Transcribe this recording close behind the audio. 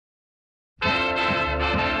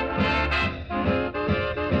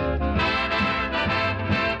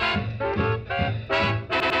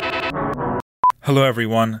Hello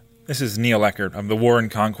everyone, this is Neil Eckert of the War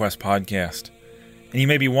and Conquest podcast. And you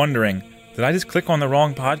may be wondering, did I just click on the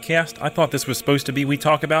wrong podcast? I thought this was supposed to be We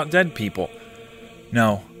Talk About Dead People.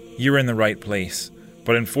 No, you're in the right place,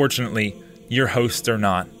 but unfortunately, your hosts are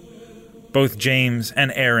not. Both James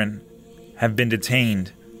and Aaron have been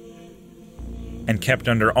detained and kept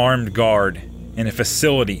under armed guard in a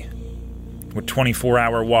facility with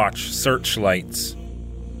 24-hour watch, searchlights,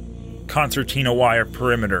 concertina wire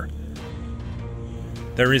perimeter.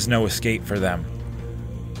 There is no escape for them.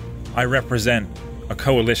 I represent a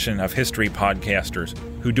coalition of history podcasters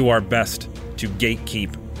who do our best to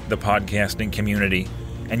gatekeep the podcasting community,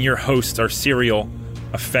 and your hosts are serial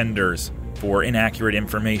offenders for inaccurate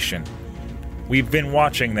information. We've been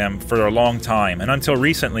watching them for a long time, and until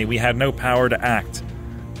recently we had no power to act.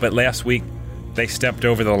 But last week, they stepped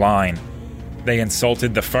over the line. They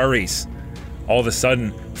insulted the furries. All of a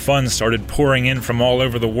sudden, funds started pouring in from all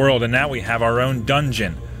over the world, and now we have our own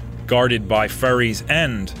dungeon, guarded by furries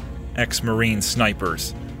and ex-Marine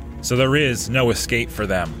snipers. So there is no escape for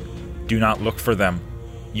them. Do not look for them.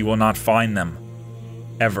 You will not find them.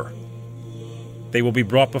 Ever. They will be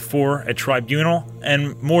brought before a tribunal,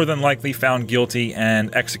 and more than likely found guilty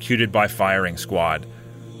and executed by firing squad.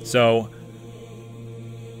 So,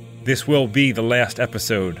 this will be the last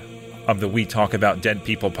episode of the We Talk About Dead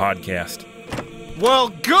People podcast. Well,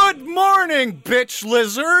 good morning, bitch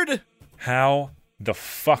lizard! How the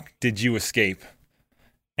fuck did you escape?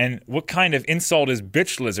 And what kind of insult is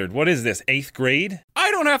bitch lizard? What is this, 8th grade?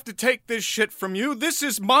 I don't have to take this shit from you. This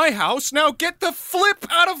is my house. Now get the flip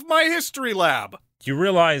out of my history lab. You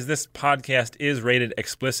realize this podcast is rated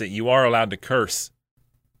explicit. You are allowed to curse.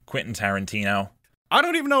 Quentin Tarantino. I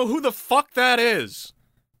don't even know who the fuck that is.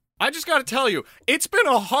 I just gotta tell you, it's been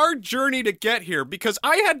a hard journey to get here because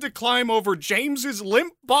I had to climb over James's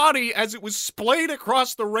limp body as it was splayed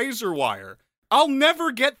across the razor wire. I'll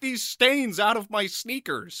never get these stains out of my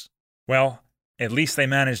sneakers. Well, at least they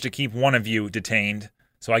managed to keep one of you detained,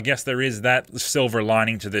 so I guess there is that silver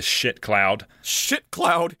lining to this shit cloud. Shit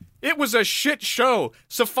cloud? It was a shit show.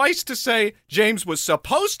 Suffice to say, James was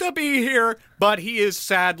supposed to be here, but he is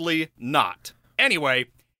sadly not. Anyway,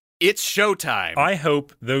 it's showtime. I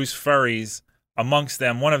hope those furries, amongst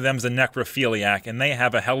them, one of them's a necrophiliac, and they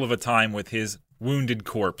have a hell of a time with his wounded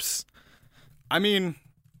corpse. I mean,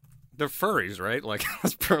 they're furries, right? Like,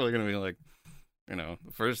 that's probably going to be like, you know,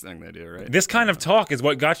 the first thing they do, right? This kind of talk is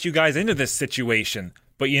what got you guys into this situation.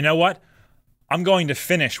 But you know what? I'm going to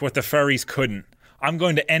finish what the furries couldn't. I'm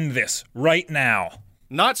going to end this right now.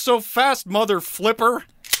 Not so fast, mother flipper.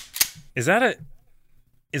 Is that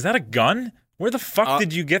a gun? Where the fuck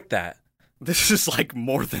did you get that? This is like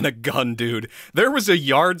more than a gun, dude. There was a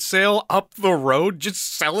yard sale up the road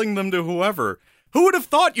just selling them to whoever. Who would have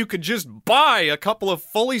thought you could just buy a couple of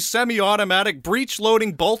fully semi-automatic,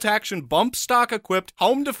 breech-loading, bolt-action, bump-stock-equipped,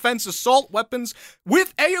 home defense assault weapons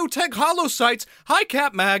with AOTech hollow sights,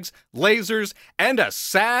 high-cap mags, lasers, and a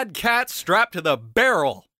sad cat strapped to the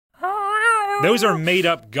barrel? Those are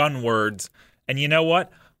made-up gun words. And you know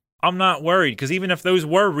what? I'm not worried, because even if those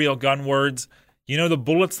were real gun words, you know the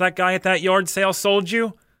bullets that guy at that yard sale sold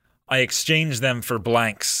you? I exchanged them for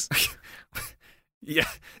blanks. Yeah,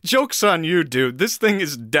 joke's on you, dude. This thing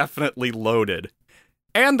is definitely loaded.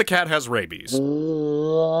 And the cat has rabies.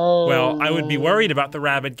 Well, I would be worried about the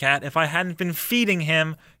rabid cat if I hadn't been feeding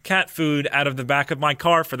him cat food out of the back of my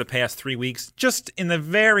car for the past 3 weeks, just in the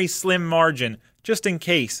very slim margin, just in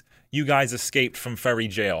case you guys escaped from furry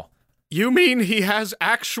jail. You mean he has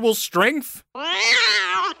actual strength?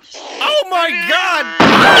 Oh my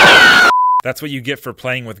god! That's what you get for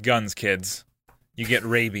playing with guns, kids. You get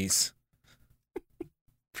rabies.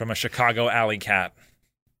 From a Chicago alley cat.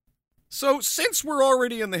 So, since we're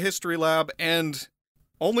already in the history lab and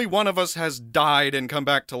only one of us has died and come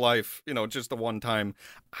back to life, you know, just the one time,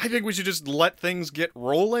 I think we should just let things get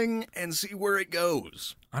rolling and see where it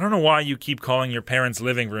goes. I don't know why you keep calling your parents'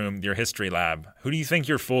 living room your history lab. Who do you think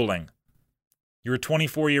you're fooling? You're a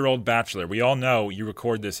 24-year-old bachelor. We all know you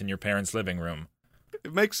record this in your parents' living room.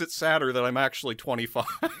 It makes it sadder that I'm actually 25.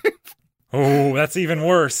 Oh, that's even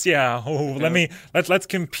worse. Yeah. Oh, let's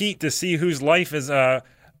compete to see whose life is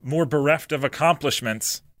more bereft of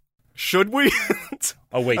accomplishments. Should we?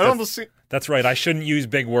 Oh wait, that's right. I shouldn't use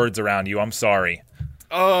big words around you. I'm sorry.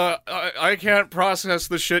 I can't process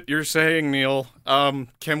the shit you're saying, Neil.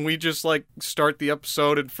 Can we just start the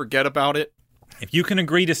episode and forget about it? If you can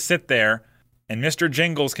agree to sit there and Mr.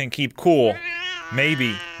 Jingles can keep cool,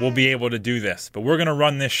 maybe we'll be able to do this. But we're going to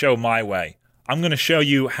run this show my way. I'm going to show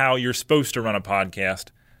you how you're supposed to run a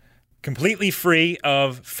podcast, completely free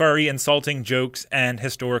of furry insulting jokes and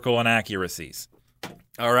historical inaccuracies.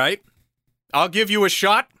 All right. I'll give you a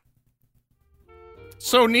shot.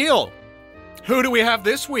 So, Neil, who do we have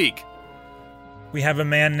this week? We have a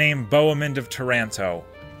man named Bohemond of Taranto.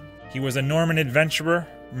 He was a Norman adventurer,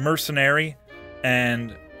 mercenary,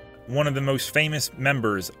 and one of the most famous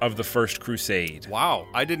members of the First Crusade. Wow,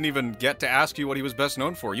 I didn't even get to ask you what he was best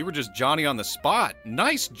known for. You were just Johnny on the spot.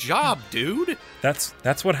 Nice job, dude. That's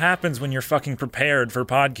what happens when you're fucking prepared for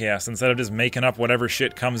podcasts instead of just making up whatever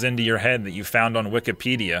shit comes into your head that you found on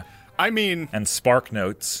Wikipedia. I mean... And Spark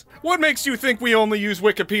Notes. What makes you think we only use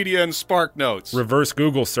Wikipedia and Spark Notes? Reverse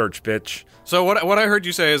Google search, bitch. So what I heard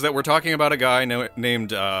you say is that we're talking about a guy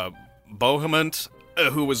named Bohemond,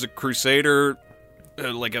 who was a crusader,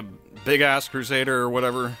 like a big-ass crusader or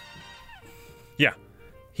whatever. Yeah.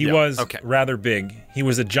 He was rather big. He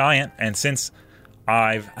was a giant, and since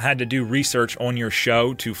I've had to do research on your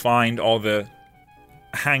show to find all the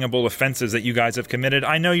hangable offenses that you guys have committed,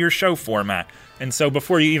 I know your show format. And so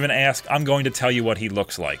before you even ask, I'm going to tell you what he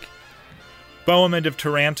looks like. Bohemond of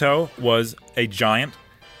Taranto was a giant.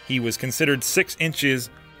 He was considered 6 inches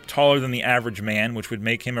taller than the average man, which would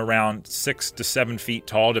make him around 6 to 7 feet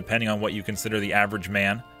tall, depending on what you consider the average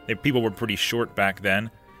man. People were pretty short back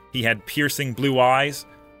then. He had piercing blue eyes,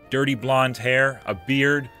 dirty blonde hair, a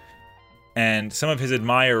beard, and some of his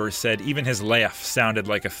admirers said even his laugh sounded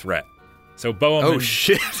like a threat. So Bohemond... Oh,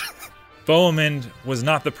 shit. Bohemond was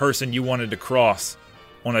not the person you wanted to cross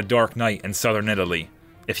on a dark night in southern Italy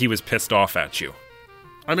if he was pissed off at you.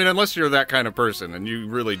 I mean, unless you're that kind of person and you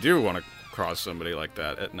really do want to cross somebody like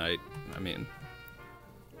that at night. I mean,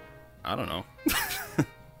 I don't know.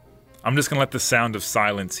 I'm just going to let the sound of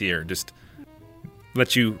silence here just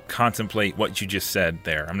let you contemplate what you just said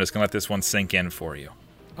there. I'm just going to let this one sink in for you.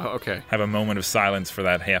 Oh, okay. Have a moment of silence for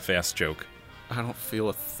that half-assed joke. I don't feel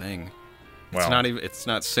a thing. Well, it's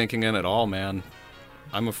not sinking in at all, man.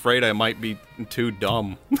 I'm afraid I might be too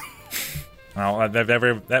dumb. Well,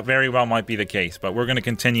 that very well might be the case, but we're going to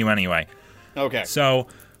continue anyway. Okay. So,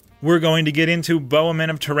 we're going to get into Bohemond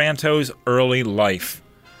of Taranto's early life.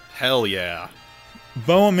 Hell yeah.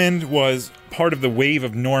 Bohemond was part of the wave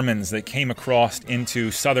of Normans that came across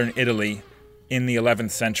into southern Italy in the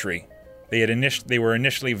 11th century. They were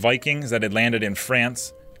initially Vikings that had landed in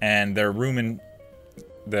France, and their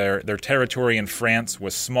territory in France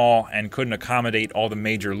was small and couldn't accommodate all the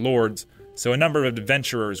major lords, so a number of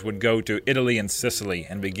adventurers would go to Italy and Sicily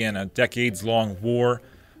and begin a decades-long war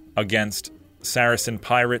against Saracen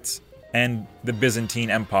pirates and the Byzantine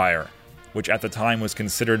Empire, which at the time was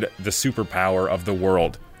considered the superpower of the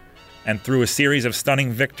world. And through a series of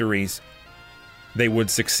stunning victories, they would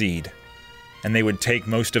succeed. And they would take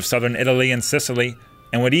most of southern Italy and Sicily,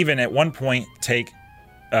 and would even at one point take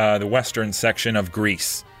the western section of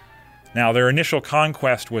Greece. Now, their initial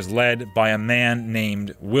conquest was led by a man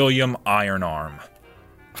named William Ironarm.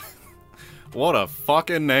 What a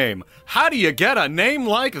fucking name. How do you get a name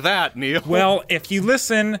like that, Neil? Well, if you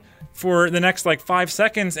listen for the next 5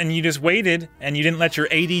 seconds and you just waited and you didn't let your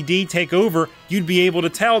ADD take over, you'd be able to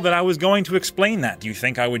tell that I was going to explain that. Do you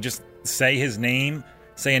think I would just say his name,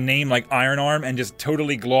 say a name like Ironarm, and just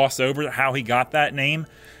totally gloss over how he got that name?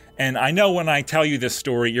 And I know when I tell you this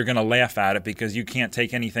story, you're going to laugh at it because you can't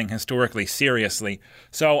take anything historically seriously.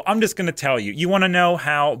 So I'm just going to tell you. You want to know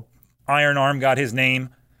how Ironarm got his name?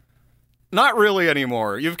 Not really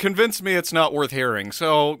anymore. You've convinced me it's not worth hearing,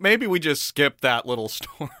 so maybe we just skip that little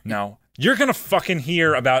story. No. You're going to fucking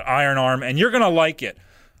hear about Ironarm, and you're going to like it.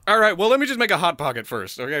 All right, well, let me just make a Hot Pocket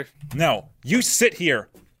first, okay? No. You sit here.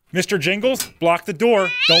 Mr. Jingles, block the door.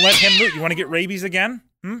 Don't let him move. You want to get rabies again?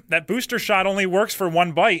 That booster shot only works for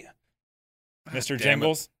 1 bite. Mr.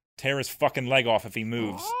 Jingles, tear his fucking leg off if he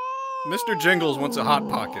moves. Mr. Jingles wants a Hot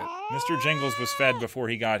Pocket. Mr. Jingles was fed before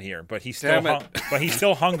he got here, but he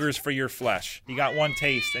still hungers for your flesh. He got one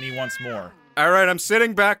taste and he wants more. All right, I'm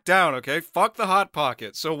sitting back down, okay? Fuck the Hot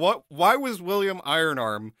Pocket. So why was William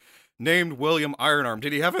Ironarm named William Ironarm?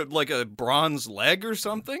 Did he have a bronze leg or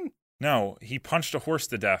something? No, he punched a horse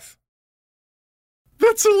to death.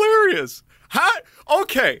 That's hilarious.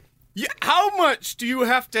 Okay. Yeah, how much do you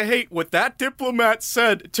have to hate what that diplomat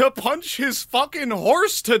said to punch his fucking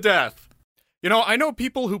horse to death? You know, I know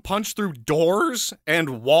people who punch through doors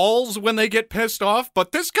and walls when they get pissed off,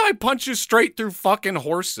 but this guy punches straight through fucking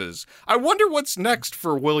horses. I wonder what's next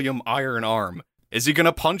for William Ironarm. Is he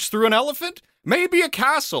gonna punch through an elephant? Maybe a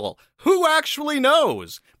castle. Who actually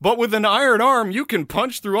knows? But with an iron arm, you can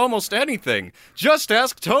punch through almost anything. Just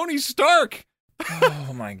ask Tony Stark.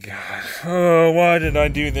 Oh my god. Oh, why did I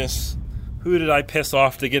do this? Who did I piss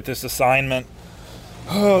off to get this assignment?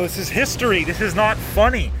 Oh, this is history. This is not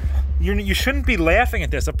funny. You shouldn't be laughing at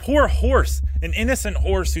this. A poor horse, an innocent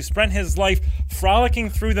horse who spent his life frolicking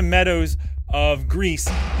through the meadows of Greece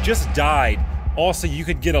just died. Also, you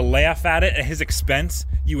could get a laugh at it at his expense,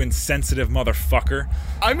 you insensitive motherfucker.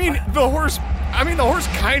 I mean, the horse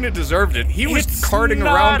kind of deserved it. He was carting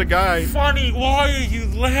around a guy. Funny. Why are you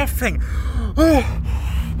laughing? Oh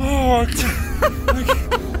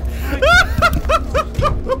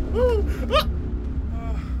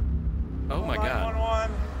my God.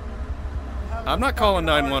 I'm not calling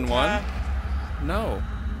 911. No.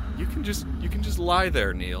 You can just lie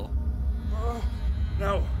there, Neil.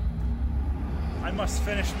 No. I must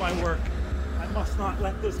finish my work. I must not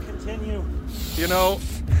let this continue. You know.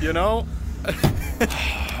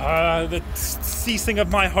 The ceasing of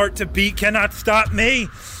my heart to beat cannot stop me.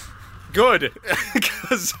 Good,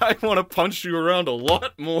 because I want to punch you around a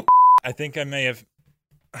lot more. I think I may have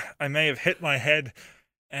hit my head,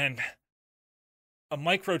 and a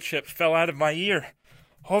microchip fell out of my ear.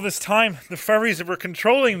 All this time, the furries were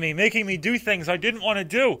controlling me, making me do things I didn't want to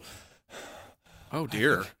do. Oh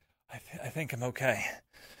dear. I think I'm okay.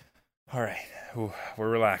 All right, we're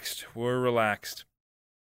relaxed.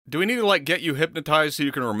 Do we need to get you hypnotized so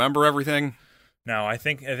you can remember everything? No, I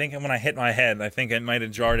think when I hit my head, I think it might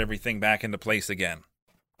have jarred everything back into place again.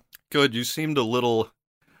 Good. You seemed a little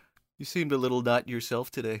not yourself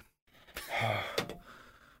today.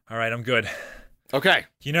 All right, I'm good. Okay.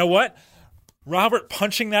 You know what? Robert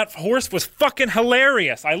punching that horse was fucking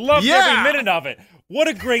hilarious. I loved every minute of it. What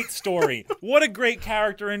a great story. What a great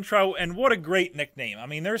character intro, and what a great nickname. I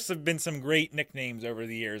mean, there's been some great nicknames over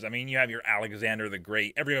the years. I mean, you have your Alexander the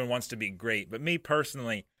Great. Everyone wants to be great. But me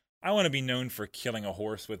personally, I want to be known for killing a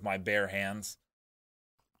horse with my bare hands.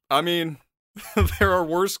 I mean, there are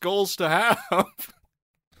worse goals to have.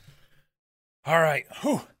 All right.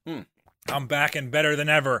 I'm back and better than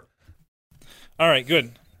ever. All right,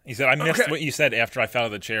 good. He said, I missed what you said after I fell out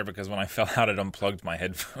of the chair because when I fell out, it unplugged my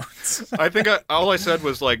headphones. I think all I said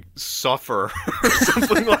was, suffer or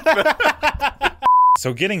something like that.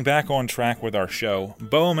 So getting back on track with our show,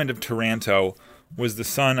 Bohemond of Taranto was the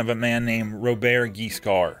son of a man named Robert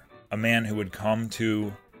Guiscard, a man who would come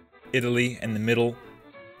to Italy in the middle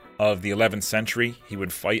of the 11th century. He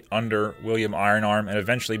would fight under William Ironarm and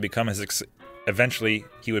eventually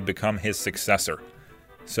he would become his successor.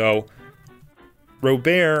 So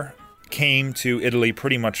Robert came to Italy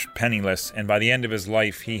pretty much penniless, and by the end of his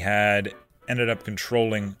life, he had ended up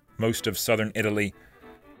controlling most of southern Italy,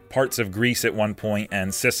 parts of Greece at one point,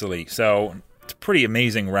 and Sicily. So it's a pretty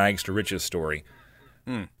amazing rags to riches story.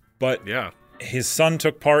 But yeah, his son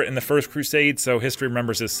took part in the First Crusade, so history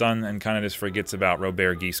remembers his son and kind of just forgets about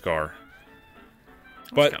Robert Guiscard.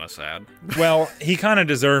 That's kind of sad. Well, he kind of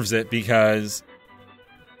deserves it because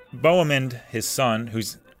Bohemond, his son,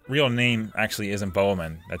 whose real name actually isn't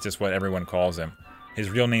Bohemond. That's just what everyone calls him. His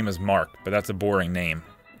real name is Mark, but that's a boring name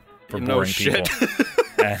for boring people.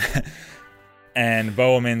 And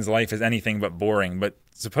Bohemond's life is anything but boring. But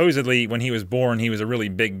supposedly, when he was born, he was a really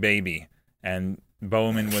big baby. And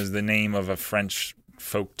Bohemond was the name of a French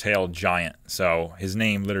folktale giant. So his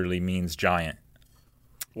name literally means giant.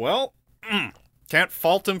 Well, can't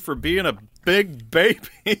fault him for being a big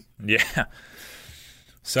baby. Yeah.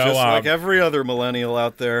 So, just like every other millennial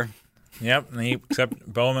out there. Yep,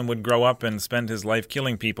 except Bohemond would grow up and spend his life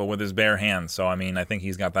killing people with his bare hands. So, I mean, I think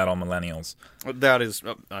he's got that on millennials. That is,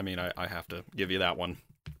 I mean, I have to give you that one.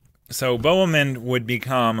 So, Bohemond would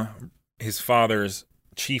become his father's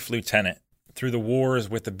chief lieutenant. Through the wars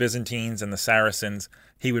with the Byzantines and the Saracens,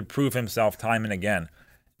 he would prove himself time and again.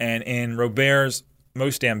 And in Robert's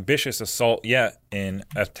most ambitious assault yet in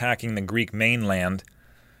attacking the Greek mainland,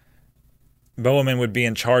 Bohemond would be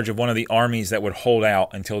in charge of one of the armies that would hold out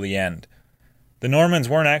until the end. The Normans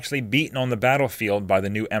weren't actually beaten on the battlefield by the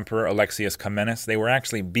new emperor Alexius Comnenus. They were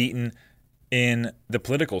actually beaten in the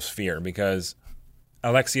political sphere because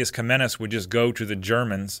Alexius Comnenus would just go to the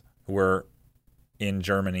Germans who were in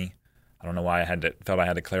Germany. I don't know why felt I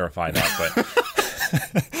had to clarify that, but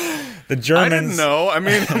the Germans. I didn't know. I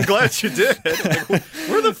mean, I'm glad you did.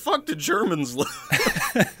 Where the fuck do Germans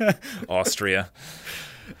live? Austria.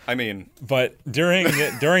 I mean, but during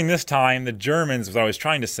this time, the Germans, what I was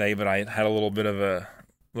trying to say, but I had a little bit of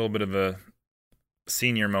a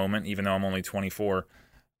senior moment, even though I'm only 24.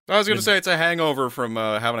 I was going to say it's a hangover from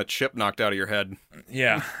having a chip knocked out of your head.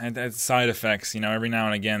 Yeah, and side effects. Every now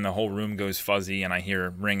and again, the whole room goes fuzzy, and I hear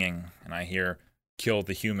ringing, and I hear "kill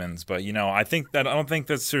the humans." But I don't think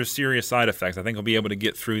that's sort of serious side effects. I think I'll be able to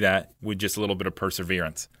get through that with just a little bit of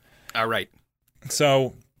perseverance. All right.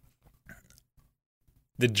 So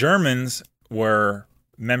the Germans were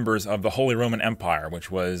members of the Holy Roman Empire,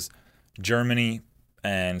 which was Germany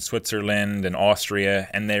and Switzerland and Austria,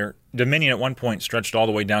 and their dominion at one point stretched all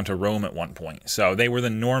the way down to Rome at one point. So they were the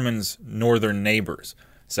Normans' northern neighbors.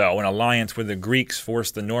 So an alliance with the Greeks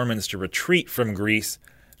forced the Normans to retreat from Greece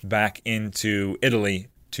back into Italy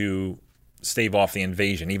to stave off the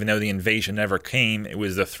invasion. Even though the invasion never came, it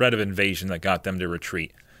was the threat of invasion that got them to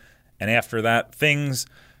retreat. And after that, things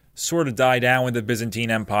sort of die down with the Byzantine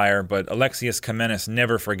Empire, but Alexius Comnenus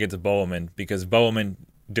never forgets Bohemond because Bohemond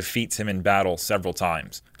defeats him in battle several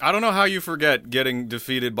times. I don't know how you forget getting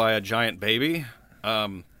defeated by a giant baby.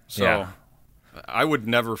 Yeah. I would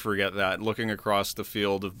never forget that, looking across the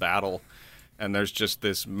field of battle, and there's just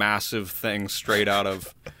this massive thing straight out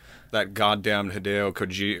of that goddamn Hideo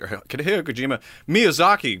Kojima.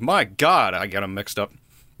 Miyazaki, my God, I get him mixed up.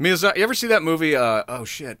 Miyazaki, you ever see that movie? Oh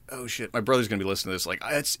shit, my brother's gonna be listening to this. Like,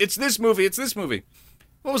 it's this movie.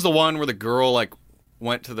 What was the one where the girl like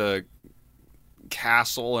went to the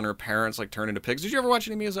castle and her parents like turned into pigs? Did you ever watch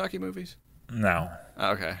any Miyazaki movies? No.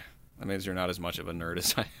 Okay. That means you're not as much of a nerd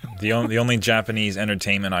as I am. The only Japanese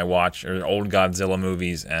entertainment I watch are old Godzilla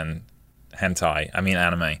movies and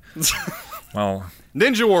anime. Well,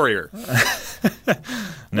 Ninja Warrior.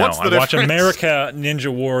 No, What's the I watch difference? America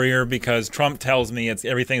Ninja Warrior because Trump tells me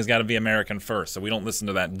everything's got to be American first, so we don't listen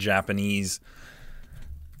to that Japanese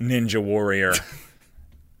Ninja Warrior.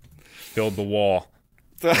 Build the wall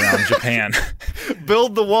around Japan.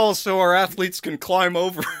 Build the wall so our athletes can climb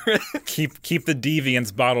over it. Keep the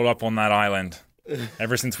deviants bottled up on that island.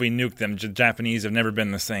 Ever since we nuked them, Japanese have never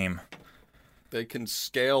been the same. They can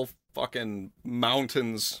scale fucking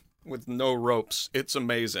mountains with no ropes. It's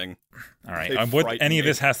amazing. All right. What any of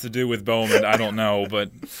this has to do with Bowman, I don't know,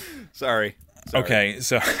 but Sorry. okay.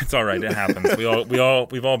 So it's all right. It happens.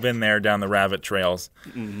 We've all been there down the rabbit trails.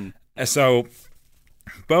 Mm-hmm. So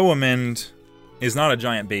Bohemond is not a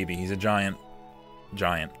giant baby. He's a giant.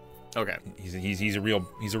 Okay. He's a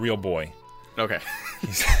real boy. Okay.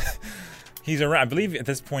 He's around. I believe at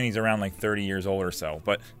this point he's around like 30 years old or so.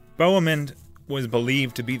 But Bohemond was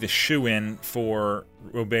believed to be the shoo-in for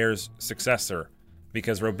Robert's successor,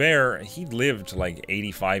 because Robert, he lived like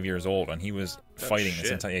 85 years old and he was fighting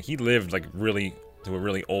this entire. He lived like really to a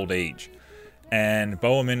really old age, and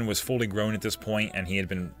Bohemond was fully grown at this point, and he had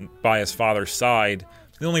been by his father's side.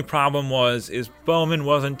 The only problem is Bohemond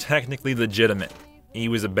wasn't technically legitimate. He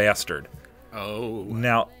was a bastard. Oh.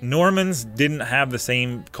 Now, Normans didn't have the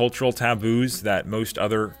same cultural taboos that most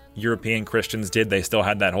other European Christians did. They still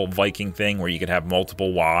had that whole Viking thing where you could have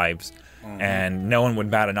multiple wives, and no one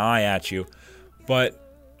would bat an eye at you. But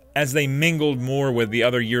as they mingled more with the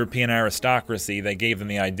other European aristocracy, they gave them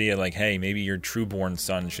the idea, like, hey, maybe your true-born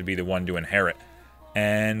son should be the one to inherit.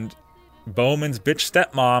 And Bohemond's bitch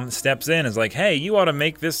stepmom steps in and is like, hey, you ought to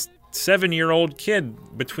make this 7-year-old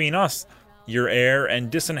kid between us your heir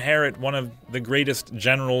and disinherit one of the greatest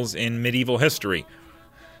generals in medieval history.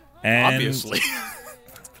 And Obviously.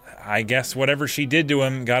 I guess whatever she did to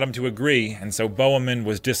him got him to agree, and so Bohemond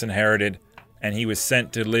was disinherited, and he was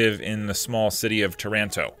sent to live in the small city of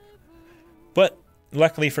Taranto. But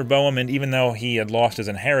luckily for Bohemond, even though he had lost his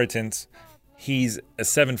inheritance, he's a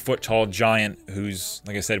 7-foot-tall giant who's,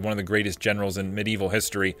 like I said, one of the greatest generals in medieval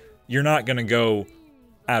history. You're not going to go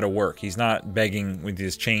out of work. He's not begging with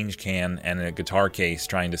his change can and a guitar case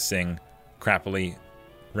trying to sing crappily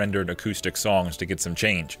rendered acoustic songs to get some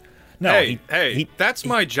change. No, hey, that's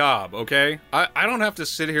my job, okay? I don't have to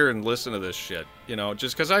sit here and listen to this shit, you know,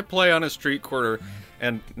 just because I play on a street corner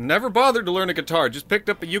and never bothered to learn a guitar. Just picked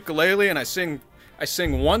up a ukulele and I sing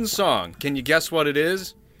one song. Can you guess what it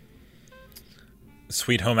is?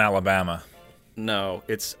 Sweet Home Alabama. No,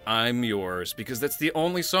 it's I'm Yours, because that's the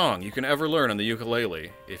only song you can ever learn on the ukulele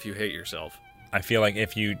if you hate yourself. I feel like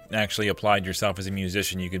if you actually applied yourself as a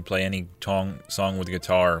musician, you could play any song with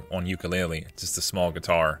guitar on ukulele. It's just a small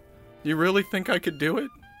guitar. You really think I could do it?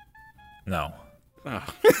 No. Oh.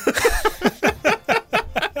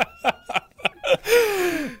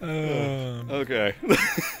 Okay.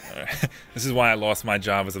 This is why I lost my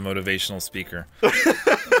job as a motivational speaker.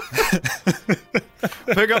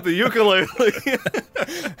 Pick up the ukulele.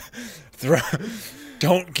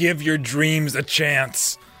 Don't give your dreams a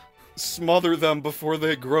chance. Smother them before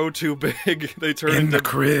they grow too big. They turn In into the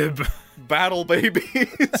crib. battle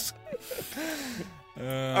babies.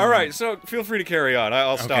 All right, so feel free to carry on.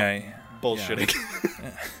 I'll stop bullshitting.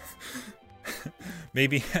 Yeah.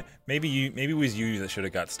 Maybe it was you that should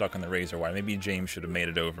have got stuck on the razor wire. Maybe James should have made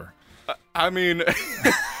it over. I mean,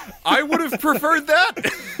 I would have preferred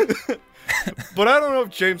that. But I don't know if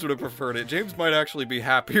James would have preferred it. James might actually be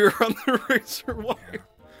happier on the razor wire.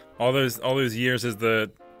 All those years as the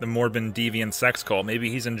the Morbid Deviant sex cult. Maybe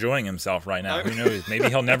he's enjoying himself right now. Who knows? Maybe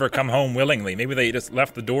he'll never come home willingly. Maybe they just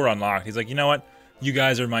left the door unlocked. He's like, you know what? You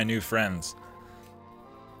guys are my new friends.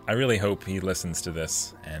 I really hope he listens to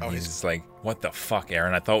this. And he's just like, what the fuck,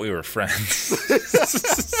 Aaron? I thought we were friends.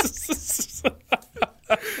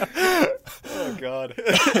 Oh, God.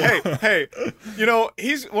 Hey,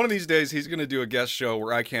 he's one of these days he's going to do a guest show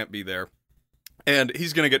where I can't be there. And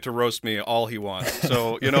he's going to get to roast me all he wants.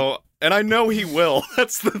 So, and I know he will.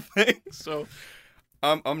 That's the thing. So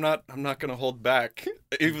I'm not going to hold back,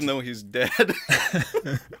 even though he's dead.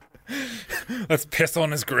 Let's piss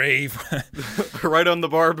on his grave. Right on the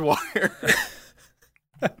barbed wire.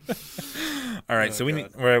 All right, so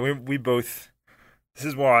we both... This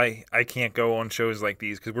is why I can't go on shows like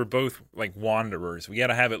these, because we're both like wanderers. We got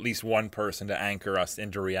to have at least one person to anchor us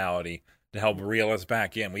into reality, to help reel us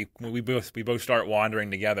back in. We both start wandering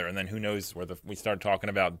together, and then who knows where we start talking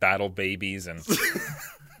about battle babies and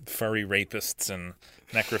furry rapists and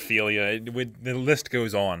necrophilia. The list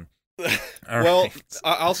goes on. Well, right.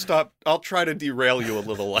 I'll stop. I'll try to derail you a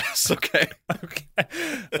little less, okay?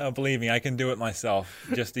 Okay. Believe me, I can do it myself.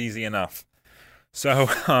 Just easy enough. So,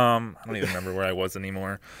 I don't even remember where I was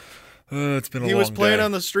anymore. It's been a long day. He was playing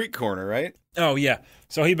on the street corner, right? Oh, yeah.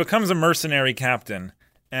 So he becomes a mercenary captain,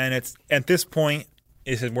 and it's at this point,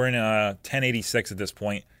 we're in 1086 at this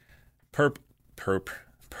point. Perp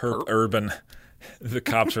Urban. The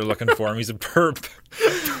cops are looking for him. He's a perp.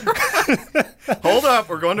 Hold up,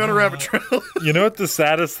 we're going down a rabbit trail. You know what the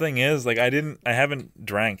saddest thing is? Like, I haven't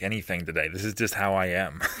drank anything today. This is just how I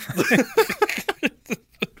am.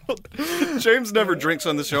 James never drinks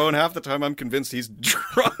on the show, and half the time I'm convinced he's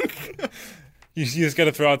drunk. You just got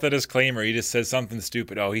to throw out that disclaimer. He just says something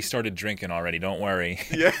stupid. Oh, he started drinking already. Don't worry.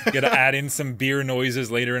 Yeah. You got to add in some beer noises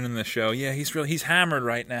later in the show. Yeah, he's hammered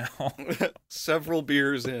right now. Several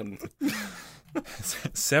beers in.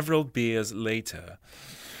 Several beers later.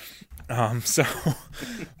 So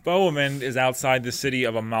Bohemond is outside the city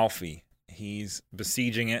of Amalfi. He's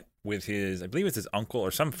besieging it with I believe it's his uncle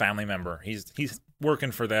or some family member. He's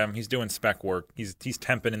working for them. He's doing spec work. He's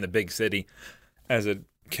temping in the big city as a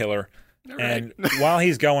killer. Right. And while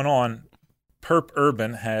he's going on, Perp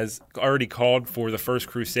Urban has already called for the First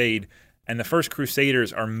Crusade, and the First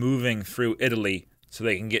Crusaders are moving through Italy so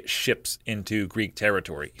they can get ships into Greek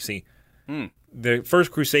territory. You see, the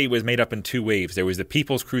First Crusade was made up in two waves. There was the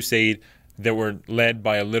People's Crusade that were led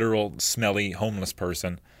by a literal smelly homeless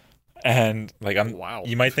person. And wow.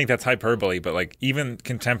 You might think that's hyperbole, but like even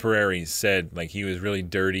contemporaries said like he was really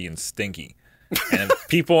dirty and stinky. And if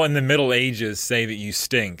people in the Middle Ages say that you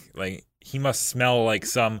stink, like he must smell like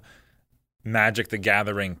some Magic the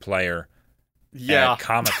Gathering player at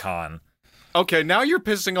Comic-Con. Okay, now you're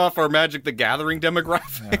pissing off our Magic the Gathering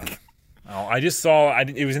demographic. Oh, I just saw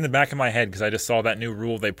it was in the back of my head because I just saw that new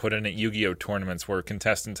rule they put in at Yu-Gi-Oh! Tournaments where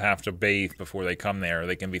contestants have to bathe before they come there, or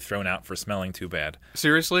they can be thrown out for smelling too bad.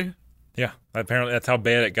 Seriously? Yeah, apparently that's how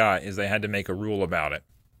bad it got, is they had to make a rule about it.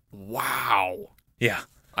 Wow. Yeah.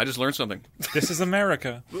 I just learned something. This is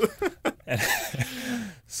America.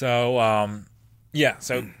 So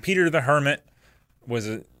Peter the Hermit was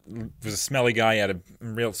a smelly guy, had a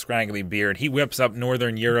real scraggly beard. He whips up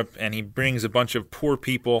Northern Europe, and he brings a bunch of poor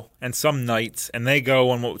people and some knights, and they go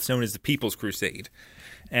on what's known as the People's Crusade.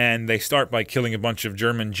 And they start by killing a bunch of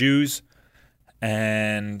German Jews,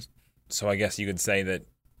 and so I guess you could say that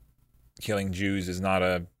killing Jews is not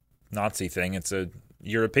a Nazi thing. It's a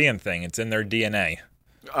European thing. It's in their DNA.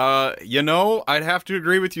 I'd have to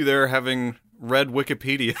agree with you there, having read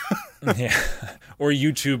Wikipedia. Yeah. Or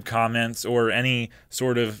YouTube comments or any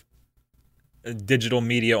sort of digital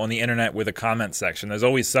media on the internet with a comment section. There's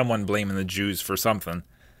always someone blaming the Jews for something.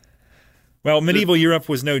 Well, medieval Europe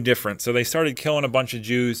was no different. So they started killing a bunch of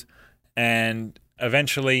Jews, and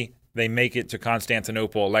eventually they make it to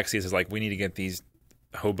Constantinople. Alexius is like, we need to get these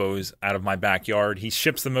hobos out of my backyard. He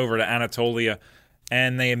ships them over to Anatolia,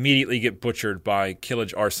 and they immediately get butchered by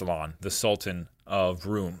Kilij Arslan, the Sultan of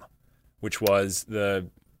Rum, which was the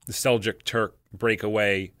Seljuk Turk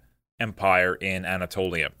breakaway empire in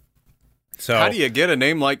Anatolia. So how do you get a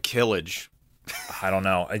name like Kilij? I don't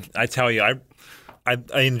know. I tell you, I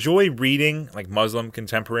enjoy reading like Muslim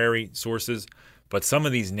contemporary sources, but some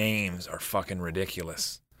of these names are fucking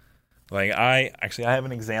ridiculous. Like I have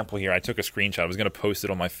an example here. I took a screenshot. I was going to post it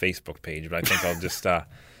on my Facebook page, but I think I'll just all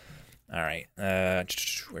right.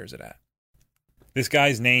 Where's it at? This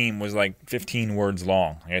guy's name was like 15 words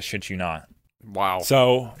long. I shit you not. Wow.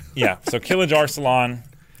 So, yeah. So Kilij Arslan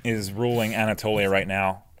is ruling Anatolia right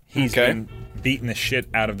now. He's been beating the shit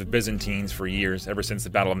out of the Byzantines for years, ever since the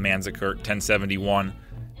Battle of Manzikert, 1071.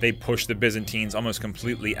 They pushed the Byzantines almost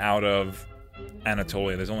completely out of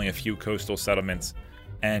Anatolia. There's only a few coastal settlements.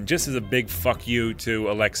 And just as a big fuck you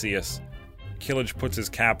to Alexius, Kilij puts his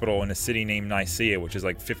capital in a city named Nicaea, which is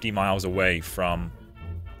like 50 miles away from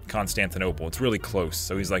Constantinople. It's really close.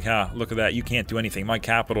 So he's like, look at that. You can't do anything. My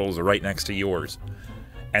capital is right next to yours.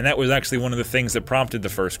 And that was actually one of the things that prompted the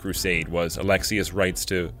First Crusade, was Alexius writes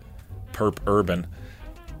to Perp Urban.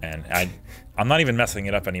 And I'm not even messing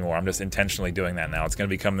it up anymore. I'm just intentionally doing that now. It's going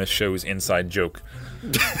to become this show's inside joke.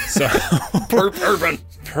 So Perp Urban.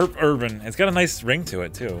 Perp Urban. It's got a nice ring to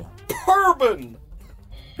it, too. Urban.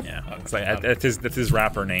 Yeah, it's like, that's his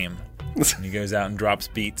rapper name. And he goes out and drops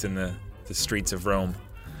beats in the streets of Rome.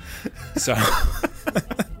 So,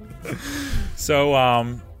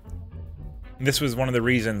 this was one of the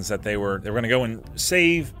reasons that they were going to go and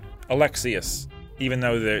save Alexius, even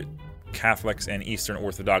though the Catholics and Eastern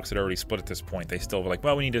Orthodox had already split at this point. They still were like,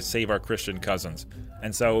 well, we need to save our Christian cousins.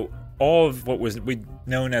 And so all of what was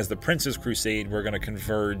known as the Prince's Crusade were going to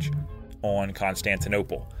converge on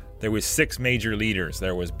Constantinople. There was 6 major leaders.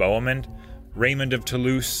 There was Bohemond, Raymond of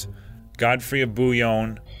Toulouse, Godfrey of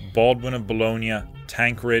Bouillon, Baldwin of Bologna,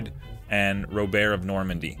 Tancred, and Robert of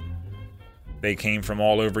Normandy. They came from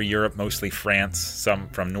all over Europe, mostly France, some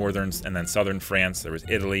from northern and then southern France. There was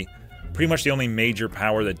Italy. Pretty much the only major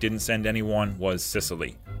power that didn't send anyone was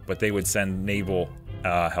Sicily, but they would send naval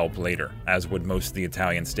help later, as would most of the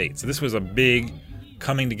Italian states. So this was a big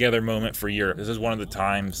coming together moment for Europe. This is one of the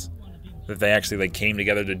times that they actually came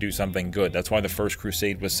together to do something good. That's why the First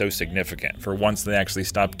Crusade was so significant. For once, they actually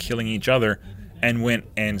stopped killing each other and went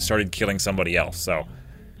and started killing somebody else. So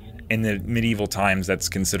in the medieval times, that's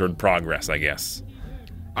considered progress, I guess.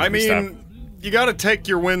 I mean, you got to take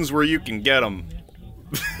your wins where you can get them.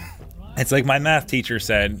 It's like my math teacher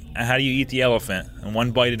said, how do you eat the elephant? And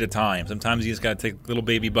one bite at a time. Sometimes you just got to take little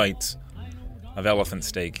baby bites of elephant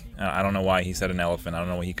steak. I don't know why he said an elephant. I don't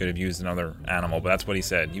know why he could have used another animal, but that's what he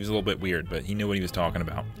said. He was a little bit weird, but he knew what he was talking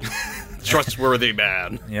about. Trustworthy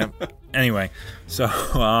man. Yep. Anyway, so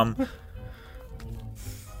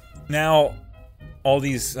now all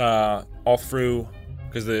these, all through,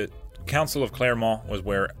 because the Council of Clermont was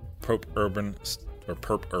where Perp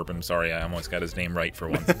Urban, sorry, I almost got his name right for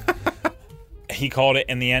once. He called it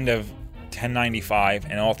in the end of 1095,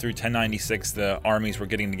 and all through 1096, the armies were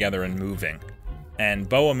getting together and moving. And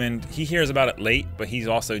Bohemond, he hears about it late, but he's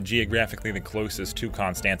also geographically the closest to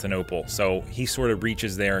Constantinople, so he sort of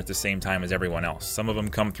reaches there at the same time as everyone else. Some of them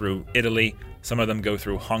come through Italy, some of them go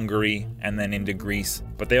through Hungary, and then into Greece,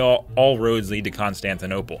 but they all roads lead to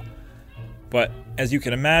Constantinople. But as you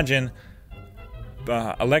can imagine,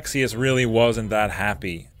 Alexius really wasn't that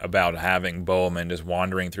happy about having Bohemond just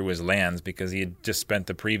wandering through his lands, because he had just spent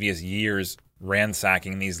the previous years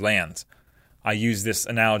ransacking these lands. I used this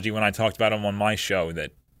analogy when I talked about him on my show,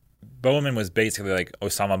 that Bohemond was basically like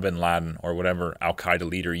Osama bin Laden or whatever Al-Qaeda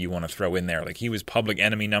leader you want to throw in there. Like, he was public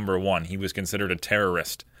enemy number 1. He was considered a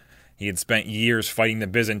terrorist. He had spent years fighting the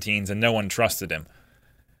Byzantines and no one trusted him.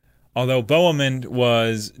 Although Bohemond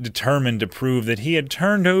was determined to prove that he had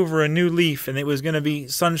turned over a new leaf and it was going to be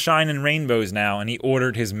sunshine and rainbows now, and he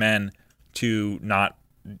ordered his men to not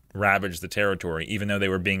ravage the territory, even though they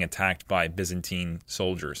were being attacked by Byzantine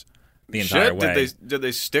soldiers the entire way. Did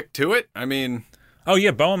they stick to it? I mean... Oh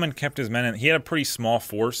yeah, Bohemond kept his men in. He had a pretty small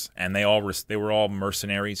force, and they were all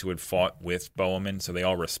mercenaries who had fought with Bohemond, so they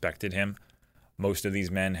all respected him. Most of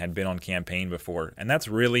these men had been on campaign before, and that's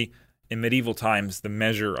really, in medieval times, the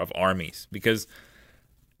measure of armies, because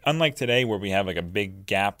unlike today where we have like a big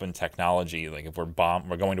gap in technology, like if we're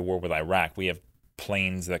going to war with Iraq, we have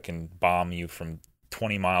planes that can bomb you from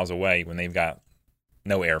 20 miles away when they've got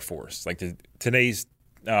no air force. Like today's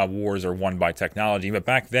wars are won by technology, but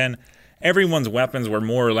back then everyone's weapons were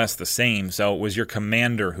more or less the same, so it was your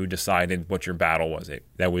commander who decided what your battle was.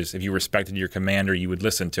 That was, if you respected your commander, you would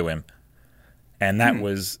listen to him, and that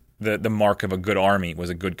was the mark of a good army,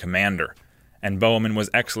 was a good commander. And Bohemond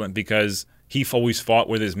was excellent because he always fought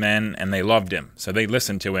with his men and they loved him, so they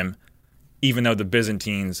listened to him, even though the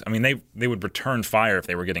Byzantines, I mean, they would return fire if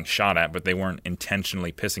they were getting shot at, but they weren't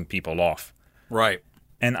intentionally pissing people off. Right.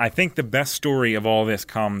 And I think the best story of all this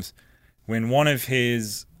comes when one of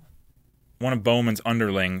Bohemond's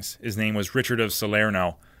underlings, his name was Richard of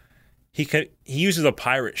Salerno, he uses a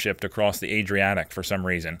pirate ship to cross the Adriatic for some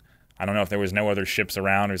reason. I don't know if there was no other ships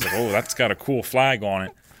around. He's like, oh, that's got a cool flag on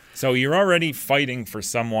it. So you're already fighting for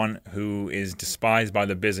someone who is despised by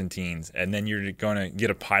the Byzantines, and then you're going to get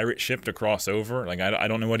a pirate ship to cross over? Like, I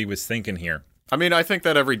don't know what he was thinking here. I mean, I think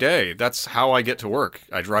that every day. That's how I get to work.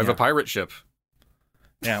 I drive a pirate ship.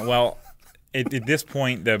 Yeah, well, at this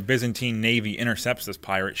point, the Byzantine navy intercepts this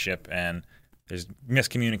pirate ship, and there's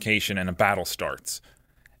miscommunication, and a battle starts.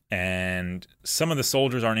 And some of the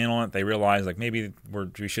soldiers aren't in on it. They realize, like, maybe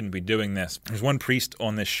we shouldn't be doing this. There's one priest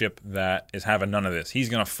on this ship that is having none of this. He's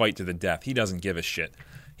going to fight to the death. He doesn't give a shit.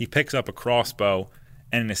 He picks up a crossbow,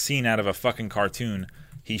 and in a scene out of a fucking cartoon,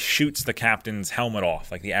 he shoots the captain's helmet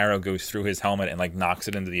off. Like, the arrow goes through his helmet and, like, knocks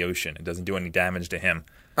it into the ocean. It doesn't do any damage to him.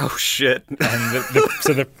 Oh, shit. And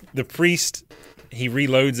so the priest, he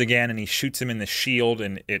reloads again, and he shoots him in the shield,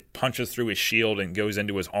 and it punches through his shield and goes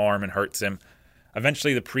into his arm and hurts him.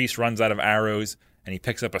 Eventually, the priest runs out of arrows, and he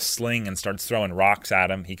picks up a sling and starts throwing rocks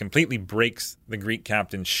at him. He completely breaks the Greek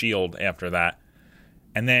captain's shield after that.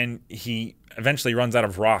 And then he eventually runs out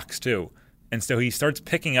of rocks, too. And so he starts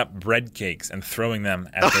picking up bread cakes and throwing them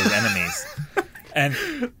at those enemies.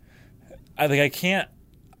 And I can't...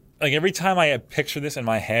 Like, every time I picture this in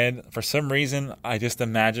my head, for some reason, I just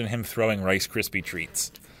imagine him throwing Rice Krispie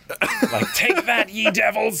treats. Like, take that, ye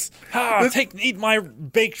devils! Eat my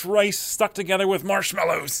baked rice stuck together with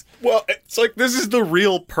marshmallows. Well, it's like, this is the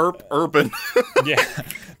real perp urban. Yeah,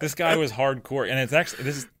 this guy was hardcore, and it's actually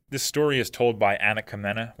this story is told by Anna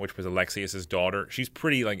Karenina, which was Alexius's daughter. She's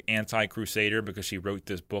pretty like anti-Crusader because she wrote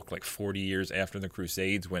this book like 40 years after the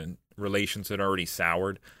Crusades when relations had already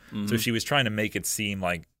soured. Mm-hmm. So she was trying to make it seem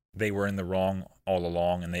like they were in the wrong all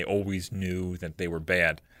along, and they always knew that they were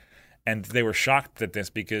bad. And they were shocked at this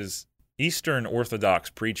because Eastern Orthodox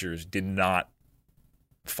preachers did not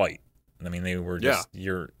fight. I mean, they were just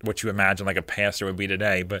what you imagine like a pastor would be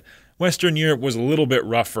today. But Western Europe was a little bit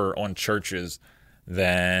rougher on churches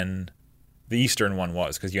than the Eastern one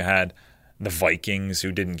was, because you had the Vikings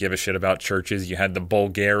who didn't give a shit about churches. You had the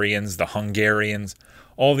Bulgarians, the Hungarians.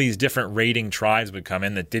 All these different raiding tribes would come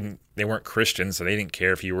in they weren't Christians, so they didn't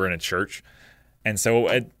care if you were in a church. And so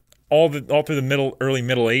all through the early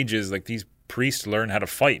Middle Ages, like, these priests learned how to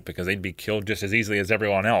fight because they'd be killed just as easily as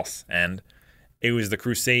everyone else. And the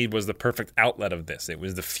crusade was the perfect outlet of this. It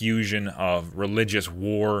was the fusion of religious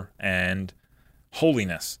war and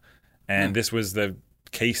holiness. And this was the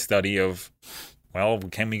case study of, well,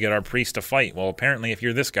 can we get our priest to fight? Well, apparently if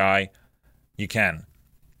you're this guy, you can.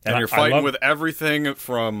 And you're fighting with everything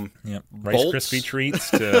from Rice Krispie treats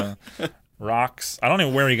to rocks. I don't know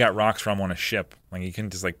where he got rocks from on a ship. Like, he can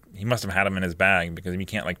just he must have had them in his bag because you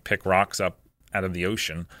can't pick rocks up out of the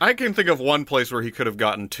ocean. I can think of one place where he could have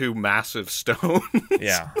gotten 2 massive stones.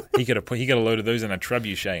 Yeah, he could have loaded those in a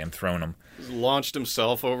trebuchet and thrown them. He's launched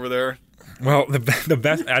himself over there. Well, the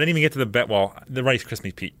best. I didn't even get to the bet. Well, the Rice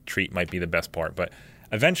Krispie treat might be the best part, but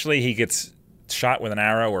eventually he gets shot with an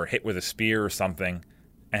arrow or hit with a spear or something,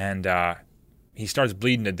 and he starts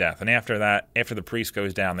bleeding to death. And after that, after the priest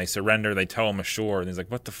goes down, they surrender. They tow him ashore, and he's like,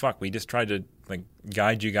 "What the fuck? We just tried to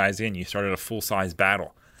guide you guys in. You started a full-size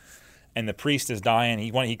battle." And the priest is dying.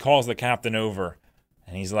 He calls the captain over,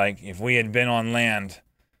 and he's like, "If we had been on land,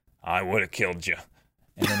 I would have killed you."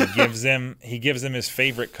 And then he gives him his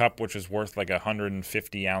favorite cup, which is worth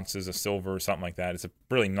 150 ounces of silver or something like that. It's a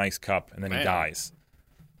really nice cup, and then he dies.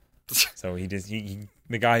 So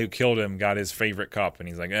the guy who killed him got his favorite cup, and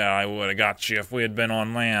he's like, "Yeah, I would have got you if we had been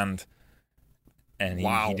on land." And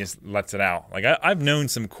he just lets it out. I've known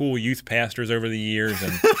some cool youth pastors over the years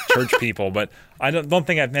and church people, but I don't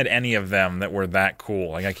think I've met any of them that were that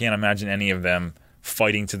cool. I can't imagine any of them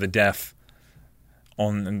fighting to the death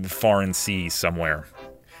on the foreign seas somewhere.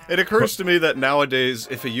 It occurs to me that nowadays,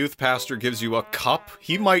 if a youth pastor gives you a cup,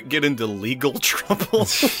 he might get into legal trouble.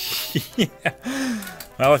 Yeah.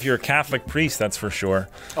 Well, if you're a Catholic priest, that's for sure.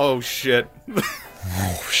 Oh, shit.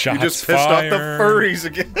 Shots you just pissed off the furries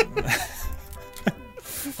again.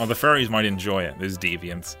 Well, the furries might enjoy it. Those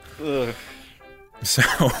deviants. Ugh.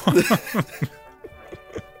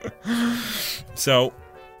 So,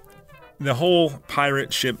 the whole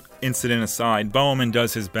pirate ship incident aside, Bohemund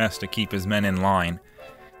does his best to keep his men in line.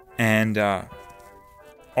 And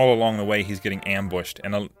all along the way, he's getting ambushed.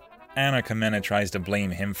 And Anna Karenina tries to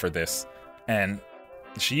blame him for this. And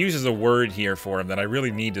she uses a word here for him that I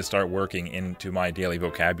really need to start working into my daily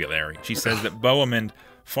vocabulary. She says that Bohemund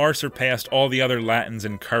far surpassed all the other Latins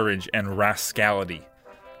in courage and rascality.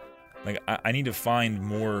 I need to find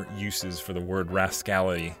more uses for the word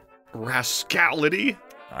rascality. Rascality?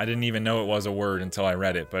 I didn't even know it was a word until I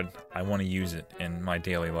read it, but I want to use it in my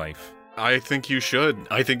daily life. I think you should.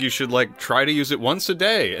 I think you should, try to use it once a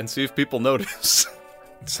day and see if people notice.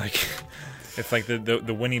 It's like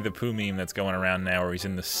the Winnie the Pooh meme that's going around now where he's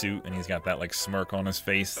in the suit and he's got that, smirk on his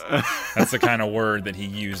face. That's the kind of word that he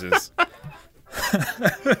uses.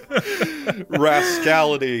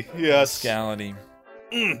 Rascality, yes. Rascality.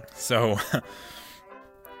 So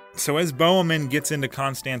as Bohemund gets into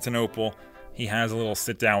Constantinople, he has a little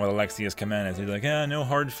sit-down with Alexius Comnenus. He's like, no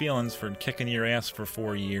hard feelings for kicking your ass for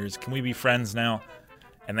 4 years. Can we be friends now?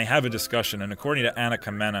 and they have a discussion. And according to Anna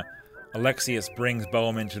Kamena, Alexius brings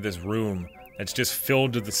Bohemond to this room that's just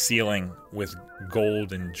filled to the ceiling with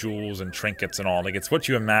gold and jewels and trinkets and all. Like, it's what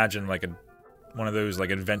you imagine like one of those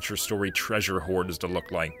like adventure story treasure hoards to look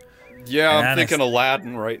like. Yeah, I'm thinking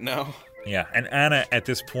Aladdin right now. Yeah, and Anna at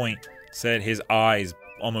this point said his eyes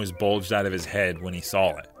almost bulged out of his head when he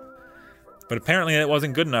saw it. But apparently that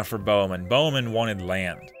wasn't good enough for Bohemond. Bohemond wanted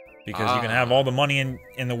land. Because you can have all the money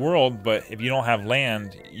in the world, but if you don't have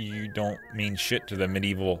land, you don't mean shit to the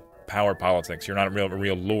medieval power politics. You're not a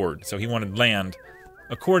real lord. So he wanted land.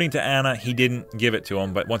 According to Anna, he didn't give it to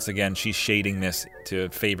him, but once again, she's shading this to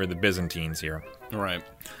favor the Byzantines here. Right.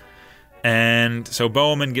 And so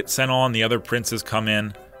Bohemond gets sent on, the other princes come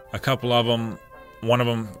in. A couple of them, one of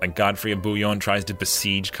them, like Godfrey of Bouillon, tries to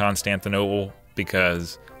besiege Constantinople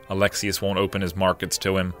because Alexius won't open his markets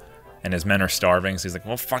to him. And his men are starving, so he's like,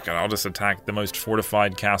 well, fuck it, I'll just attack the most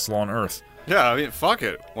fortified castle on Earth. Yeah, I mean, fuck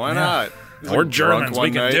it. Why not? We're Germans, we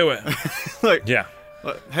can do it. Like, yeah.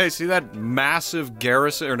 Hey, see that massive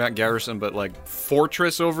garrison, or not garrison, but like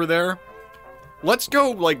fortress over there? Let's go,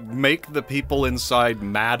 like, make the people inside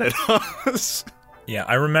mad at us. Yeah,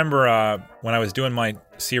 I remember when I was doing my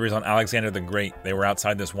series on Alexander the Great, they were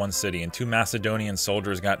outside this one city, and 2 Macedonian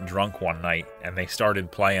soldiers got drunk one night, and they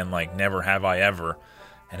started playing, like, Never Have I Ever.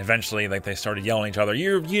 And eventually, like, they started yelling at each other,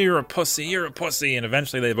 you're a pussy, you're a pussy. And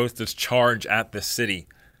eventually they both just charge at the city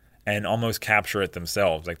and almost capture it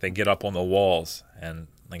themselves. Like, they get up on the walls. And,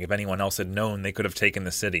 like, if anyone else had known, they could have taken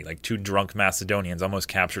the city. Like, 2 drunk Macedonians almost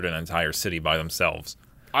captured an entire city by themselves.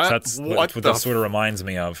 So that's what this sort of reminds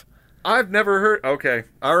me of. I've never heard... Okay.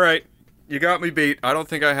 All right. You got me beat. I don't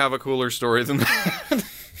think I have a cooler story than that.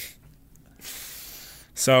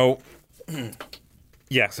 So,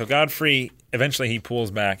 yeah, so Godfrey... Eventually he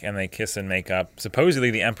pulls back and they kiss and make up.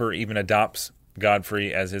 Supposedly the emperor even adopts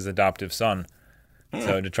Godfrey as his adoptive son,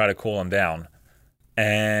 so to try to cool him down.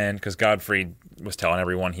 And because Godfrey was telling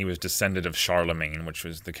everyone he was descended of Charlemagne, which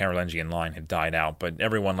was the Carolingian line had died out, but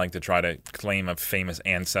everyone liked to try to claim a famous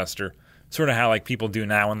ancestor. Sort of how like people do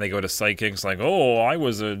now when they go to psychics, like, oh, I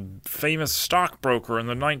was a famous stockbroker in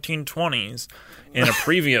the 1920s in a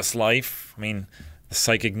previous life. I mean... The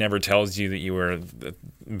psychic never tells you that you were a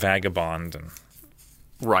vagabond and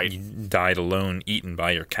you died alone, eaten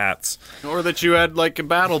by your cats. Or that you had, like, a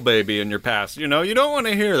battle baby in your past. You know, you don't want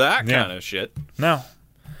to hear that kind of shit. No.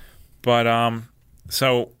 But,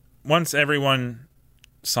 so, once everyone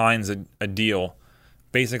signs a deal,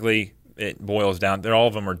 basically it boils down, all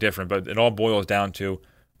of them are different, but it all boils down to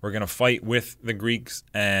we're going to fight with the Greeks,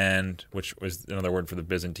 and which was another word for the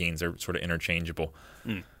Byzantines. They're sort of interchangeable.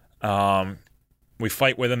 We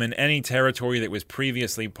fight with them in any territory that was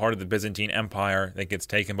previously part of the Byzantine Empire that gets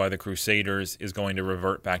taken by the Crusaders is going to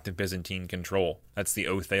revert back to Byzantine control. That's the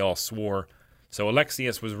oath they all swore. So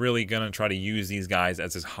Alexius was really going to try to use these guys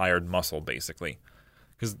as his hired muscle, basically.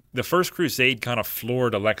 Because the First Crusade kind of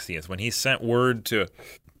floored Alexius. When he sent word to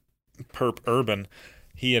Perp Urban,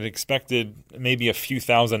 he had expected maybe a few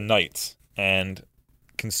thousand knights. And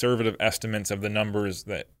conservative estimates of the numbers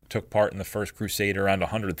that took part in the First Crusade around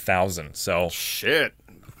 100,000. So shit,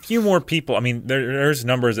 a few more people. I mean, there's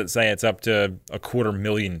numbers that say it's up to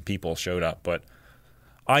 250,000 people showed up, but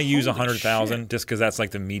I use 100,000 just because that's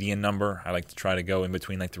like the median number. I like to try to go in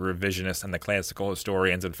between like the revisionists and the classical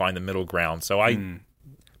historians and find the middle ground. So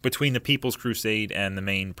between the People's Crusade and the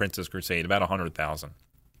main Prince's Crusade, about 100,000.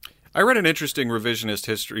 I read an interesting revisionist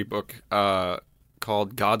history book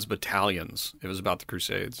called God's Battalions. It was about the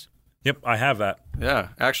Crusades. Yep, I have that. Yeah,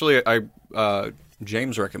 actually,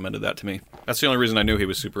 James recommended that to me. That's the only reason I knew he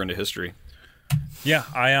was super into history. Yeah,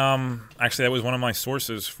 I actually that was one of my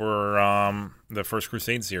sources for the First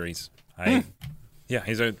Crusade series. Yeah,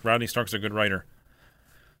 Rodney Stark's a good writer.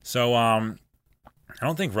 So I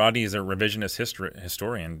don't think Rodney is a revisionist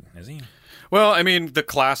historian, is he? Well, I mean, the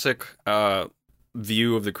classic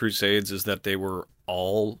view of the Crusades is that they were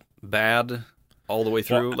all bad all the way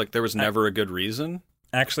through. Well, like there was never a good reason.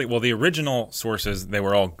 Actually, well, the original sources, they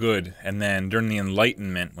were all good. And then during the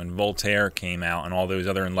Enlightenment, when Voltaire came out and all those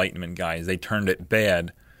other Enlightenment guys, they turned it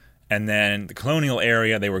bad. And then the colonial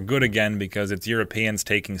area, they were good again because it's Europeans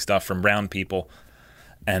taking stuff from brown people.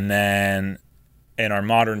 And then in our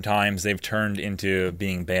modern times, they've turned into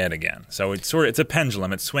being bad again. So it's a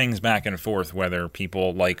pendulum. It swings back and forth whether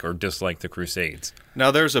people like or dislike the Crusades.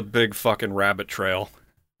 Now, there's a big fucking rabbit trail.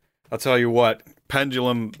 I'll tell you what.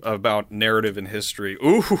 Pendulum about narrative and history.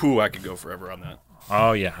 Ooh, I could go forever on that.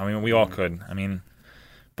 Oh yeah, I mean we all could. I mean,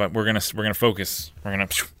 but we're gonna focus.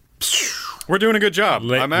 We're doing a good job.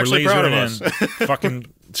 I'm actually proud of us. Fucking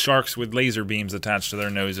sharks with laser beams attached to their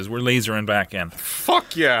noses. We're lasering back in.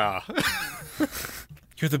 Fuck yeah.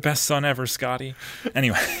 You're the best son ever, Scotty.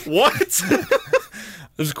 Anyway. What? I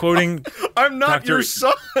was quoting... I'm not your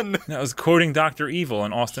son! No, I was quoting Dr. Evil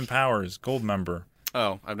and Austin Powers, Goldmember.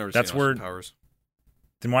 Oh, I've never seen Austin Powers.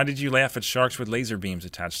 Then why did you laugh at sharks with laser beams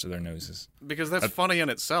attached to their noses? Because that's funny in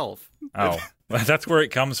itself. Oh, that's where it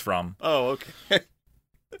comes from. Oh, okay.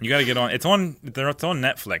 You got to get on. It's on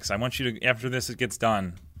Netflix. I want you to, after this it gets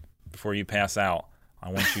done, before you pass out, I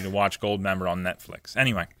want you to watch Goldmember on Netflix.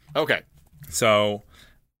 Anyway. Okay. So,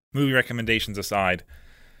 movie recommendations aside.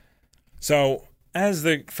 So, as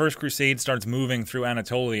the First Crusade starts moving through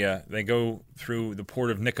Anatolia, they go through the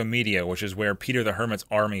port of Nicomedia, which is where Peter the Hermit's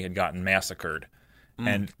army had gotten massacred.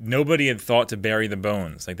 And nobody had thought to bury the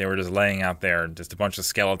bones. Like, they were just laying out there, just a bunch of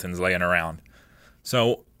skeletons laying around.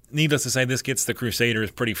 So, needless to say, this gets the Crusaders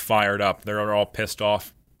pretty fired up. They're all pissed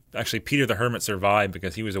off. Actually, Peter the Hermit survived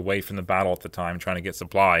because he was away from the battle at the time trying to get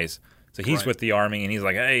supplies. So he's with the army, and he's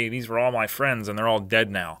like, hey, these were all my friends, and they're all dead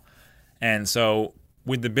now. And so,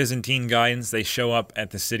 with the Byzantine guidance, they show up at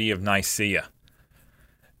the city of Nicaea.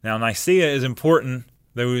 Now, Nicaea is important.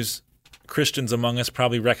 Those Christians among us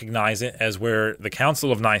probably recognize it as where the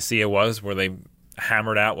Council of Nicaea was, where they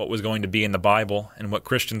hammered out what was going to be in the Bible and what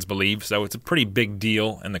Christians believe. So it's a pretty big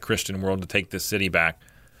deal in the Christian world to take this city back.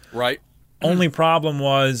 Right. Only problem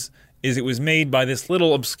is it was made by this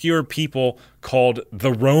little obscure people called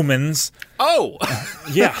the Romans. Oh!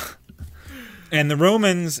 Yeah. And the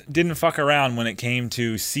Romans didn't fuck around when it came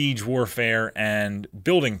to siege warfare and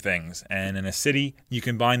building things. And in a city, you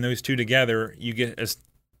combine those two together, you get a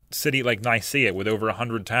city like Nicaea with over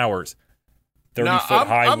 100 towers, 30-foot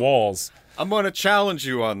high walls. I'm going to challenge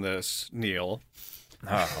you on this, Neil.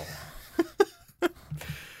 Oh.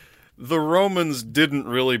 The Romans didn't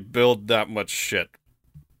really build that much shit.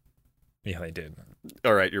 Yeah, they did.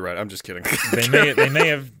 All right, you're right. I'm just kidding.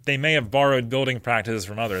 they may have borrowed building practices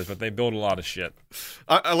from others, but they build a lot of shit.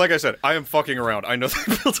 Like I said, I am fucking around. I know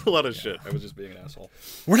they built a lot of shit. I was just being an asshole.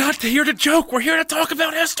 We're not here to joke. We're here to talk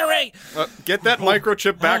about history. Get that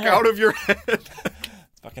microchip back out of your head.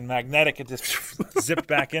 Fucking magnetic. It just zipped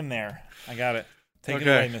back in there. I got it. Take it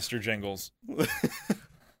away, Mr. Jingles.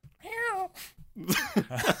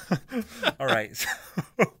 All right.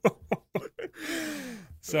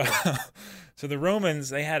 So the Romans,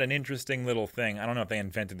 they had an interesting little thing. I don't know if they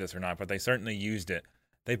invented this or not, but they certainly used it.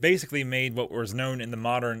 They basically made what was known in the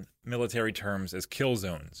modern military terms as kill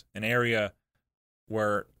zones, an area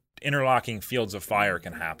where interlocking fields of fire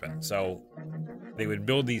can happen. So they would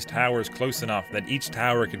build these towers close enough that each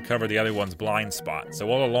tower could cover the other one's blind spot.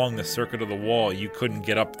 So all along the circuit of the wall, you couldn't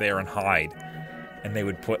get up there and hide. And they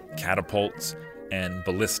would put catapults and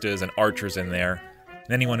ballistas and archers in there.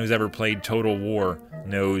 And anyone who's ever played Total War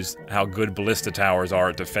knows how good ballista towers are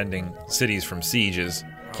at defending cities from sieges.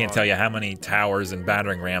 Can't tell you how many towers and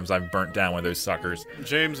battering rams I've burnt down with those suckers.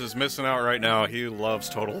 James is missing out right now. He loves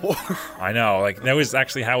Total War. I know. Like, that was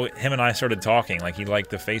actually how him and I started talking. Like, he liked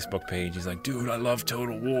the Facebook page. He's like, dude, I love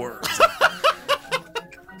Total War.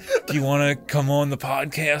 Do you want to come on the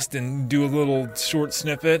podcast and do a little short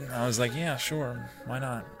snippet? I was like, yeah, sure. Why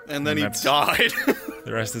not? And then he died.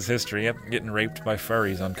 The rest is history. Yep, getting raped by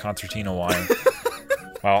furries on concertina wire.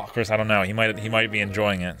 Well, of course, I don't know. He might be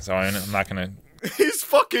enjoying it, so I'm not going to... He's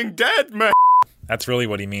fucking dead, man! That's really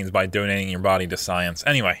what he means by donating your body to science.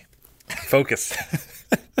 Anyway, focus.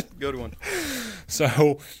 Good one.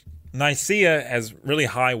 So, Nicaea has really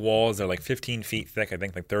high walls. They're like 15 feet thick, I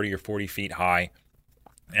think like 30 or 40 feet high.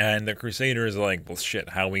 And the Crusaders are like, well, shit,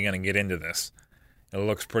 how are we going to get into this? It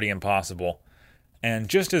looks pretty impossible. And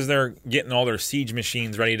just as they're getting all their siege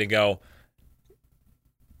machines ready to go,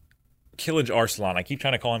 Kilij Arslan, I keep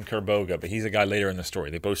trying to call him Kerboga, but he's a guy later in the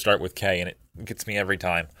story. They both start with K, and it gets me every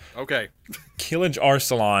time. Okay. Kilij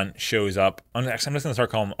Arslan shows up. Actually, I'm just going to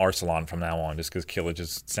start calling him Arslan from now on, just because Kilij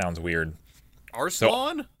just sounds weird.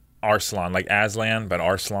 Arslan? So, Arslan, like Aslan, but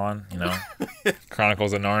Arslan, you know?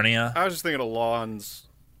 Chronicles of Narnia. I was just thinking of lawns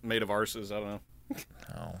made of arses. I don't know.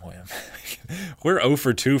 Oh, man. We're 0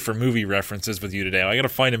 for 2 for movie references with you today. I gotta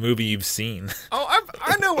find a movie you've seen. Oh,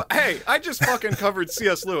 I know. Hey, I just fucking covered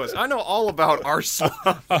C.S. Lewis. I know all about Arslan.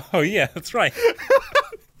 Oh, yeah, that's right.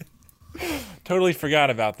 Totally forgot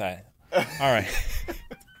about that. All right.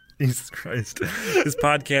 Jesus Christ. This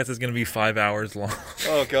podcast is gonna be 5 hours long.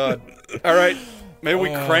 Oh, God. All right. Maybe we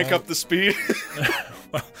crank up the speed.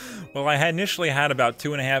 Well, I had initially had about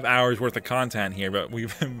 2.5 hours worth of content here, but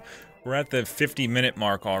we're at the 50-minute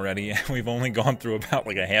mark already, and we've only gone through about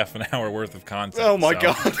like a half an hour worth of content. Oh, my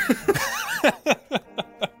God.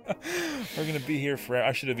 We're going to be here forever.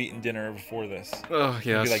 I should have eaten dinner before this. Oh, yes.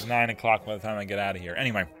 It'll be like 9 o'clock by the time I get out of here.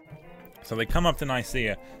 Anyway, so they come up to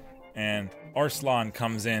Nicaea, and Arslan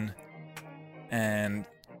comes in, and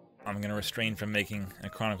I'm going to refrain from making a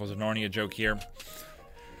Chronicles of Narnia joke here.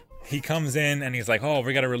 He comes in and he's like, oh,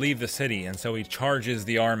 we got to relieve the city. And so he charges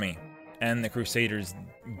the army, and the Crusaders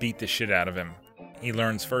beat the shit out of him. He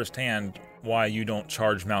learns firsthand why you don't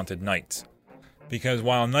charge mounted knights. Because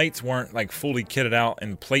while knights weren't like fully kitted out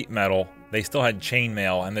in plate metal, they still had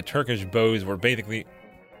chainmail, and the Turkish bows were basically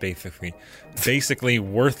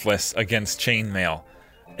worthless against chainmail.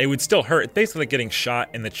 It would still hurt. It's basically like getting shot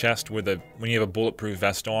in the chest when you have a bulletproof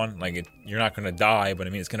vest on. Like you're not going to die, but I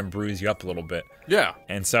mean it's going to bruise you up a little bit. Yeah.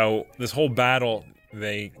 And so this whole battle,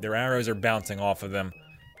 their arrows are bouncing off of them,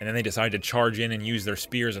 and then they decide to charge in and use their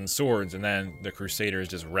spears and swords, and then the Crusaders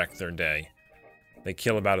just wreck their day. They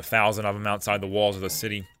kill about 1,000 of them outside the walls of the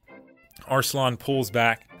city. Arslan pulls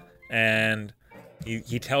back, and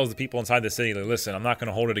he tells the people inside the city, like, listen, I'm not going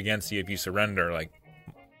to hold it against you if you surrender. Like,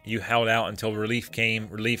 you held out until relief came,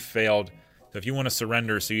 relief failed. So if you want to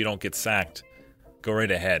surrender so you don't get sacked, go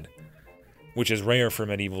right ahead. Which is rare for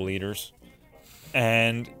medieval leaders.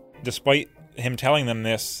 And despite him telling them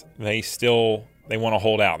this, they want to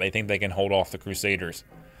hold out. They think they can hold off the Crusaders.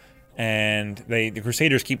 And the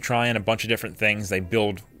Crusaders keep trying a bunch of different things. They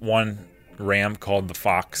build one ram called the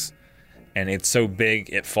Fox, and it's so big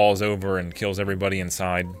it falls over and kills everybody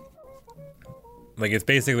inside. Like, it's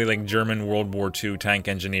basically like German World War II tank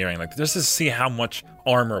engineering. Like, just to see how much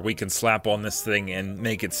armor we can slap on this thing and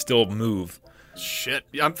make it still move. Shit.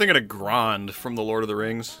 I'm thinking of Grond from The Lord of the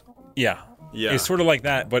Rings. Yeah. It's sort of like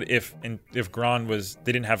that, but if Grond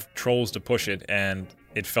they didn't have trolls to push it, and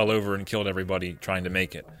it fell over and killed everybody trying to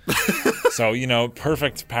make it. So,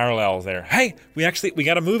 perfect parallels there. Hey, we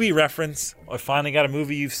got a movie reference. I finally got a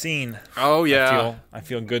movie you've seen. Oh, yeah. I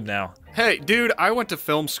feel good now. Hey, dude, I went to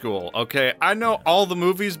film school, okay? I know all the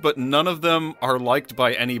movies, but none of them are liked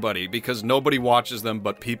by anybody because nobody watches them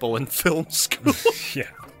but people in film school. Yeah.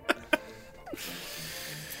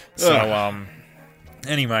 So,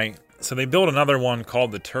 anyway, so they built another one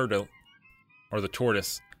called the Turtle, or the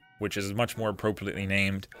Tortoise, which is much more appropriately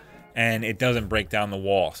named, and it doesn't break down the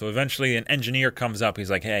wall. So eventually an engineer comes up,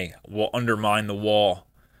 he's like, hey, we'll undermine the wall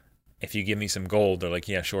if you give me some gold. They're like,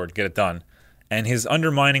 yeah, sure, get it done. And his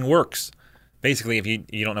undermining works. Basically, if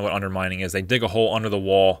you don't know what undermining is, they dig a hole under the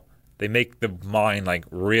wall, they make the mine like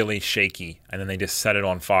really shaky, and then they just set it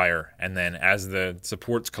on fire. And then as the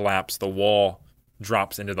supports collapse, the wall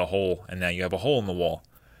drops into the hole, and now you have a hole in the wall.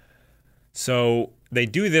 So they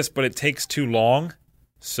do this, but it takes too long.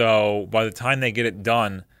 So by the time they get it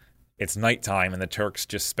done, it's nighttime, and the Turks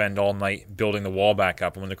just spend all night building the wall back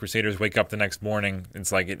up. And when the Crusaders wake up the next morning,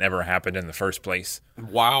 it's like it never happened in the first place.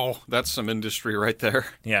 Wow, that's some industry right there.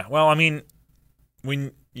 Yeah, well, I mean,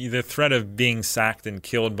 when the threat of being sacked and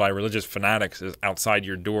killed by religious fanatics is outside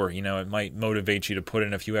your door, it might motivate you to put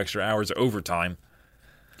in a few extra hours of overtime.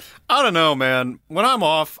 I don't know, man. When I'm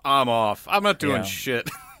off, I'm off. I'm not doing shit.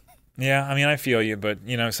 Yeah, I mean, I feel you, but,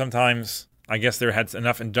 sometimes I guess there had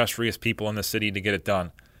enough industrious people in the city to get it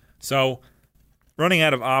done. So, running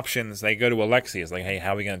out of options, they go to Alexius, like, hey,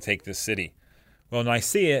 how are we going to take this city? Well,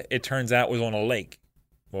 Nicaea, it turns out, was on a lake.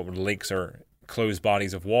 Well, the lakes are closed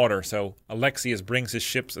bodies of water, so Alexius brings his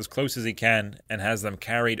ships as close as he can and has them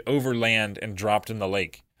carried over land and dropped in the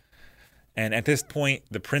lake. And at this point,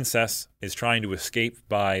 the princess is trying to escape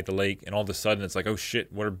by the lake, and all of a sudden it's like, oh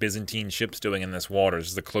shit, what are Byzantine ships doing in this water?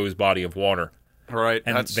 This is a closed body of water. Right.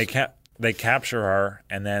 And they capture her,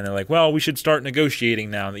 and then they're like, well, we should start negotiating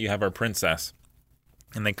now that you have our princess.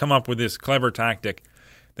 And they come up with this clever tactic.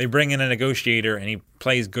 They bring in a negotiator, and he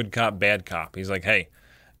plays good cop, bad cop. He's like, hey,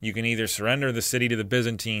 you can either surrender the city to the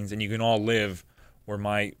Byzantines, and you can all live, or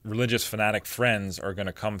my religious fanatic friends are going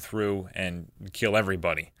to come through and kill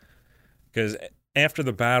everybody. Because after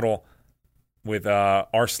the battle with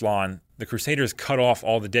Arslan, the Crusaders cut off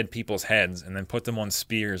all the dead people's heads and then put them on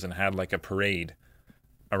spears and had like a parade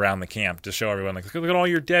around the camp to show everyone, like, look at all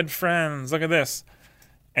your dead friends, look at this.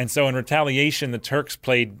 And so in retaliation, the Turks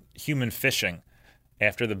played human fishing.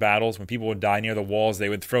 After the battles, when people would die near the walls, they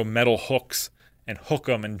would throw metal hooks and hook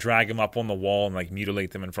them and drag them up on the wall and like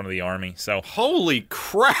mutilate them in front of the army. So holy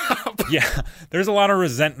crap! Yeah, there's a lot of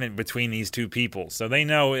resentment between these two people. So they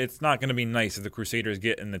know it's not going to be nice if the Crusaders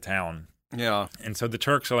get in the town. Yeah. And so the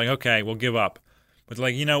Turks are like, okay, we'll give up. But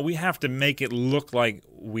like, we have to make it look like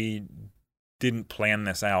we didn't plan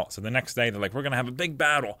this out. So the next day, they're like, we're going to have a big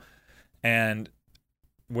battle. And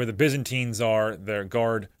where the Byzantines are, their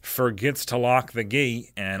guard forgets to lock the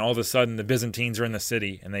gate, and all of a sudden the Byzantines are in the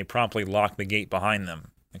city, and they promptly lock the gate behind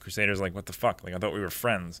them. The Crusaders are like, what the fuck? Like, I thought we were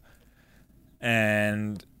friends.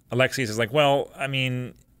 And Alexius is like, well, I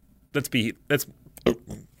mean, let's...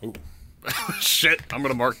 Shit, I'm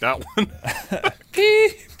going to mark that one.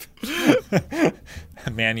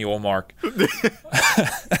 Manual mark.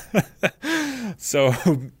 So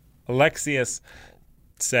Alexius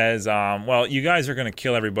says, well, you guys are going to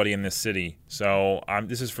kill everybody in this city, so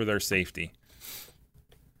this is for their safety.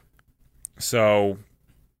 So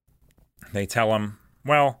they tell him,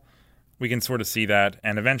 well, we can sort of see that,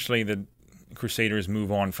 and eventually the Crusaders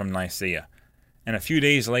move on from Nicaea. And a few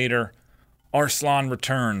days later, Arslan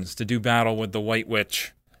returns to do battle with the White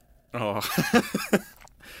Witch. Oh.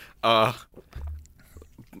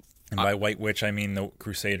 And by White Witch, I mean the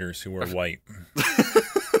Crusaders who were white.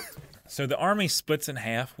 So the army splits in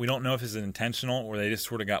half. We don't know if it's intentional or they just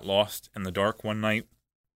sort of got lost in the dark one night.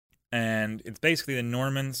 And it's basically the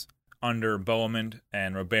Normans under Bohemond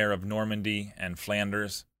and Robert of Normandy and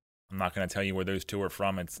Flanders. I'm not going to tell you where those two are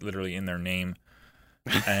from. It's literally in their name.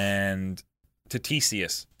 And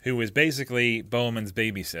Titicius, who was basically Bohemond's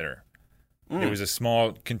babysitter. There was a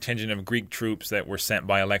small contingent of Greek troops that were sent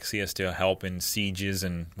by Alexius to help in sieges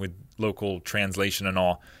and with local translation and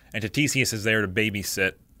all. And Titicius is there to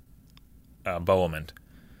babysit Bohemond.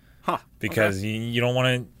 Huh. Because you don't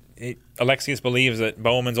want to... Alexius believes that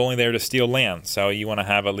Bohemond's only there to steal land, so you want to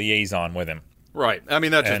have a liaison with him. Right. I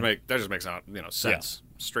mean, that just makes sense. Yeah.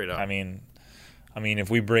 Straight up. I mean, if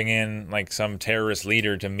we bring in like some terrorist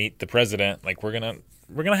leader to meet the president, like we're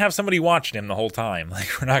gonna have somebody watching him the whole time. Like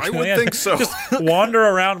we're not gonna think so. Just wander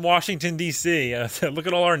around Washington D.C. Look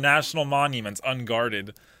at all our national monuments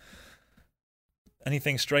unguarded.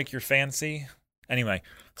 Anything strike your fancy? Anyway,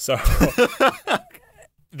 so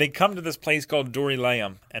they come to this place called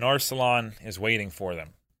Dorylaeum, and Arsalan is waiting for them.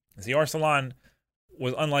 See, Arsalan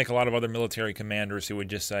was unlike a lot of other military commanders who would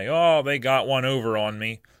just say, "Oh, they got one over on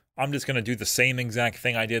me. I'm just going to do the same exact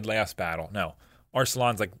thing I did last battle." No.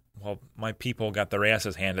 Arsalan's like, well, my people got their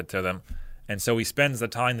asses handed to them. And so he spends the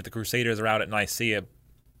time that the Crusaders are out at Nicaea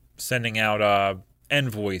sending out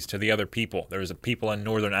envoys to the other people. There's a people in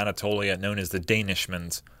northern Anatolia known as the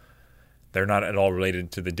Danishmends. They're not at all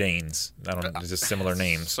related to the Danes. There's just similar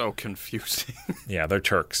names. So confusing. Yeah, they're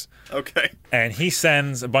Turks. Okay. And he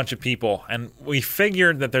sends a bunch of people. And we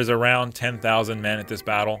figured that there's around 10,000 men at this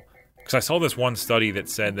battle. Because I saw this one study that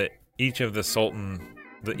said that each of the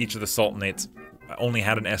sultanates only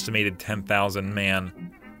had an estimated 10,000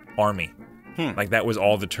 man army. Like that was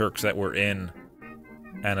all the Turks that were in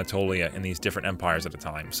Anatolia in these different empires at the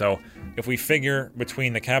time. So if we figure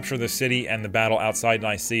between the capture of the city and the battle outside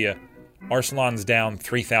Nicaea, Arsalan's down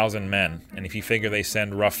 3,000 men. And if you figure they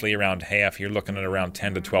send roughly around half, you're looking at around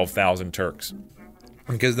 10 to 12,000 Turks.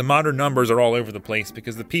 Because the modern numbers are all over the place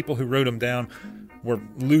because the people who wrote them down were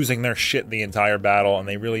losing their shit the entire battle and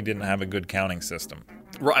they really didn't have a good counting system.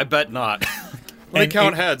 Right, I bet not. When they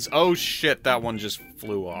count heads, oh shit, that one just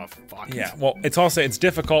flew off. Fuck. Yeah, well, it's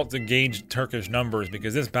difficult to gauge Turkish numbers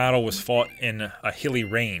because this battle was fought in a hilly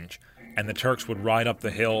range, and the Turks would ride up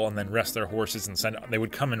the hill and then rest their horses and they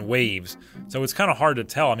would come in waves. So it's kind of hard to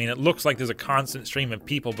tell. I mean, it looks like there's a constant stream of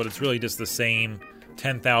people, but it's really just the same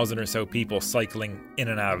 10,000 or so people cycling in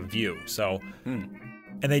and out of view. So, and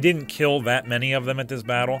they didn't kill that many of them at this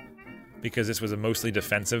battle, because this was a mostly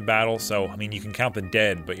defensive battle. So, I mean, you can count the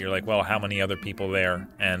dead, but you're like, well, how many other people there?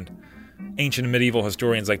 And ancient and medieval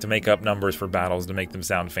historians like to make up numbers for battles to make them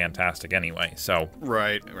sound fantastic anyway. So,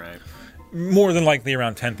 right. More than likely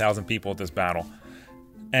around 10,000 people at this battle.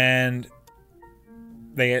 And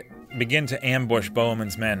they begin to ambush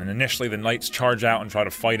Bohemond's men. And initially the knights charge out and try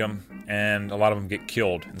to fight them, and a lot of them get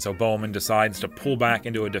killed. And so Bohemond decides to pull back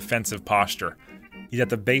into a defensive posture. He's at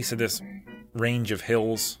the base of this range of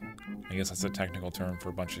hills. I guess that's a technical term for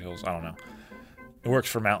a bunch of hills. I don't know. It works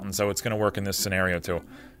for mountains, so it's going to work in this scenario too.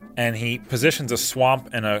 And he positions a swamp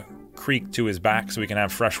and a creek to his back so he can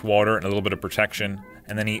have fresh water and a little bit of protection.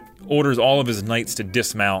 And then he orders all of his knights to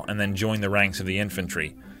dismount and then join the ranks of the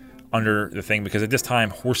infantry under the thing, because at this time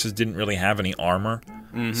horses didn't really have any armor.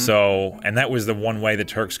 So, and that was the one way the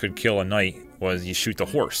Turks could kill a knight, was you shoot the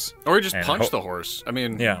horse. Or you just punch the horse. I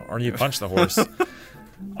mean... Yeah, or you punch the horse.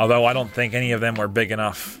 Although I don't think any of them were big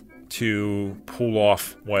enough to pull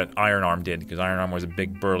off what Iron Arm did, because Iron Arm was a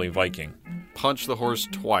big burly Viking. Punch the horse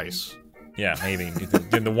twice. Yeah, maybe.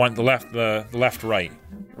 Did the left, right.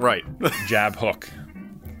 Right. Jab, hook.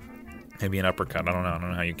 Maybe an uppercut. I don't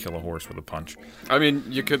know how you kill a horse with a punch. I mean,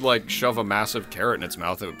 you could like shove a massive carrot in its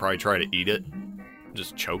mouth. It would probably try to eat it.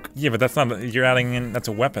 Just choke. Yeah, but that's not. You're adding in. That's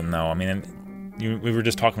a weapon, though. I mean, we were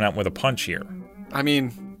just talking about with a punch here. I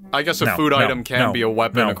mean, I guess a food item can be a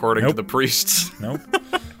weapon according to the priests. Nope.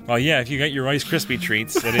 Well, yeah, if you get your Rice Krispie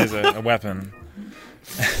treats, it is a weapon.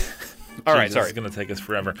 All right, sorry. It's going to take us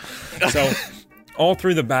forever. So, all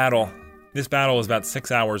through the battle, this battle is about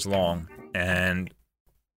 6 hours long, and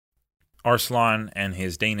Arslan and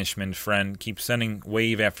his Danishman friend keep sending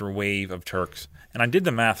wave after wave of Turks. And I did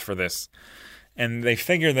the math for this. And they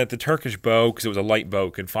figured that the Turkish bow, because it was a light bow,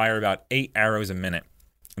 could fire about 8 arrows a minute.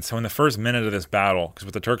 And so in the first minute of this battle, because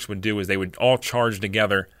what the Turks would do is they would all charge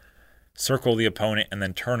together, circle the opponent, and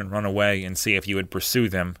then turn and run away and see if you would pursue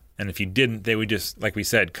them. And if you didn't, they would just, like we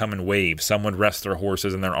said, come in waves. Some would rest their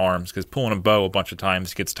horses and their arms, because pulling a bow a bunch of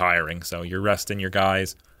times gets tiring. So you're resting your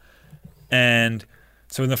guys. And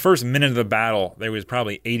so in the first minute of the battle, there was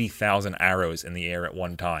probably 80,000 arrows in the air at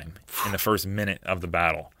one time in the first minute of the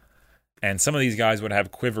battle. And some of these guys would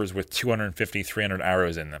have quivers with 250, 300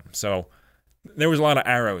 arrows in them. So there was a lot of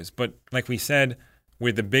arrows. But like we said,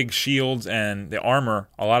 with the big shields and the armor,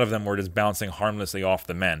 a lot of them were just bouncing harmlessly off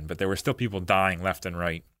the men. But there were still people dying left and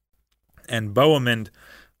right. And Bohemund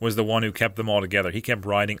was the one who kept them all together. He kept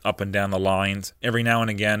riding up and down the lines. Every now and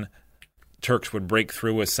again, Turks would break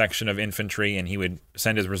through a section of infantry, and he would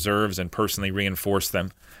send his reserves and personally reinforce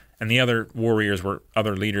them. And the other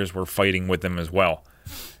other leaders were fighting with them as well.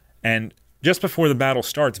 And just before the battle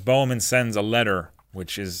starts, Bohemund sends a letter,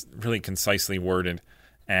 which is really concisely worded,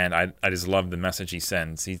 and I just love the message he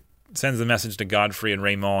sends. He sends the message to Godfrey and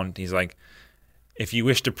Raymond. He's like, if you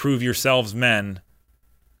wish to prove yourselves men,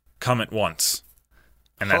 come at once.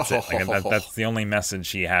 And that's it. That's the only message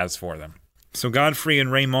he has for them. So Godfrey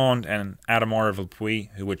and Raymond and Adhemar of Le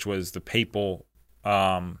Puy, which was the papal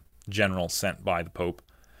general sent by the Pope,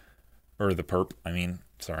 or the Perp,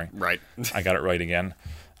 sorry. Right. I got it right again.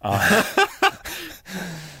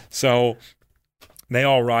 So they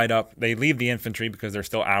all ride up. They leave the infantry because they're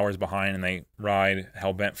still hours behind, and they ride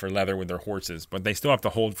hell-bent for leather with their horses. But they still have to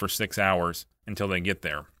hold for 6 hours until they get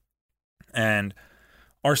there. And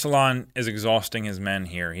Arslan is exhausting his men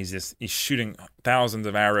here. He's shooting thousands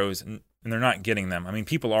of arrows, and they're not getting them.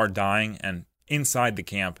 People are dying, and inside the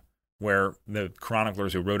camp where the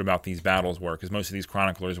chroniclers who wrote about these battles were, because most of these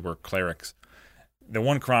chroniclers were clerics, the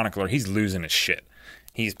one chronicler, he's losing his shit.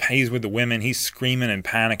 He's with the women. He's screaming and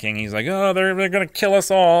panicking. He's like, oh, they're going to kill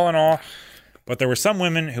us all and all. But there were some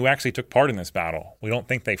women who actually took part in this battle. We don't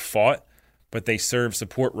think they fought, but they served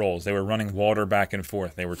support roles. They were running water back and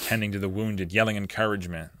forth. They were tending to the wounded, yelling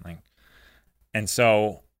encouragement. And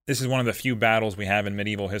so this is one of the few battles we have in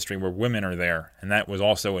medieval history where women are there. And that was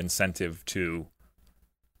also incentive to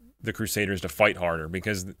the Crusaders to fight harder,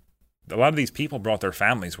 because a lot of these people brought their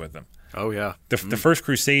families with them. Oh, yeah. The First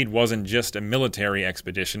Crusade wasn't just a military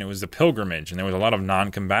expedition. It was the pilgrimage, and there was a lot of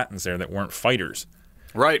non-combatants there that weren't fighters.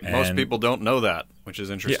 Right. Most people don't know that, which is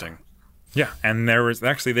interesting. Yeah, and there was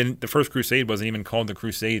actually the First Crusade wasn't even called the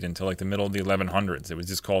Crusade until the middle of the 1100s. It was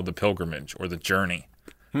just called the pilgrimage or the journey.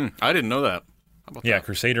 I didn't know that. How about that?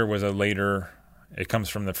 Crusader was a later. It comes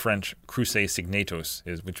from the French cruce signatus,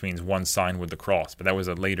 which means one sign with the cross, but that was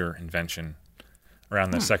a later invention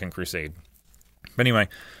around the Second Crusade. But anyway,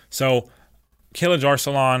 so Kilij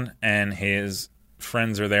Arslan and his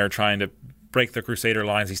friends are there trying to break the Crusader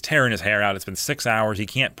lines. He's tearing his hair out. It's been 6 hours. He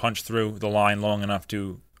can't punch through the line long enough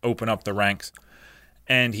to open up the ranks.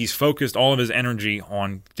 And he's focused all of his energy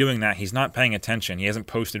on doing that. He's not paying attention. He hasn't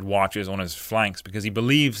posted watches on his flanks because he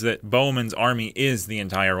believes that Bohemund's army is the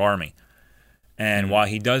entire army. And while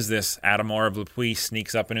he does this, Adhemar of Le Puy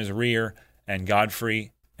sneaks up in his rear, and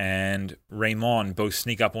Godfrey and Raymond both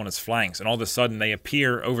sneak up on his flanks. And all of a sudden, they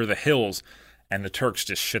appear over the hills, and the Turks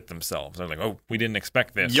just shit themselves. They're like, oh, we didn't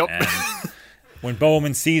expect this. Yep. And when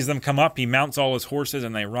Bohemund sees them come up, he mounts all his horses,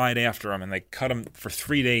 and they ride after him, and they cut him for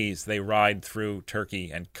 3 days. They ride through Turkey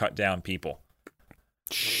and cut down people.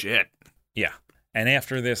 Shit. Yeah. And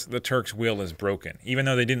after this, the Turks' will is broken. Even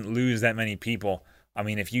though they didn't lose that many people,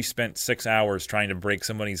 if you spent 6 hours trying to break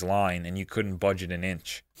somebody's line and you couldn't budge it an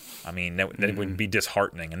inch, that would be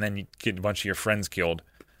disheartening. And then you get a bunch of your friends killed.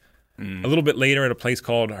 A little bit later, at a place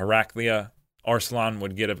called Heraclea, Arslan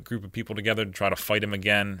would get a group of people together to try to fight him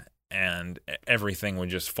again, and everything would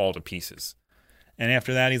just fall to pieces. And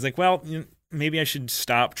after that, he's like, well, maybe I should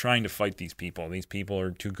stop trying to fight these people. These people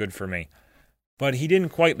are too good for me. But he didn't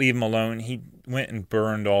quite leave them alone. He went and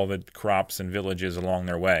burned all the crops and villages along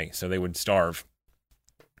their way, so they would starve.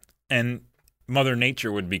 And Mother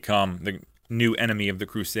Nature would become the new enemy of the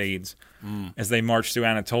Crusades. As they marched through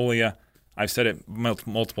Anatolia, I've said it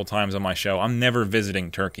multiple times on my show, I'm never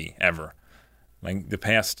visiting Turkey, ever. The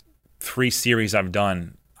past 3 series I've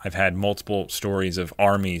done, I've had multiple stories of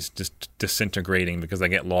armies just disintegrating because they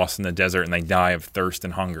get lost in the desert and they die of thirst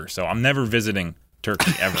and hunger. So I'm never visiting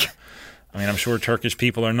Turkey, ever. I'm sure Turkish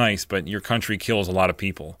people are nice, but your country kills a lot of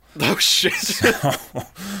people. Oh, shit. So,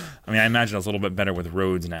 I imagine it's a little bit better with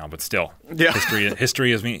roads now, but still. Yeah.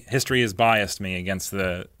 History has biased me against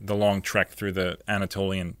the long trek through the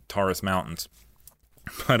Anatolian Taurus Mountains.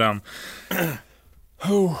 But,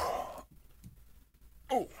 oh,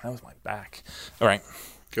 that was my back. All right.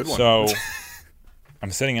 Good one. So,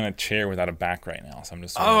 I'm sitting in a chair without a back right now, so I'm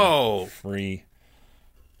just sort of free.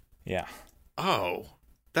 Yeah. Oh,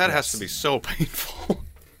 that has to be so painful.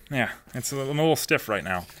 Yeah, I'm a little stiff right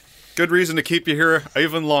now. Good reason to keep you here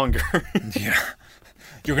even longer. Yeah.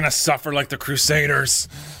 You're going to suffer like the Crusaders.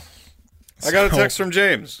 I got a text from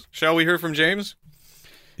James. Shall we hear from James?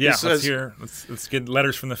 Yeah, let's hear. Let's get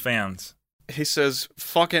letters from the fans. He says,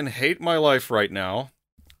 fucking hate my life right now.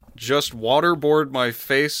 Just waterboard my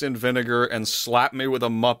face in vinegar and slap me with a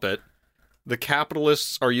Muppet. The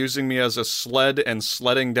capitalists are using me as a sled and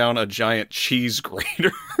sledding down a giant cheese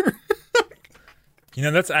grater. You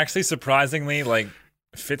know, that's actually surprisingly, like,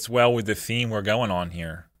 fits well with the theme we're going on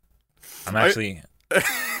here. I'm actually...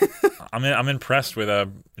 I'm impressed with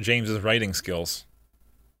James's writing skills.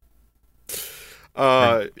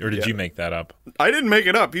 Or did you make that up? I didn't make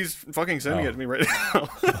it up. He's fucking sending it to me right now.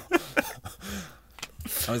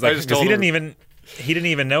 I was like, because he didn't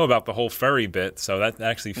even know about the whole furry bit, so that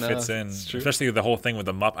actually fits in, especially the whole thing with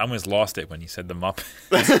the Muppet. I almost lost it when you said the Muppet.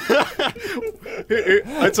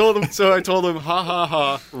 I told him, ha ha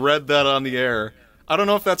ha, read that on the air. I don't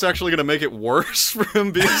know if that's actually going to make it worse for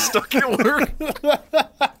him being stuck at work.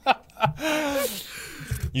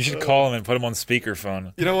 You should call him and put him on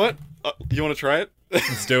speakerphone. You know what? You want to try it?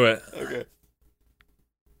 Let's do it. Okay.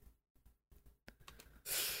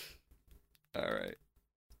 All right.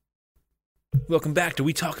 Welcome back to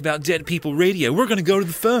We Talk About Dead People Radio. We're going to go to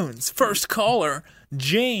the phones. First caller,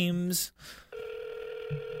 James.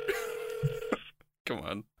 Come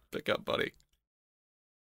on, pick up, buddy.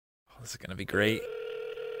 Oh, this is going to be great.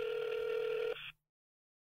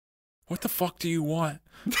 What the fuck do you want?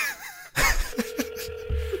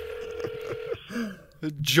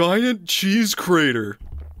 A giant cheese crater.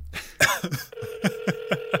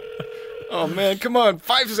 Oh, man, come on.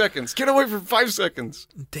 5 seconds. Get away for 5 seconds.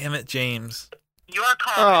 Damn it, James. Your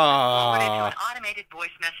call is forwarded to an automated voice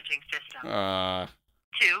messaging system.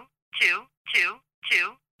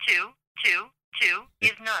 2222222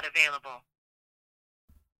 is not available.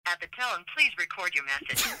 At the tone, please record your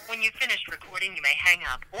message. When you've finished recording, you may hang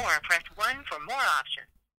up or press 1 for more options.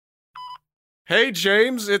 Hey,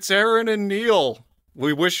 James, it's Aaron and Neil.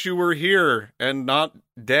 We wish you were here and not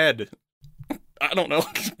dead. I don't know.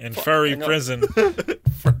 In furry prison.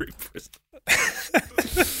 Furry prison.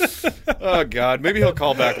 Oh, God. Maybe he'll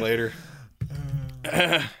call back later.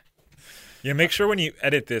 Yeah, make sure when you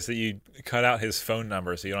edit this that you cut out his phone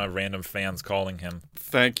number so you don't have random fans calling him.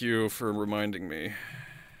 Thank you for reminding me.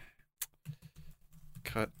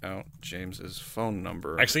 Cut out James's phone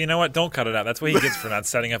number. Actually, you know what? Don't cut it out. That's what he gets for not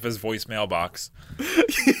setting up his voicemail box.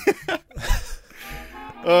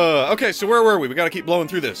 Okay, so where were we? We got to keep blowing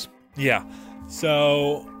through this. Yeah.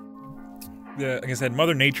 So, like I said,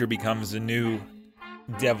 Mother Nature becomes the new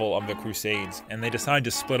devil of the Crusades, and they decide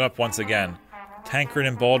to split up once again. Tancred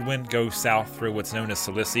and Baldwin go south through what's known as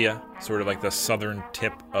Cilicia, sort of like the southern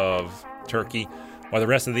tip of Turkey, while the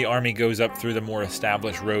rest of the army goes up through the more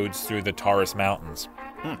established roads through the Taurus Mountains.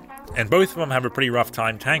 And both of them have a pretty rough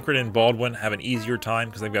time. Tancred and Baldwin have an easier time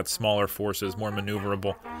because they've got smaller forces, more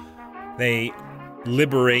maneuverable. They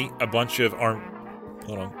liberate a bunch of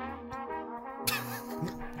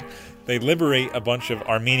They liberate a bunch of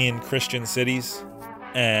Armenian Christian cities,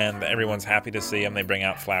 and everyone's happy to see them. They bring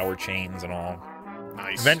out flower chains and all.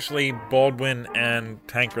 Nice. Eventually, Baldwin and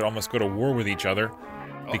Tancred almost go to war with each other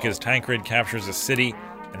because Tancred captures a city,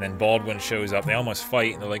 and then Baldwin shows up. They almost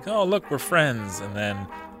fight, and they're like, oh, look, we're friends. And then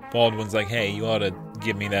Baldwin's like, hey, you ought to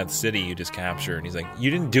give me that city you just captured. And he's like, you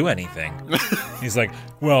didn't do anything. He's like,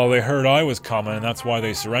 well, they heard I was coming, and that's why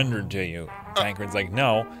they surrendered to you. Tancred's like,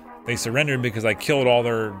 no, they surrendered because I killed all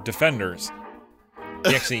their defenders.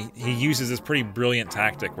 He uses this pretty brilliant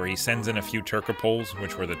tactic where he sends in a few Turcopoles,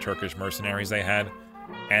 which were the Turkish mercenaries they had,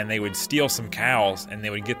 and they would steal some cows, and they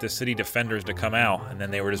would get the city defenders to come out, and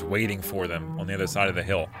then they were just waiting for them on the other side of the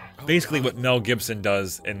hill. Basically what Mel Gibson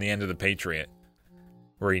does in The End of the Patriot,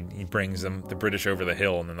 where he brings the British over the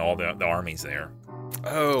hill, and then all the army's there.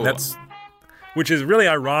 Oh. Which is really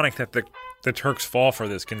ironic that the Turks fall for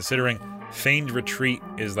this, considering feigned retreat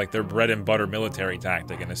is like their bread and butter military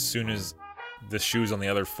tactic, and as soon as the shoe's on the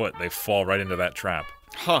other foot, they fall right into that trap.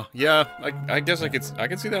 Huh, yeah, I guess I could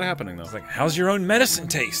see that happening, though. It's like, how's your own medicine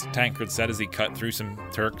taste? Tancred said as he cut through some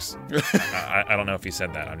Turks. I don't know if he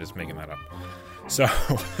said that. I'm just making that up. So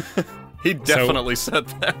he definitely said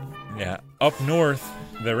that. Yeah. Up north,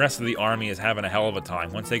 the rest of the army is having a hell of a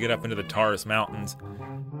time. Once they get up into the Taurus Mountains,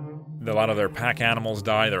 a lot of their pack animals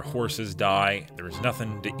die, their horses die, there's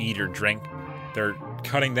nothing to eat or drink. they're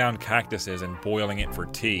cutting down cactuses and boiling it for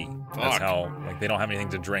tea. That's Fuck. how, like, they don't have anything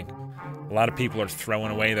to drink. A lot of people are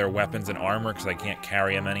throwing away their weapons and armor because they can't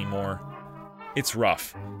carry them anymore. It's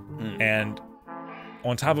rough. And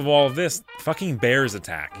on top of all of this, fucking bears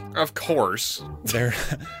attack. Of course. They're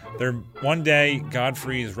one day,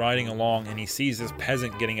 Godfrey is riding along and he sees this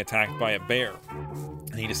peasant getting attacked by a bear.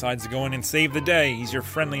 And he decides to go in and save the day. He's your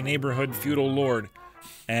friendly neighborhood feudal lord.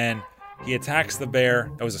 And he attacks the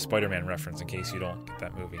bear. That was a Spider-Man reference in case you don't get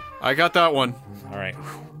that movie. I got that one. All right.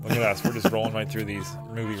 Look at us. We're just rolling right through these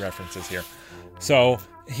movie references here. So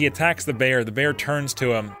he attacks the bear. The bear turns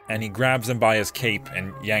to him and he grabs him by his cape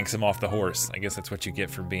and yanks him off the horse. I guess that's what you get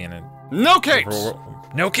for being a... No capes!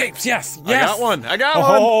 No capes, yes! Yes! I got one!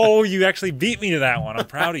 Oh, you actually beat me to that one. I'm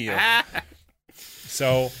proud of you.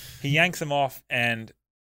 So he yanks him off, and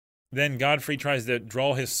then Godfrey tries to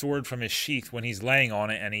draw his sword from his sheath when he's laying on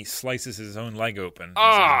it, and he slices his own leg open. He's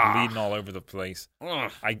like bleeding all over the place.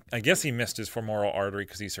 I guess he missed his femoral artery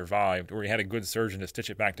because he survived, or he had a good surgeon to stitch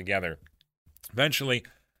it back together. Eventually,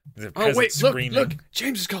 the peasant screaming. Look,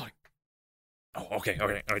 James is calling. Oh, okay, all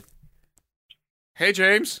right. Hey,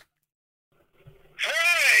 James.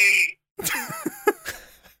 Hey!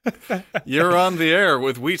 You're on the air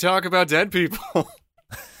with We Talk About Dead People.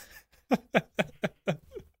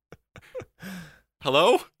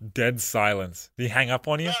 Hello? Dead silence. Did he hang up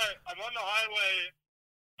on you? Yeah, I'm on the highway.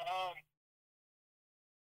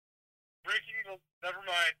 Never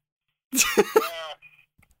mind.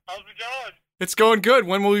 How's it going? It's going good.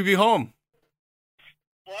 When will we be home?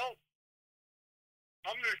 Well,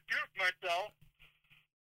 I'm gonna shoot myself.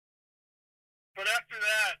 But after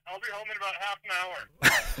that, I'll be home in about half an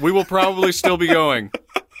hour. We will probably still be going.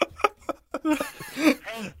 How's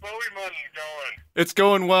Bowie money going? It's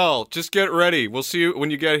going well. Just get ready. We'll see you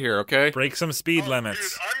when you get here, okay? Break some speed limits.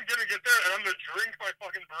 Dude, I'm gonna get there and I'm gonna drink my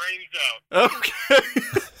fucking brains out.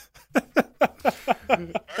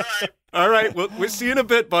 All right. We'll see you in a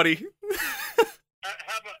bit, buddy.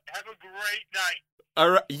 Have a great night. All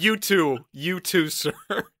right. You too, sir.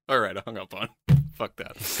 All right. I hung up on. Fuck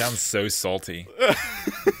that. Sounds so salty.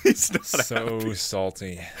 He's not So happy.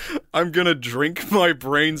 salty. I'm gonna drink my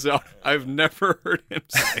brains out. I've never heard him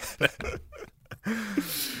say that.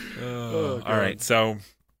 All right, so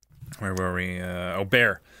where were we?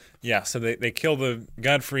 Bear. Yeah, so they kill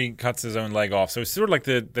Godfrey cuts his own leg off. So it's sort of like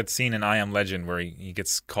that scene in I Am Legend where he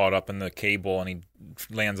gets caught up in the cable and he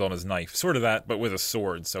lands on his knife. Sort of that, but with a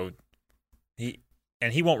sword. So he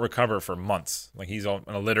won't recover for months. Like he's in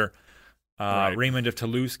a litter. Right. Raymond of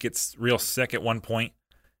Toulouse gets real sick at one point,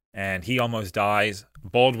 and he almost dies.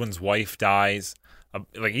 Baldwin's wife dies.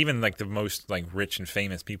 Even the most rich and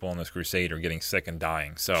famous people on this crusade are getting sick and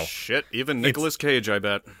dying. So Shit, even Nicolas Cage, I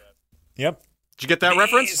bet. yep. Did you get that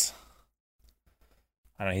reference?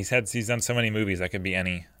 I don't know. He's done so many movies. That could be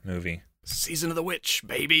any movie. Season of the Witch,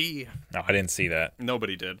 baby. No, I didn't see that.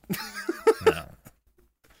 Nobody did. No. All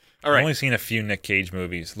I've right. only seen a few Nick Cage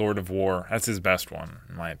movies. Lord of War. That's his best one,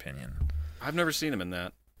 in my opinion. I've never seen him in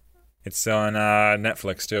that. It's on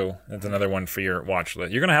Netflix, too. That's another one for your watch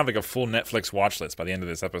list. You're going to have a full Netflix watch list by the end of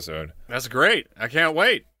this episode. That's great. I can't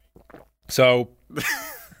wait. So,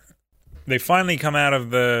 they finally come out of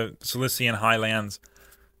the Cilician highlands.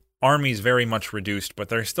 Army's very much reduced, but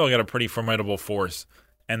they're still got a pretty formidable force.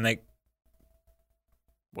 And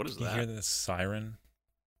What is you hear that? this siren?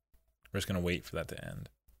 We're just going to wait for that to end.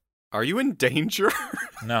 Are you in danger?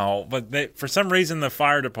 No, but for some reason the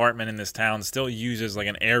fire department in this town still uses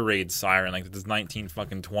an air raid siren like this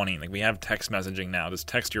 1920. We have text messaging now. Just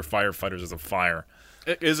text your firefighters as a fire.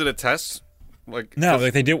 Is it a test? No,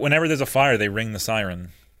 they do whenever there's a fire, they ring the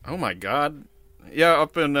siren. Oh my God. Yeah,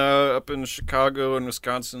 up in Chicago and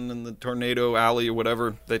Wisconsin in the Tornado Alley or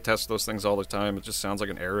whatever, they test those things all the time. It just sounds like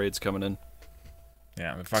an air raid's coming in.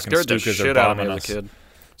 Yeah, the fucking Scared the Stukas are shit out of me bombing as us. a kid.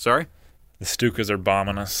 Sorry? The Stukas are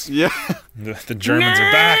bombing us. Yeah. The Germans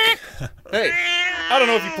are back. Hey, I don't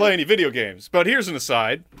know if you play any video games, but here's an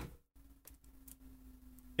aside.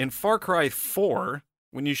 In Far Cry 4,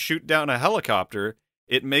 when you shoot down a helicopter,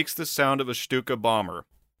 it makes the sound of a Stuka bomber.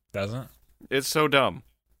 Doesn't? It's so dumb.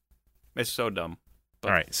 It's so dumb. All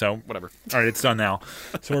right, so Whatever. all right, it's done now.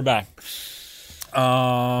 So we're back.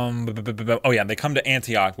 Oh yeah, they come to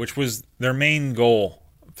Antioch, which was their main goal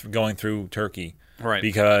going through Turkey. Right.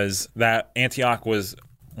 Because that Antioch was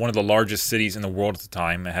one of the largest cities in the world at the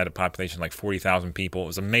time. It had a population like 40,000 people. It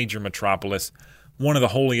was a major metropolis, one of the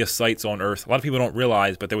holiest sites on earth. A lot of people don't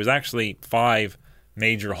realize, but there was actually 5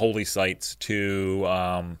 major holy sites to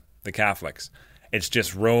the Catholics. It's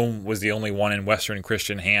just Rome was the only one in Western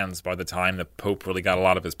Christian hands by the time the Pope really got a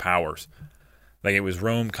lot of his powers. It was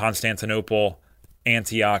Rome, Constantinople,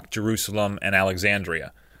 Antioch, Jerusalem, and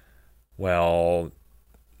Alexandria. Well,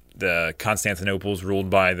 the Constantinople's ruled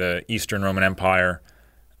by the Eastern Roman Empire,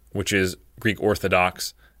 which is Greek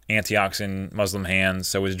Orthodox. Antioch's in Muslim hands,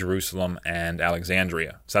 so is Jerusalem and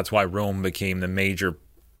Alexandria. So that's why Rome became the major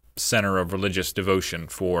center of religious devotion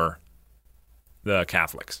for the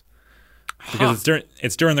Catholics. Because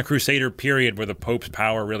it's during the Crusader period where the Pope's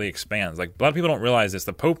power really expands. Like, a lot of people don't realize this.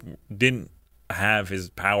 The Pope didn't have his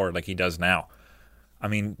power like he does now. I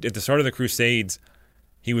mean, at the start of the Crusades,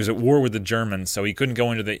 he was at war with the Germans, so he couldn't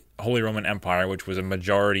go into the Holy Roman Empire, which was a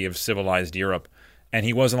majority of civilized Europe, and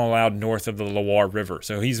he wasn't allowed north of the Loire River.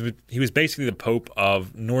 So he was basically the Pope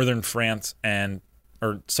of northern France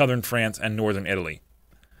or southern France and northern Italy.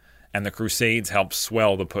 And the Crusades helped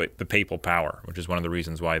swell the papal power, which is one of the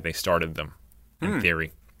reasons why they started them, in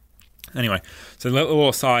theory. Anyway, so a little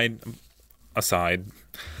aside.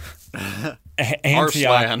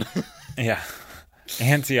 Arslan. Yeah.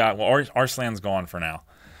 Antioch. Well, Arslan's gone for now.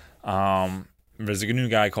 There's a new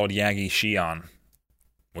guy called Yagi Shion,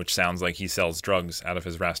 which sounds like he sells drugs out of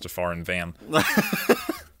his Rastafarian van.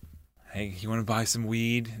 Hey, you want to buy some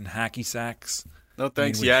weed and hacky sacks? No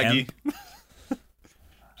thanks, Yagi.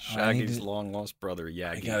 Shaggy's long-lost brother,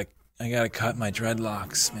 Yagi. I gotta cut my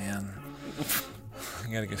dreadlocks, man.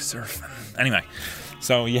 I gotta go surfing. Anyway,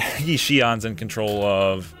 so Yagi Shion's in control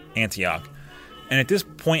of Antioch. And at this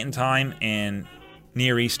point in time in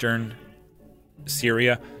Near Eastern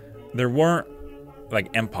Syria, there weren't like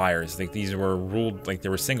empires. Like, these were ruled, like,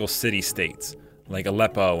 there were single city states, like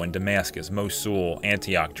Aleppo and Damascus, Mosul,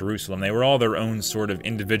 Antioch, Jerusalem. They were all their own sort of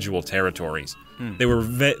individual territories. They were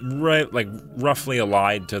roughly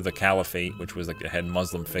allied to the Caliphate, which was like the head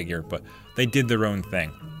Muslim figure, but they did their own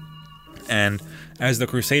thing. And as the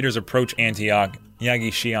Crusaders approach Antioch, Yagi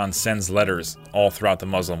Shion sends letters all throughout the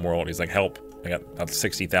Muslim world. He's like, help. I got about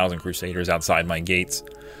 60,000 Crusaders outside my gates,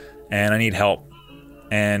 and I need help.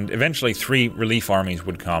 And eventually 3 relief armies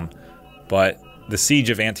would come, but the siege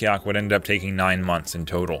of Antioch would end up taking 9 months in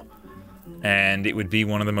total. And it would be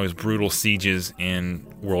one of the most brutal sieges in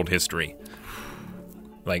world history.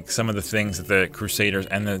 Like, some of the things that the Crusaders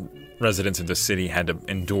and the residents of the city had to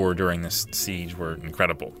endure during this siege were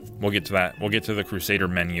incredible. We'll get to that. We'll get to the Crusader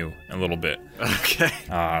menu in a little bit. Okay.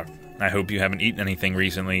 I hope you haven't eaten anything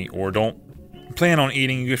recently, or don't plan on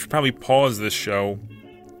eating. You should probably pause this show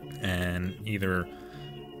and either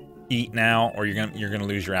eat now, or you're gonna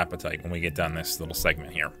lose your appetite when we get done this little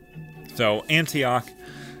segment here. So Antioch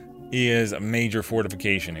is a major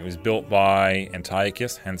fortification. It was built by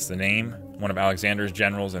Antiochus, hence the name, one of Alexander's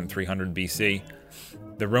generals in 300 BC.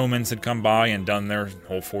 The Romans had come by and done their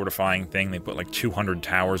whole fortifying thing. They put like 200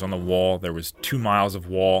 towers on the wall. There was 2 miles of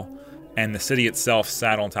wall, and the city itself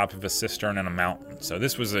sat on top of a cistern and a mountain. So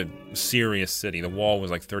this was a serious city. The wall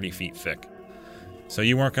was like 30 feet thick. So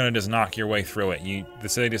you weren't going to just knock your way through it. The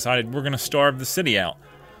city decided, we're going to starve the city out.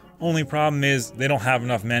 Only problem is they don't have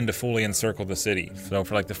enough men to fully encircle the city. So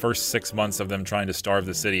for like the first 6 months of them trying to starve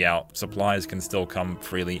the city out, supplies can still come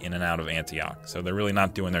freely in and out of Antioch. So they're really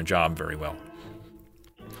not doing their job very well.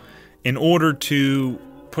 In order to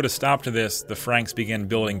put a stop to this, the Franks began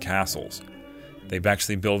building castles. They've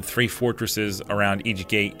actually built 3 fortresses around each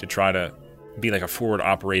gate to try to be like a forward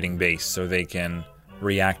operating base so they can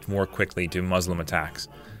react more quickly to Muslim attacks.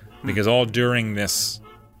 Because all during this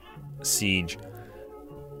siege,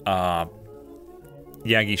 Yagi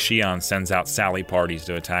Shion sends out sally parties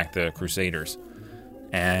to attack the Crusaders.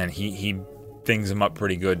 And he things them up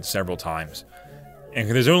pretty good several times. And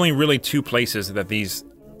there's only really 2 places that these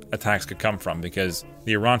attacks could come from, because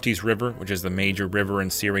the Orontes River, which is the major river in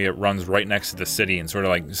Syria, runs right next to the city and sort of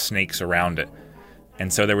like snakes around it.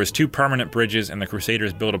 And so there was 2 permanent bridges, and the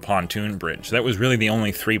Crusaders built a pontoon bridge. So that was really the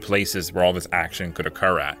only 3 places where all this action could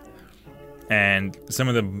occur at. And some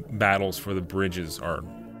of the battles for the bridges are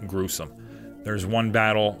gruesome. There's one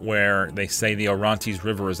battle where they say the Orontes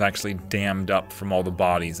River is actually dammed up from all the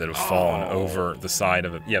bodies that have fallen over the side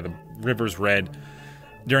of it. Yeah, the river's red.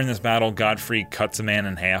 During this battle, Godfrey cuts a man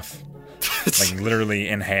in half. Like, literally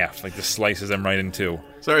in half. Like, just slices him right in 2.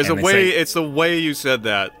 Sorry, it's the way you said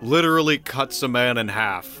that. Literally cuts a man in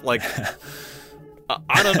half. Like,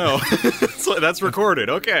 I don't know. That's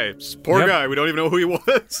recorded. Okay. Poor guy. We don't even know who he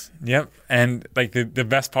was. Yep. And, like, the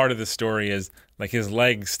best part of the story is, like, his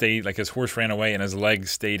legs stayed, like, his horse ran away and his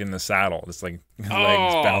legs stayed in the saddle. It's like his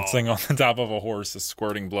legs bouncing on the top of a horse, just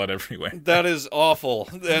squirting blood everywhere. That is awful.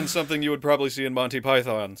 And something you would probably see in Monty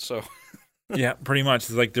Python, so. Yeah, pretty much.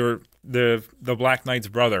 It's like the Black Knight's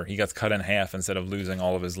brother. He gets cut in half instead of losing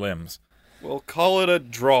all of his limbs. We'll call it a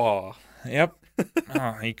draw. Yep.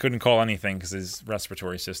 He couldn't call anything because his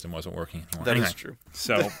respiratory system wasn't working anymore. That is true.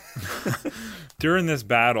 So, during this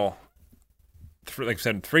battle, like I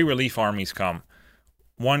said, 3 relief armies come.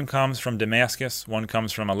 One comes from Damascus, one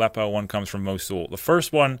comes from Aleppo, one comes from Mosul. The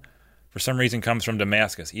first one, for some reason, comes from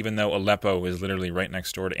Damascus, even though Aleppo is literally right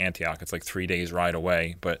next door to Antioch. It's like 3 days' ride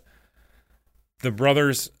away. But the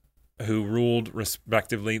brothers who ruled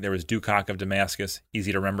respectively, there was Dukak of Damascus,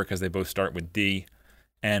 easy to remember because they both start with D,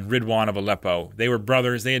 and Ridwan of Aleppo. They were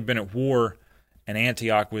brothers. They had been at war, and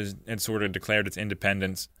Antioch had sort of declared its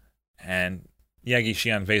independence. And Yagi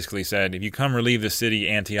Shian basically said, if you come relieve the city,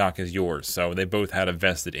 Antioch is yours. So they both had a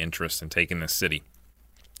vested interest in taking this city.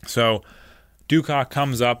 So Dukak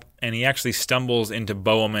comes up, and he actually stumbles into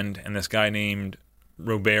Bohemond and this guy named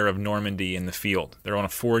Robert of Normandy in the field. They're on a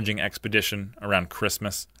foraging expedition around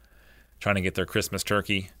Christmas, trying to get their Christmas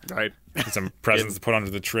turkey. Right. Some presents to put under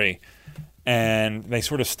the tree. And they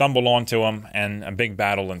sort of stumble onto him, and a big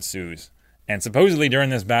battle ensues. And supposedly during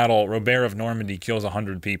this battle, Robert of Normandy kills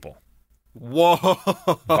 100 people. Whoa.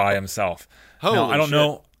 By himself. Holy now, I don't shit.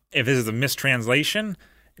 know if this is a mistranslation.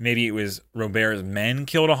 Maybe it was Robert's men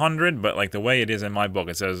killed 100, but like the way it is in my book,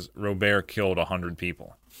 it says Robert killed 100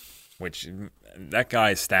 people. Which, that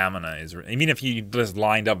guy's stamina is... I mean, if he just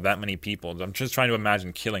lined up that many people, I'm just trying to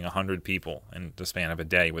imagine killing 100 people in the span of a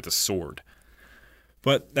day with a sword.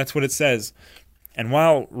 But that's what it says. And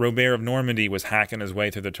while Robert of Normandy was hacking his way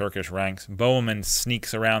through the Turkish ranks, Bohemond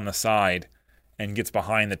sneaks around the side and gets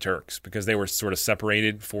behind the Turks because they were sort of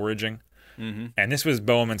separated, foraging. Mm-hmm. And this was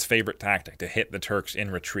Bohemond's favorite tactic, to hit the Turks in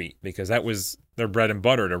retreat, because that was their bread and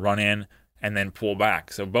butter, to run in and then pull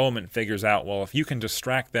back. So Bohemond figures out, well, if you can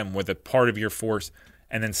distract them with a part of your force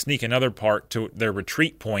and then sneak another part to their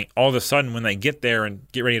retreat point, all of a sudden when they get there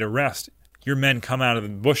and get ready to rest, your men come out of the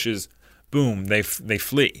bushes, boom, they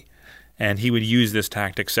flee. And he would use this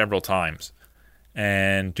tactic several times.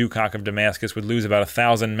 And Dukak of Damascus would lose about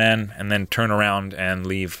 1,000 men and then turn around and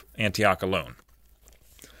leave Antioch alone.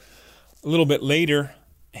 A little bit later,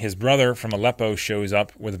 his brother from Aleppo shows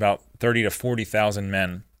up with about 30 to 40,000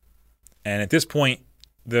 men. And at this point,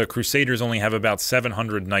 the Crusaders only have about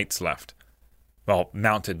 700 knights left. Well,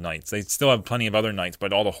 mounted knights. They still have plenty of other knights,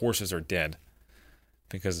 but all the horses are dead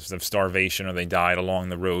because of starvation, or they died along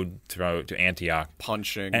the road to Antioch.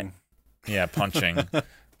 Punching. Punching.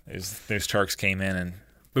 Those Turks came in and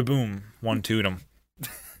boom, 1-2'd them.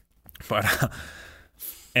 But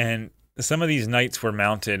and some of these knights were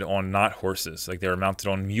mounted on not horses, like they were mounted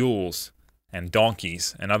on mules and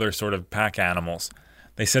donkeys and other sort of pack animals.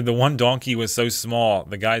 They said the one donkey was so small,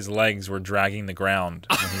 the guy's legs were dragging the ground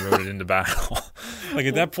when he rode it into battle. Like,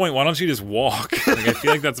 at that point, why don't you just walk? Like, I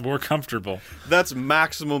feel like that's more comfortable. That's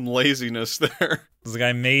maximum laziness there. Like,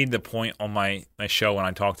 I made the point on my show when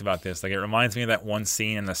I talked about this. Like, it reminds me of that one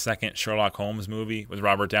scene in the second Sherlock Holmes movie with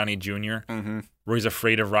Robert Downey Jr., where he's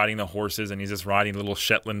afraid of riding the horses and he's just riding a little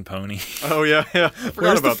Shetland pony. Oh, yeah.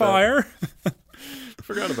 Where's the fire?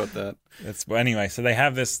 Forgot about that. Anyway, so they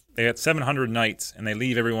got 700 knights, and they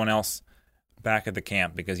leave everyone else back at the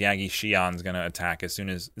camp because Yagi Shian's going to attack as soon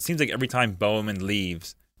as... It seems like every time Bohemond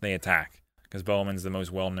leaves, they attack because Bohemond's the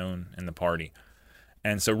most well-known in the party.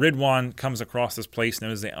 And so Ridwan comes across this place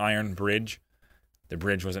known as the Iron Bridge. The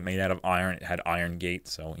bridge wasn't made out of iron. It had iron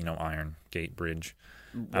gates, so, Iron Gate Bridge.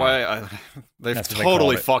 They've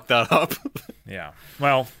totally fucked that up. Yeah.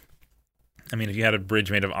 Well... I mean, if you had a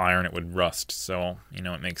bridge made of iron, it would rust. So,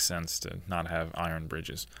 it makes sense to not have iron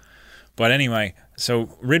bridges. But anyway, so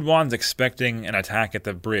Ridwan's expecting an attack at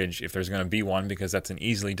the bridge, if there's going to be one, because that's an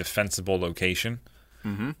easily defensible location.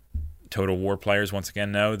 Mm-hmm. Total War players, once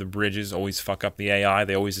again, know the bridges always fuck up the AI.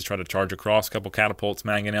 They always just try to charge across, a couple catapults,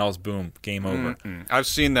 mangonels, boom, game over. I've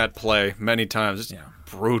seen that play many times. It's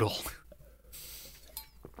brutal.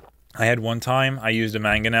 I had one time, I used a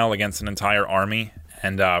mangonel against an entire army,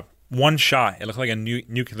 and... one shot, it looked like a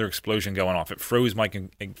nuclear explosion going off. It froze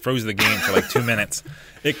the game for like 2 minutes.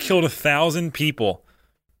 It killed 1,000 people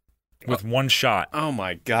with one shot. Oh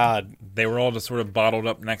my god! They were all just sort of bottled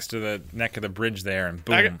up next to the neck of the bridge there, and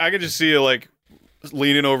boom. I could just see you like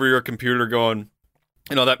leaning over your computer, going,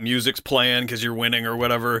 that music's playing because you're winning or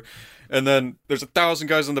whatever, and then there's 1,000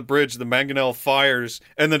 guys on the bridge. The mangonel fires,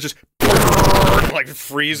 and then just like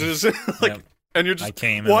freezes, and you're just I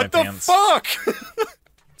came what in my the pants. fuck?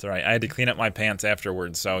 It's all right. I had to clean up my pants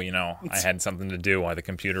afterwards, so, I had something to do while the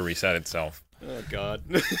computer reset itself. Oh, God.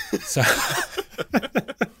 So,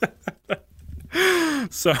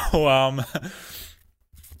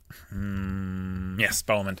 yes,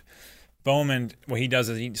 Bohemond. Bohemond, what he does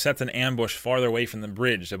is he sets an ambush farther away from the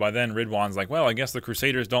bridge. So by then, Ridwan's like, well, I guess the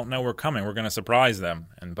Crusaders don't know we're coming. We're going to surprise them.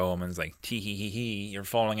 And Bohemond's like, tee-hee-hee-hee, you're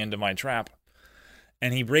falling into my trap.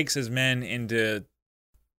 And he breaks his men into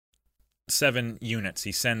 7 units.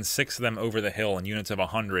 He sends 6 of them over the hill in units of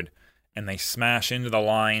 100, and they smash into the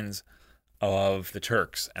lines of the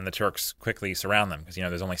Turks, and the Turks quickly surround them because,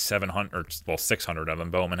 there's only 600 of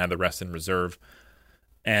them. Bohemund had the rest in reserve,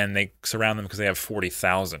 and they surround them because they have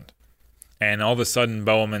 40,000. And all of a sudden,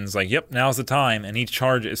 Bohemund's like, yep, now's the time, and he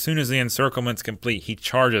charges. As soon as the encirclement's complete, he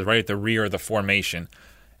charges right at the rear of the formation,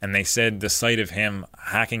 and they said the sight of him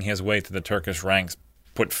hacking his way through the Turkish ranks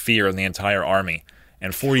put fear in the entire army,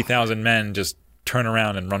 and 40,000 men just turn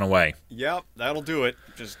around and run away. Yep, that'll do it.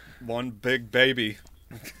 Just one big baby.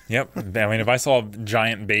 Yep. I mean, if I saw a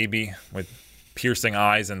giant baby with piercing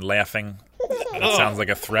eyes and laughing, that sounds like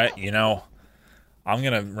a threat, I'm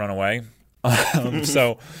going to run away.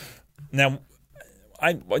 So, now,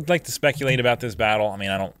 I'd like to speculate about this battle. I mean,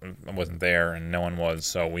 I wasn't there, and no one was,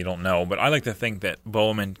 so we don't know. But I like to think that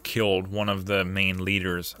Bohemund killed one of the main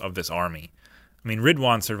leaders of this army. I mean,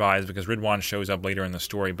 Ridwan survives because Ridwan shows up later in the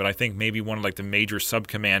story, but I think maybe one of the major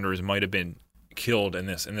sub-commanders might have been killed in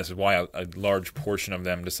this, and this is why a large portion of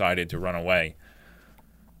them decided to run away.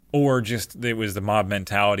 Or just it was the mob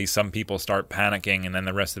mentality. Some people start panicking, and then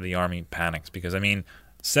the rest of the army panics. Because,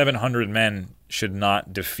 700 men should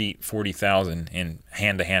not defeat 40,000 in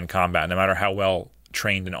hand-to-hand combat, no matter how well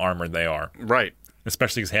trained and armored they are. Right.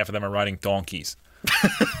 Especially because half of them are riding donkeys.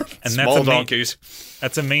 And Small donkeys.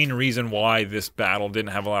 That's a main reason why this battle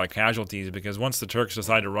didn't have a lot of casualties, because once the Turks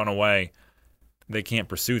decide to run away, they can't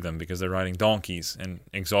pursue them because they're riding donkeys and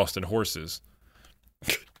exhausted horses.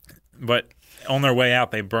 But on their way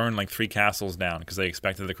out, they burned 3 castles down because they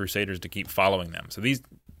expected the Crusaders to keep following them. So these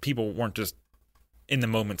people weren't just in the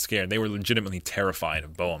moment scared. They were legitimately terrified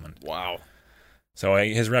of Bohemund. Wow. So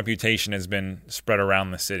his reputation has been spread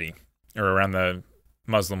around the city, or around the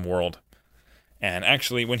Muslim world. And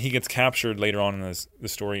actually, when he gets captured later on in the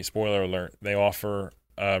story, spoiler alert, they offer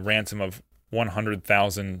a ransom of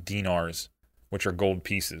 100,000 dinars, which are gold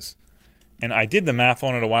pieces. And I did the math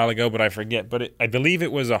on it a while ago, but I forget. But I believe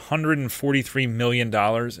it was $143 million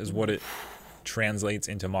is what it translates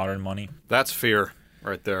into modern money. That's fear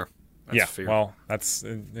right there. That's fear. Well,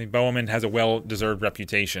 Bohemund has a well-deserved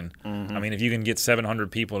reputation. Mm-hmm. If you can get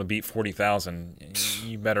 700 people to beat 40,000,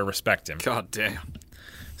 you better respect him. God damn.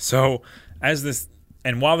 So,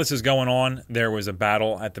 while this is going on, there was a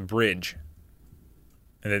battle at the bridge.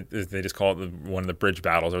 They just call it one of the bridge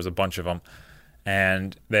battles. There was a bunch of them.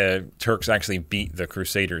 And the Turks actually beat the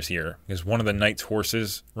Crusaders here because one of the knights'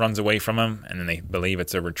 horses runs away from them, and then they believe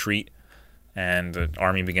it's a retreat. And the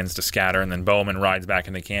army begins to scatter, and then Bohemund rides back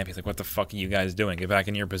into camp. He's like, what the fuck are you guys doing? Get back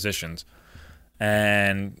in your positions.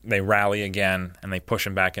 And they rally again, and they push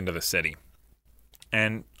him back into the city.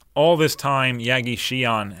 And all this time, Yagi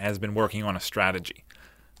Shion has been working on a strategy.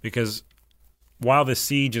 Because while the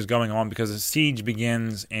siege is going on, because the siege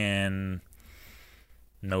begins in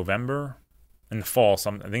November, in the fall,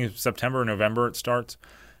 I think it's September or November it starts,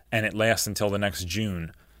 and it lasts until the next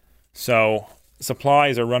June. So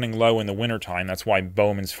supplies are running low in the wintertime. That's why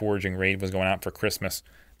Bohemund's foraging raid was going out for Christmas.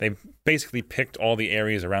 They basically picked all the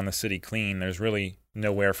areas around the city clean. There's really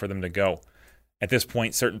nowhere for them to go. At this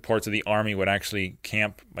point, certain parts of the army would actually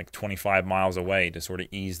camp 25 miles away to sort of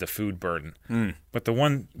ease the food burden. But the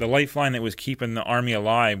lifeline that was keeping the army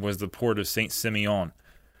alive was the port of Saint Simeon.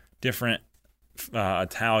 Different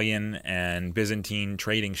Italian and Byzantine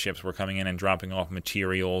trading ships were coming in and dropping off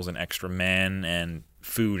materials and extra men and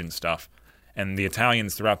food and stuff. And the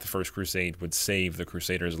Italians throughout the First Crusade would save the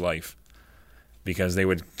Crusaders' life because they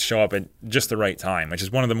would show up at just the right time, which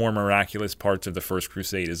is one of the more miraculous parts of the First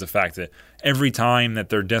Crusade, is the fact that every time that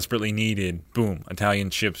they're desperately needed, boom, Italian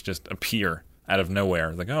ships just appear out of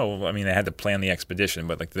nowhere. They had to plan the expedition,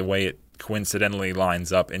 but the way it coincidentally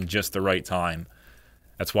lines up in just the right time,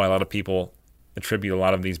 that's why a lot of people attribute a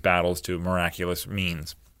lot of these battles to miraculous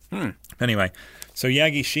means. Anyway, so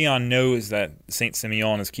Yagi Shion knows that Saint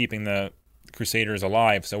Simeon is keeping the Crusaders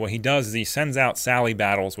alive, so what he does is he sends out sally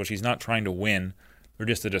battles, which he's not trying to win, or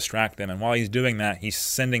just to distract them, and while he's doing that, he's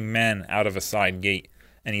sending men out of a side gate,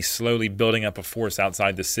 and he's slowly building up a force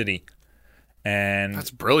outside the city. And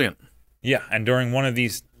that's brilliant. Yeah, and during one of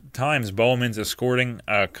these times, Bohemund's escorting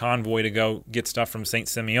a convoy to go get stuff from Saint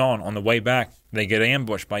Simeon. On the way back, they get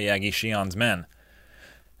ambushed by Yagi Shion's men.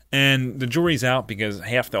 And the jury's out because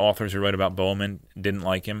half the authors who wrote about Bohemund didn't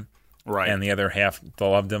like him, right? And the other half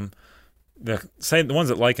loved him. The ones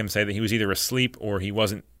that like him say that he was either asleep or he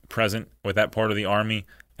wasn't present with that part of the army,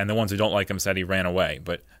 and the ones who don't like him said he ran away.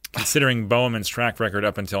 But considering Bohemund's track record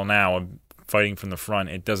up until now of fighting from the front,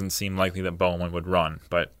 it doesn't seem likely that Bohemund would run.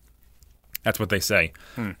 But that's what they say.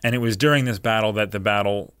 And it was during this battle that the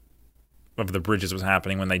Battle of the Bridges was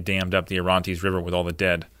happening, when they dammed up the Orontes River with all the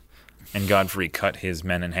dead. and Godfrey cut his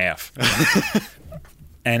men in half.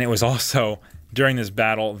 And it was also during this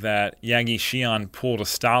battle that Yagi Shion pulled a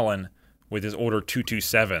Stalin with his Order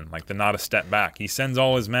 227, like the not a step back. He sends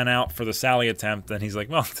all his men out for the sally attempt, and he's like,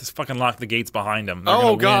 well, just fucking lock the gates behind them.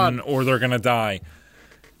 They're gonna win or they're going to die.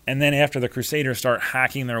 And then after the Crusaders start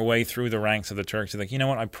hacking their way through the ranks of the Turks, he's like, you know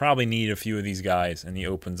what, I probably need a few of these guys, and he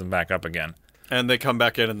opens them back up again. And they come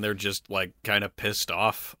back in, and they're just, like, kind of pissed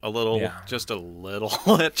off a little. Yeah. Just a little.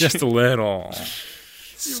 Just a little.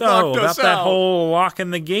 So, about that whole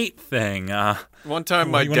locking the gate thing. One time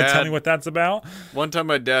you want to tell me what that's about? One time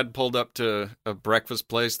my dad pulled up to a breakfast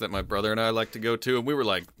place that my brother and I like to go to, and we were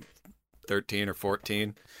like 13 or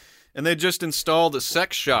 14. And they just installed a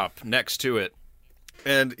sex shop next to it.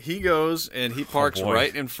 And he goes and he parks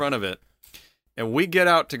right in front of it. And we get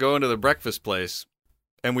out to go into the breakfast place,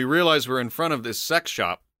 and we realize we're in front of this sex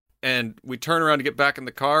shop. And we turn around to get back in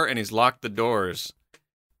the car, and he's locked the doors.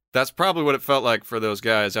 That's probably what it felt like for those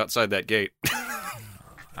guys outside that gate.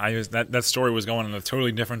 That story was going in a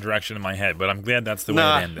totally different direction in my head, but I'm glad that's the way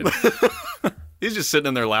it ended. He's just sitting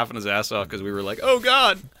in there laughing his ass off because we were like, oh,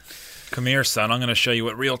 God. Come here, son. I'm going to show you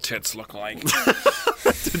what real tits look like.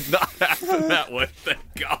 Did not happen that way, thank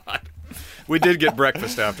God. We did get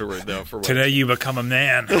breakfast afterward, though. Today you become a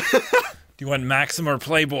man. Do you want Maxim or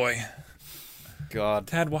Playboy? God.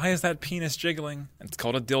 Dad, why is that penis jiggling? It's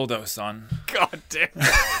called a dildo, son. God damn.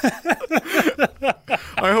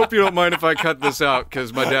 I hope you don't mind if I cut this out,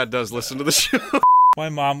 because my dad does listen to the show. My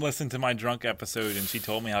mom listened to my drunk episode, and she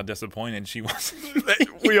told me how disappointed she was.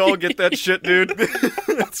 We all get that shit, dude.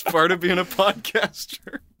 It's part of being a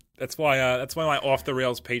podcaster. That's why my Off the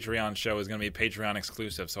Rails Patreon show is going to be Patreon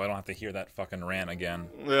exclusive, so I don't have to hear that fucking rant again.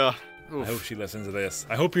 Yeah. Oof. I hope she listens to this.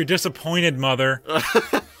 I hope you're disappointed, mother.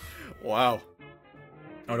 Wow.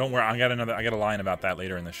 Oh, don't worry. I got a line about that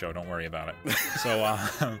later in the show. Don't worry about it. So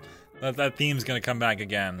that theme's going to come back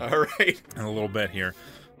again. All right. In a little bit here.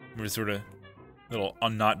 We're sort of little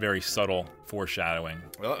not very subtle foreshadowing.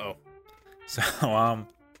 Uh-oh. So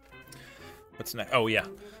what's next? Oh yeah.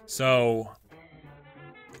 So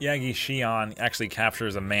Yagi Shion actually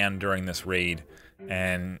captures a man during this raid,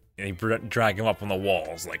 and they drag him up on the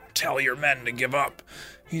walls, like, tell your men to give up.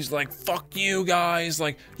 He's like, fuck you guys.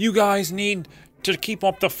 Like, you guys need to keep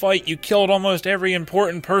up the fight. You killed almost every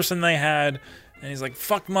important person they had. And he's like,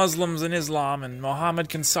 fuck Muslims and Islam, and Muhammad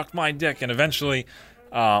can suck my dick. And eventually,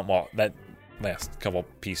 that last couple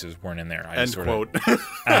pieces weren't in there. I just sort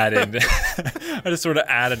of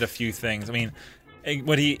added a few things. I mean,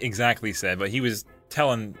 what he exactly said, but he was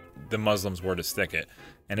telling the Muslims where to stick it.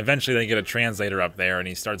 And eventually they get a translator up there, and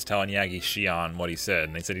he starts telling Yagi Shion what he said.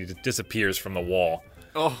 And they said he just disappears from the wall.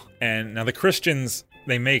 Oh. And now the Christians,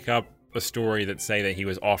 they make up a story that say that he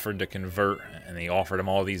was offered to convert, and they offered him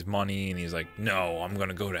all these money, and he's like, no, I'm going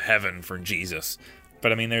to go to heaven for Jesus.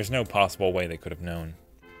 But I mean, there's no possible way they could have known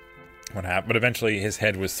what happened. But eventually his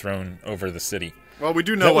head was thrown over the city. Well, we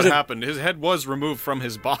do know what happened. His head was removed from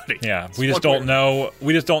his body. Yeah, we just don't know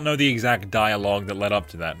the exact dialogue that led up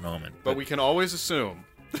to that moment. But we can always assume.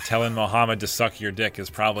 Telling Muhammad to suck your dick is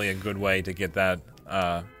probably a good way to get that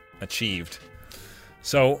achieved.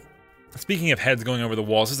 So, speaking of heads going over the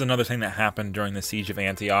walls, this is another thing that happened during the siege of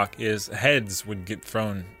Antioch, is heads would get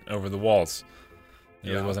thrown over the walls.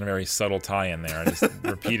 Yeah. There wasn't a very subtle tie-in there. I just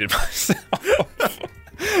repeated myself.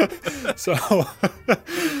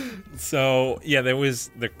 So yeah,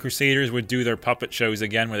 the Crusaders would do their puppet shows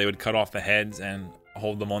again, where they would cut off the heads and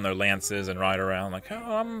hold them on their lances and ride around like, oh,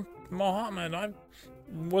 I'm Muhammad, I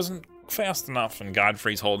wasn't fast enough, and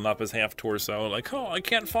Godfrey's holding up his half torso like, oh, I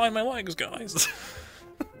can't find my legs, guys.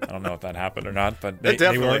 I don't know if that happened or not, but it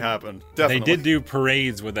definitely happened. Definitely. They did do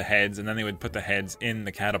parades with the heads, and then they would put the heads in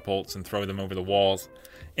the catapults and throw them over the walls.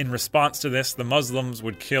 In response to this, the Muslims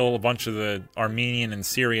would kill a bunch of the Armenian and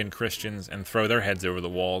Syrian Christians and throw their heads over the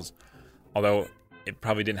walls, although it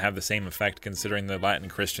probably didn't have the same effect considering the Latin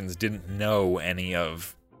Christians didn't know any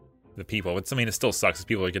of the people. It still sucks because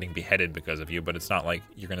people are getting beheaded because of you, but it's not like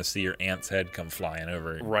you're going to see your aunt's head come flying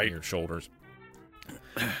over your shoulders.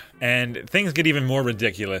 And things get even more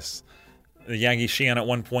ridiculous. The Yagi Shion at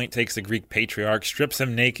one point takes the Greek patriarch, strips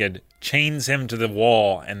him naked, chains him to the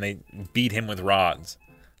wall, and they beat him with rods.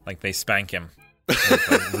 Like they spank him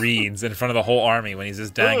with reeds in front of the whole army when he's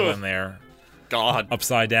just dangling there. God.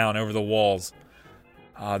 Upside down over the walls.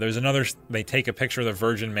 There's another, they take a picture of the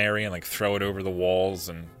Virgin Mary and like throw it over the walls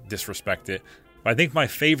and disrespect it. But I think my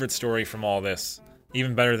favorite story from all this,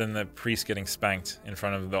 even better than the priest getting spanked in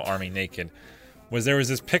front of the army naked, was there was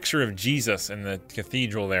this picture of Jesus in the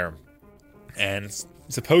cathedral there. And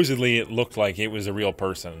supposedly it looked like it was a real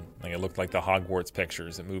person. Like, it looked like the Hogwarts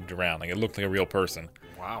pictures that moved around. Like, it looked like a real person.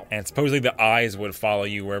 Wow. And supposedly the eyes would follow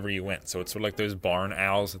you wherever you went. So it's sort of like those barn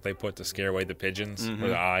owls that they put to scare away the pigeons, where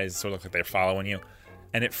the eyes sort of look like they're following you.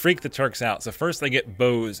 And it freaked the Turks out. So first they get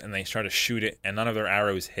bows and they try to shoot it, and none of their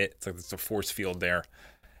arrows hit. It's like there's a force field there.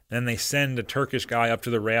 And then they send a Turkish guy up to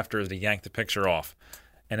the rafters to yank the picture off.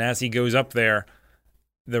 And as he goes up there,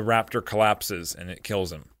 the raptor collapses and it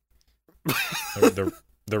kills him.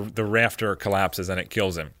 the rafter collapses and it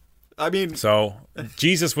kills him. I mean, so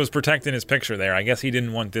Jesus was protecting his picture there. I guess he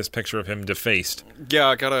didn't want this picture of him defaced.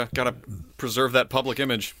 Yeah, gotta preserve that public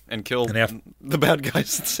image and kill the bad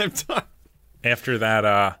guys at the same time. After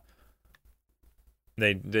that,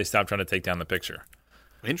 they stopped trying to take down the picture.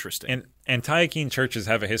 Interesting. And Antiochian churches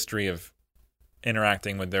have a history of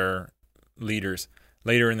interacting with their leaders.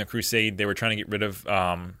 Later in the Crusade, they were trying to get rid of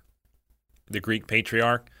the Greek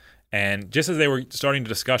patriarch. And just as they were starting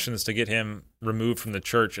discussions to get him removed from the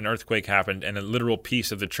church, an earthquake happened, and a literal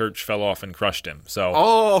piece of the church fell off and crushed him.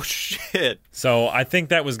 Oh, shit. So I think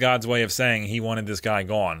that was God's way of saying he wanted this guy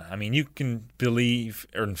gone. I mean, you can believe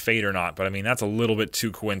in fate or not, but I mean, that's a little bit too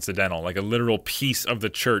coincidental. Like, a literal piece of the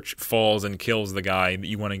church falls and kills the guy that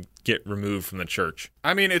you want to get removed from the church.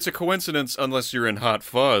 I mean, it's a coincidence unless you're in Hot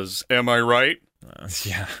Fuzz. Am I right?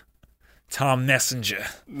 Yeah. Tom Messenger.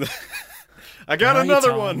 I got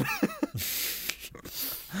another one.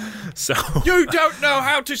 So you don't know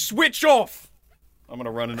how to switch off. I'm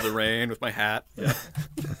gonna run into the rain with my hat. Yeah.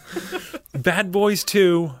 Bad Boys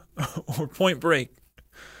 2 or Point Break.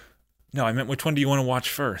 No, I meant which one do you want to watch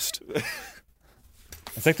first?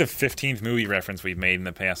 It's like the 15th movie reference we've made in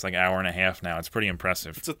the past hour and a half now. It's pretty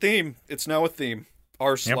impressive. It's a theme. It's now a theme.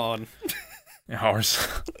 Arslan. Yep. Ours.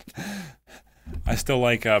 I still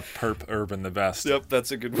like Perp Urban the best. Yep,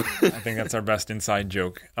 that's a good one. I think that's our best inside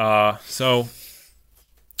joke. So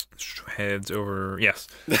heads over. Yes.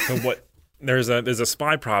 So what? There's a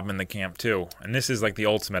spy problem in the camp too, and this is like the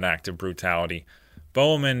ultimate act of brutality.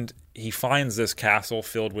 Bohemond, he finds this castle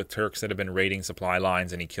filled with Turks that have been raiding supply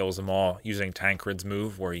lines, and he kills them all using Tancred's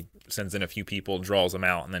move, where he sends in a few people, draws them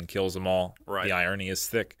out, and then kills them all. Right. The irony is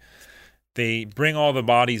thick. They bring all the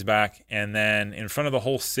bodies back, and then in front of the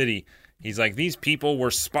whole city, he's like, these people were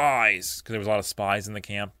spies, because there was a lot of spies in the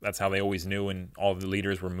camp. That's how they always knew, and all the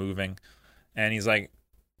leaders were moving. And he's like,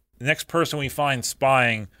 the next person we find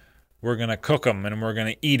spying, we're going to cook them, and we're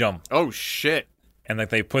going to eat them. Oh, shit. And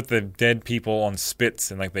they put the dead people on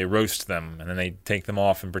spits, and they roast them, and then they take them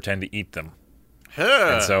off and pretend to eat them.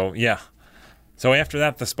 Huh. And so, yeah. So after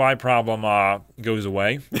that, the spy problem goes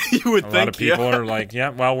away. You would think, a think, lot of people are like, yeah,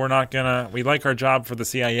 well, we're not going to, we like our job for the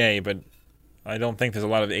CIA, but I don't think there's a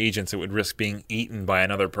lot of agents that would risk being eaten by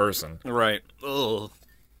another person. Right. Ugh.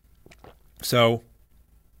 So,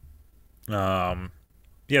 yeah,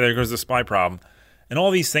 there goes the spy problem. And all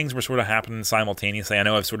these things were sort of happening simultaneously. I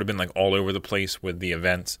know I've sort of been all over the place with the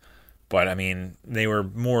events, but I mean, they were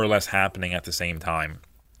more or less happening at the same time.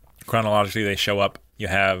 Chronologically, they show up. You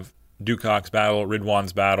have Dukak's battle,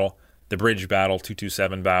 Ridwan's battle, the bridge battle,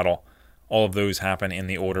 227 battle. All of those happen in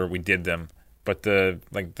the order we did them. But the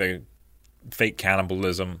fake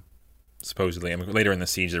cannibalism, supposedly, I mean, later in the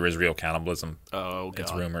siege there is real cannibalism. Oh, God.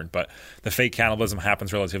 It's rumored, but the fake cannibalism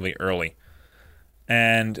happens relatively early.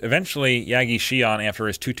 And eventually, Yagi Shion, after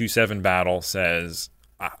his 227 battle, says,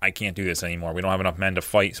 I can't do this anymore. We don't have enough men to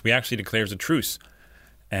fight. So he actually declares a truce.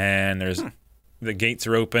 And there's the gates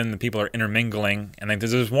are open, the people are intermingling, and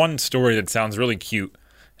there's this one story that sounds really cute,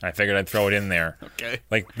 and I figured I'd throw it in there. Okay.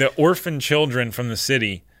 The orphan children from the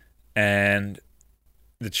city and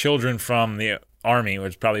the children from the army,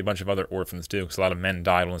 which is probably a bunch of other orphans too, because a lot of men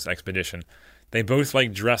died on this expedition. They both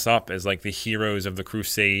dress up as the heroes of the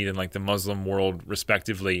crusade and the Muslim world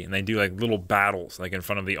respectively, and they do little battles in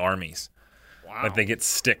front of the armies. Wow. They get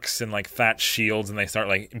sticks and thatched shields, and they start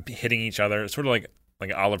hitting each other. It's sort of like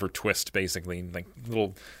Oliver Twist, basically. I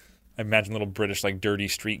imagine little British dirty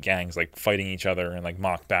street gangs fighting each other and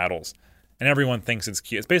mock battles. And everyone thinks it's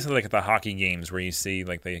cute. It's basically like at the hockey games where you see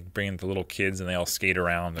they bring in the little kids and they all skate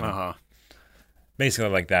around. And basically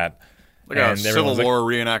like that. Like a Civil War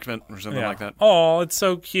reenactment or something like that. Oh, it's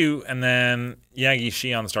so cute. And then Yagi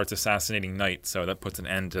Shion starts assassinating knights, so that puts an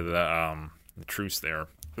end to the truce there.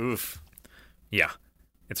 Oof. Yeah,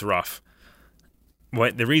 it's rough.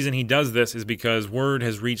 The reason he does this is because word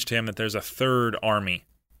has reached him that there's a third army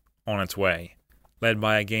on its way, led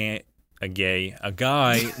by a guy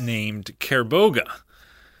named Kerboga.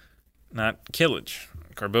 Not Killage.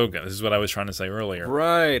 Kerboga. This is what I was trying to say earlier.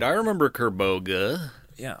 Right. I remember Kerboga.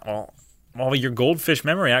 Yeah, well, Well, your goldfish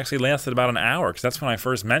memory actually lasted about an hour, because that's when I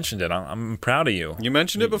first mentioned it. I'm proud of you. You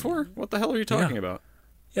mentioned it before? What the hell are you talking about?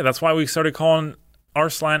 Yeah, that's why we started calling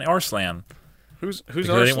Arslan Arslan. Who's Because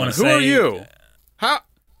I didn't Arslan? wanna Who are say- you? How?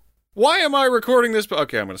 Why am I recording this?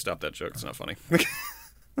 Okay, I'm going to stop that joke. It's not funny.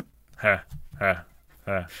 Ha, ha,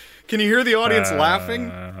 ha. Can you hear the audience laughing?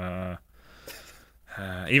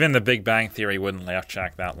 Even the Big Bang Theory wouldn't laugh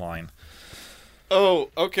track that line.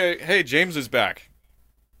 Oh, okay. Hey, James is back.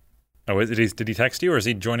 Oh, did he text you, or is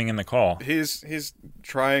he joining in the call? He's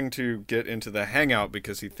trying to get into the Hangout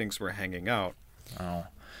because he thinks we're hanging out. Oh.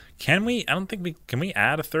 Can we? I don't think we... Can we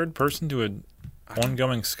add a third person to an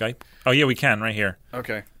ongoing Skype? Oh, yeah, we can, right here.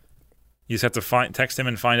 Okay. You just have to text him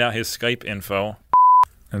and find out his Skype info.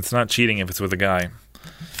 And it's not cheating if it's with a guy.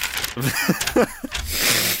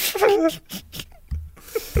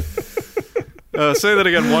 Say that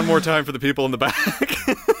again one more time for the people in the back.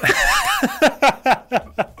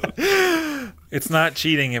 It's not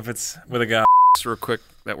cheating if it's with a guy. Just real quick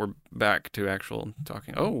that we're back to actual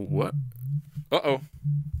talking. Oh, what? Uh-oh.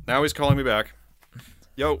 Now he's calling me back.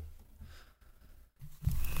 Yo.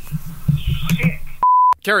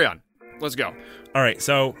 Carry on. Let's go. All right,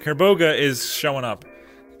 so Kerboga is showing up,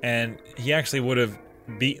 and he actually would have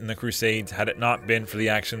beaten the Crusades had it not been for the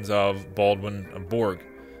actions of Baldwin of Borg.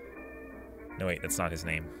 No, wait, that's not his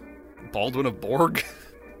name. Baldwin of Borg?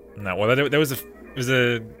 No, well,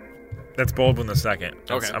 that's Baldwin the Second.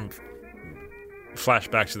 Okay.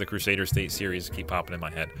 Flashbacks to the Crusader State series keep popping in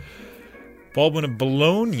my head. Baldwin of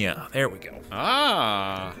Bologna. There we go.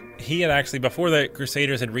 Ah. He had actually, before the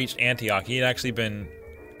Crusaders had reached Antioch, he had actually been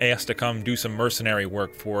asked to come do some mercenary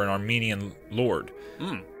work for an Armenian lord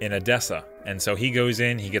in Edessa. And so he goes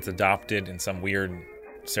in, he gets adopted in some weird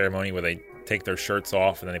ceremony where they take their shirts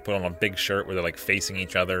off and then they put on a big shirt where they're like facing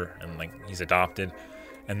each other and like he's adopted.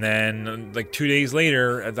 And then like 2 days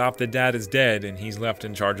later, adopted dad is dead and he's left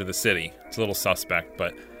in charge of the city. It's a little suspect,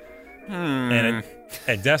 but... And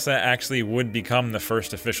Edessa actually would become the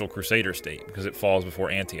first official Crusader state because it falls before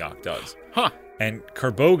Antioch does. Huh. And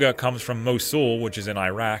Kerboga comes from Mosul, which is in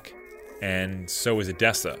Iraq, and so is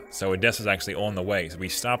Edessa. So Edessa's actually on the way. So he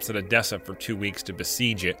stops at Edessa for 2 weeks to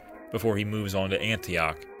besiege it before he moves on to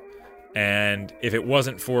Antioch. And if it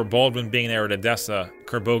wasn't for Baldwin being there at Edessa,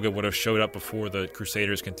 Kerboga would have showed up before the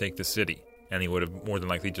Crusaders can take the city, and he would have more than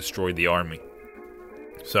likely destroyed the army.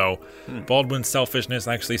 So Baldwin's selfishness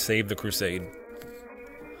actually saved the crusade.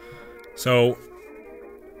 So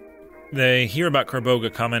they hear about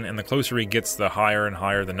Kerboga coming, and the closer he gets, the higher and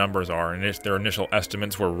higher the numbers are. And their initial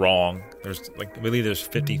estimates were wrong. I believe there's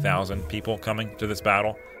 50,000 people coming to this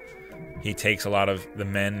battle. He takes a lot of the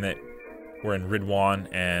men that were in Ridwan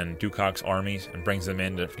and Dukak's armies and brings them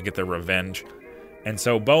in to get their revenge. And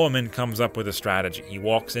so Bohemond comes up with a strategy. He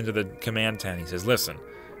walks into the command tent. He says, listen,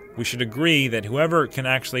 we should agree that whoever can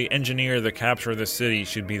actually engineer the capture of the city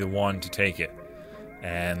should be the one to take it.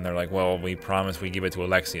 And they're like, well, we promise we give it to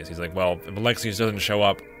Alexius. He's like, well, if Alexius doesn't show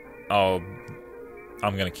up, I'm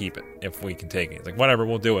going to keep it if we can take it. He's like, whatever,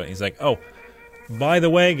 we'll do it. He's like, oh, by the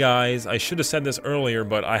way, guys, I should have said this earlier,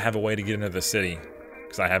 but I have a way to get into the city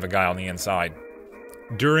because I have a guy on the inside.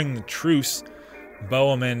 During the truce,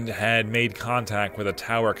 Bohemond had made contact with a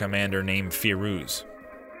tower commander named Firuz.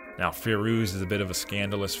 Now, Firuz is a bit of a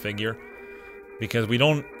scandalous figure because we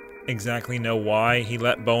don't exactly know why he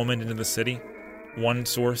let Bohemond into the city. One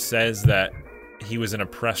source says that he was an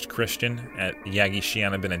oppressed Christian. Yagi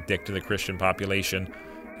Shian had been a dick to the Christian population,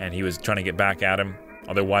 and he was trying to get back at him.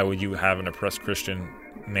 Although, why would you have an oppressed Christian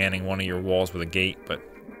manning one of your walls with a gate? But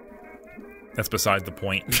that's beside the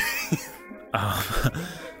point.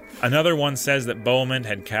 Another one says that Bohemond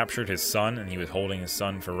had captured his son, and he was holding his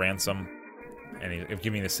son for ransom. And if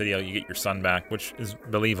give me the city, you get your son back, which is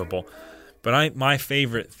believable. But my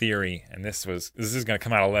favorite theory, and this is going to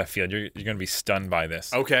come out of left field, you're going to be stunned by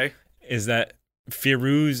this. Okay. Is that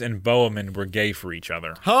Firuz and Bohemond were gay for each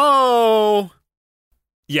other. Oh!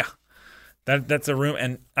 Yeah. That's a rumor.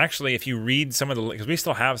 And actually, if you read some of the... Because we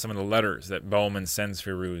still have some of the letters that Bohemond sends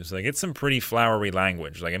Firuz. Like, it's some pretty flowery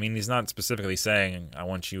language. Like, I mean, he's not specifically saying, I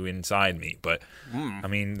want you inside me. But, I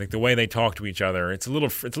mean, like, the way they talk to each other, it's a little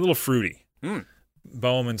fruity.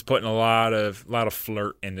 Bohemond's putting a lot of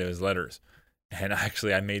flirt into his letters. And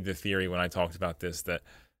actually, I made the theory when I talked about this that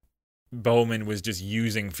Bohemond was just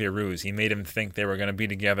using Firuz. He made him think they were going to be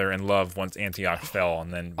together and love once Antioch fell.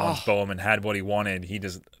 And then once Bohemond had what he wanted, he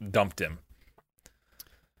just dumped him.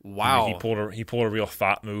 Wow. He pulled a real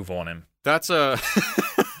thought move on him. That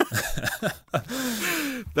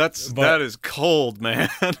is cold, man.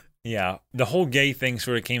 Yeah. The whole gay thing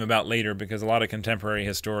sort of came about later because a lot of contemporary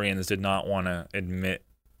historians did not want to admit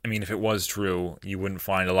I mean, if it was true, you wouldn't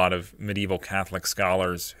find a lot of medieval Catholic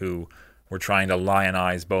scholars who were trying to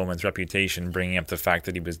lionize Bowman's reputation, bringing up the fact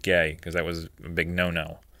that he was gay, because that was a big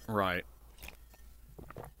no-no. Right.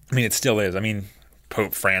 I mean, it still is. I mean,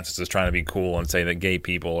 Pope Francis is trying to be cool and say that gay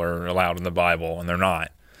people are allowed in the Bible, and they're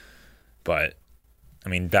not. But, I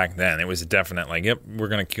mean, back then, it was a definite, like, yep, we're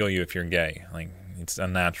going to kill you if you're gay. Like, it's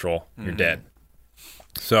unnatural. You're dead.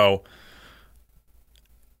 So,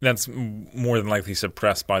 that's more than likely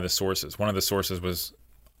suppressed by the sources. One of the sources was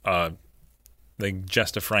the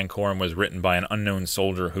Gesta Francorum was written by an unknown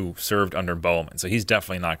soldier who served under Bowman. So he's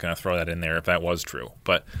definitely not going to throw that in there if that was true.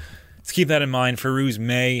 But let's keep that in mind. Feroz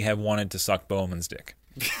may have wanted to suck Bowman's dick.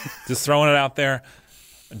 Just throwing it out there.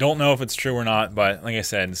 I don't know if it's true or not, but like I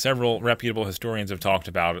said, several reputable historians have talked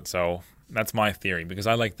about it. So that's my theory, because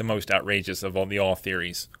I like the most outrageous of all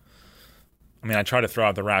theories. I mean, I try to throw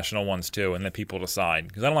out the rational ones too and let people decide,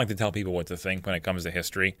 because I don't like to tell people what to think when it comes to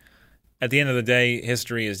history. At the end of the day,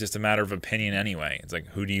 history is just a matter of opinion anyway. It's like,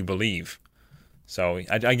 who do you believe? So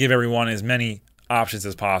I give everyone as many options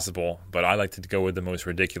as possible, but I like to go with the most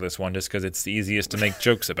ridiculous one just because it's the easiest to make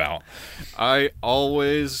jokes about. I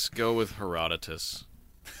always go with Herodotus.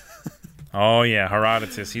 Oh, yeah,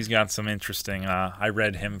 Herodotus. He's got some interesting... I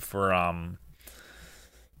read him for...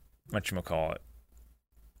 whatchamacallit?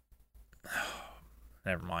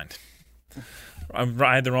 Never mind.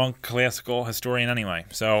 I had the wrong classical historian anyway,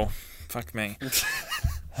 so... Fuck me.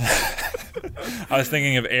 I was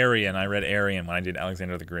thinking of Arrian. I read Arrian when I did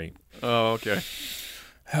Alexander the Great. Oh, okay.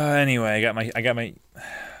 Anyway, I got my.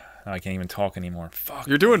 Oh, I can't even talk anymore. Fuck.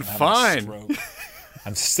 You're doing fine.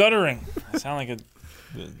 I'm stuttering. I sound like a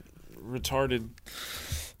retarded.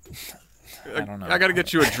 I don't know. I gotta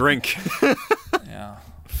get you a drink. Yeah.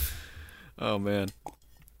 Oh man.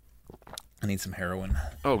 I need some heroin.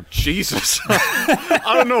 Oh Jesus.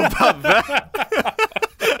 I don't know about that.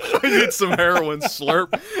 I need some heroin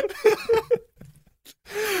slurp.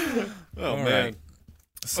 Oh, man. Right.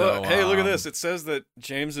 So, hey, look at this. It says that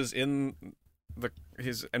James is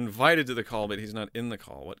he's invited to the call, but he's not in the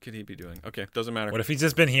call. What could he be doing? Okay, doesn't matter. What if he's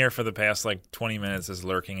just been here for the past, 20 minutes, is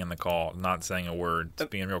lurking in the call, not saying a word,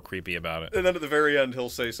 just being real creepy about it? And then at the very end, he'll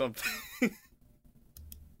say something.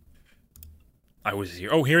 I was here.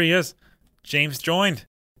 Oh, here he is. James joined.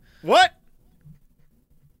 What?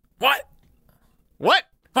 What? What?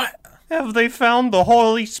 What? Have they found the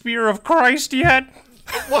Holy Spear of Christ yet?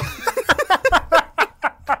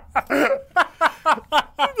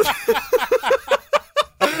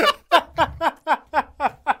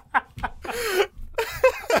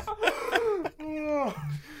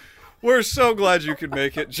 We're so glad you could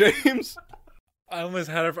make it, James. I almost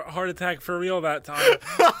had a heart attack for real that time.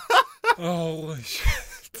 Holy shit.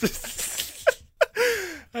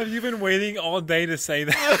 Have you been waiting all day to say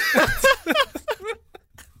that?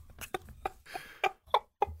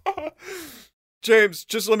 James,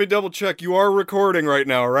 just let me double check. You are recording right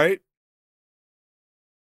now, right?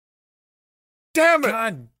 Damn it!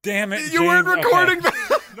 God damn it, You weren't James. recording Okay.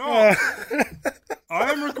 that! No.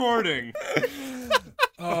 I'm recording.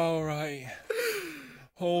 All right.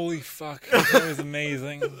 Holy fuck. That was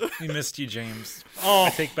amazing. We missed you, James. Oh.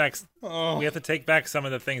 We have to take back some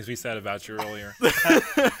of the things we said about you earlier.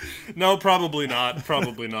 No, probably not.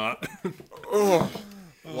 Probably not. Wow.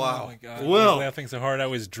 Oh my god. Well. I was laughing so hard I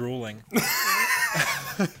was drooling.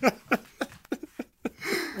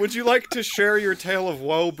 Would you like to share your tale of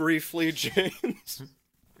woe briefly, James?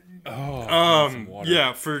 Oh, some water.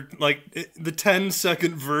 Yeah, for the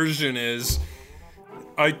 10-second version is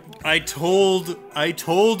I told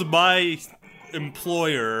my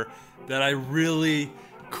employer that I really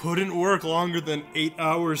couldn't work longer than 8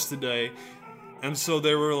 hours today. And so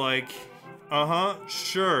they were like,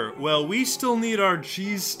 sure. Well, we still need our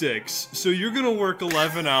cheese sticks, so you're gonna work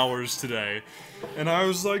 11 hours today. And I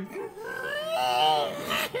was like,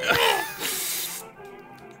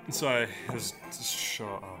 so I was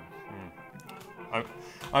shut up.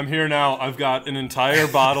 I'm here now. I've got an entire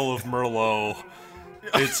bottle of Merlot.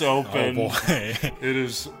 It's open. Oh boy. It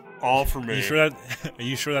is all for me. Are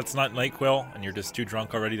you sure that's not NyQuil and you're just too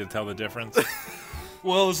drunk already to tell the difference?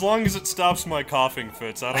 Well, as long as it stops my coughing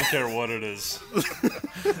fits, I don't care what it is.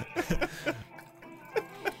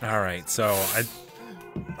 All right, so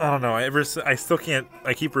I don't know. I still can't.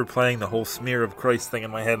 I keep replaying the whole smear of Christ thing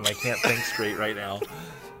in my head, and I can't think straight right now.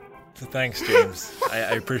 So thanks, James.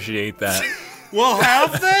 I appreciate that. Well,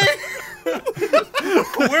 have they?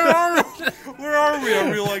 Where are we? Are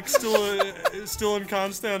we still in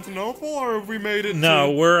Constantinople, or have we made it?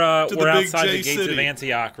 No, we're the we're big outside J the gates city? of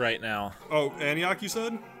Antioch right now. Oh, Antioch, you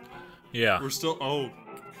said? Yeah. We're still. Oh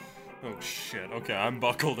shit. Okay, I'm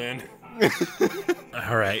buckled in.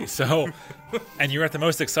 All right, so, and you're at the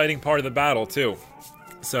most exciting part of the battle, too.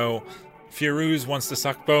 So, Firuz wants to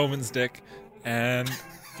suck Bowman's dick, and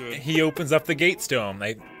he opens up the gates to him.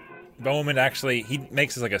 Bowman actually, he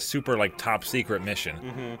makes this like a super like top secret mission.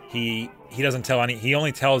 Mm-hmm. He doesn't tell he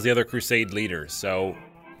only tells the other Crusade leaders. So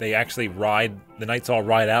they actually the Knights all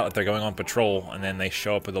ride out like they're going on patrol, and then they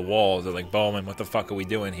show up at the walls. They're like, Bowman, what the fuck are we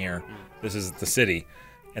doing here? This is the city.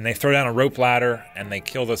 And they throw down a rope ladder, and they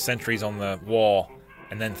kill the sentries on the wall,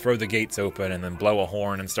 and then throw the gates open, and then blow a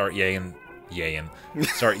horn and start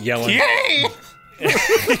start yelling. Yay!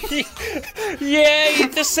 Yay,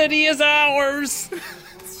 the city is ours!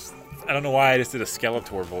 I don't know why I just did a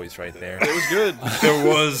Skeletor voice right there. It was good. It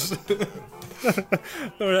was.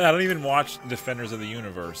 I don't even watch Defenders of the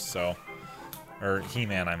Universe, or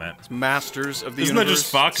He-Man, I meant. Masters of the Isn't Universe. that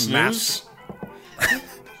just Fox News?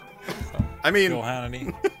 I mean, Bill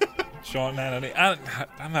Hannity. Sean Hannity.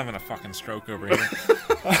 I'm having a fucking stroke over here.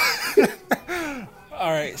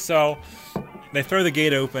 All right, so they throw the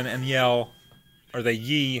gate open and yell, or they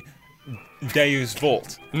yee, Deus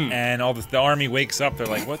Vult. And all the army wakes up. They're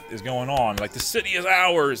like, what is going on? Like, the city is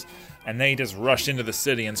ours. And they just rush into the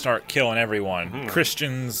city and start killing everyone.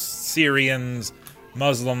 Christians, Syrians,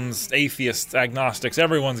 Muslims, atheists, agnostics,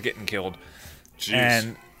 everyone's getting killed. Jeez.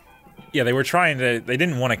 And yeah, they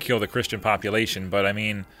didn't want to kill the Christian population, but I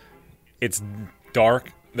mean, it's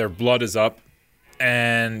dark, their blood is up,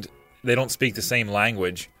 and they don't speak the same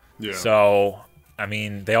language. Yeah. So,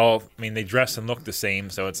 they dress and look the same,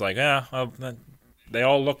 so it's like, they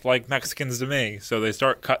all look like Mexicans to me. So they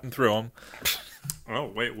start cutting through them. Oh,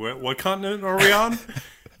 wait, what continent are we on?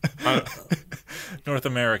 North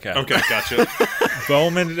America. Okay, gotcha.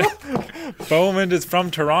 Bowman is from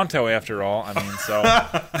Toronto, after all. I mean, so.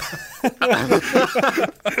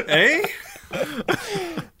 Eh?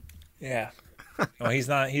 Yeah. Well, he's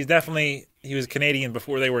not. He was Canadian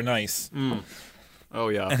before they were nice. oh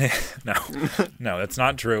yeah, No, that's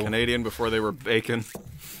not true. Canadian before they were bacon.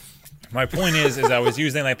 My point is I was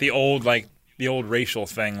using the old racial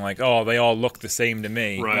thing, like, oh, they all look the same to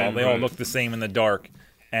me. Right, well, they all look the same in the dark.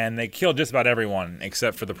 And they killed just about everyone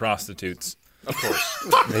except for the prostitutes. Of course.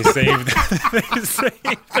 They saved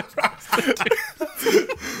the prostitutes.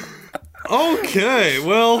 Okay,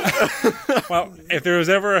 well. Well, if there was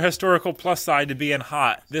ever a historical plus side to being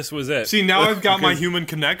hot, this was it. See, now I've got my human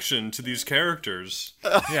connection to these characters.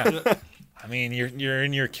 Yeah. I mean, you're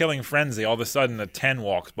in your killing frenzy. All of a sudden, a 10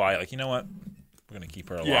 walks by. Like, you know what? We're going to keep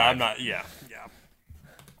her alive. Yeah, I'm not. Yeah.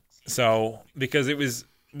 So, because it was...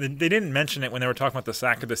 They didn't mention it when they were talking about the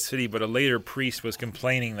sack of the city, but a later priest was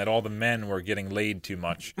complaining that all the men were getting laid too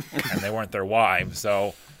much, and they weren't their wives.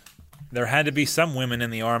 So there had to be some women in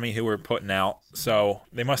the army who were putting out, so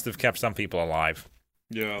they must have kept some people alive.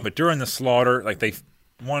 Yeah. But during the slaughter, they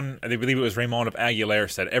believe it was Raymond of Aguilera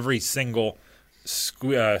said every single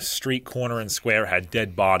street corner and square had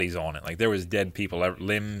dead bodies on it. Like, there was dead people,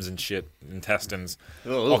 limbs and shit, intestines,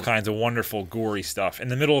 all kinds of wonderful gory stuff in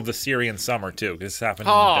the middle of the Syrian summer too. This happened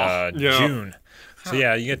in June, so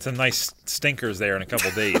yeah, you get some nice stinkers there in a couple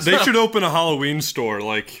days. They should open a Halloween store.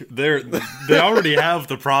 Like, they already have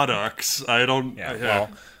the products. I don't. Well,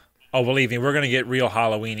 oh, believe me, we're going to get real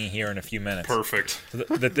Halloween-y here in a few minutes. Perfect.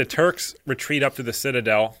 The Turks retreat up to the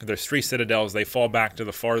citadel. There's 3 citadels. They fall back to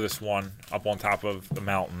the farthest one up on top of the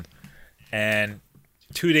mountain. And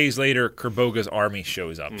 2 days later, Kerboga's army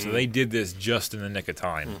shows up. So they did this just in the nick of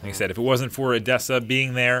time. Like I said, if it wasn't for Edessa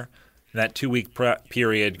being there, in that 2-week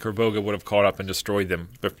period, Kerboga would have caught up and destroyed them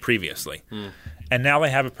previously. And now they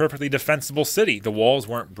have a perfectly defensible city. The walls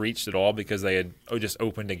weren't breached at all because they had just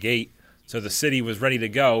opened a gate. So the city was ready to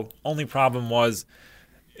go. Only problem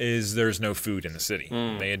is there's no food in the city.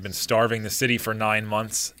 They had been starving the city for 9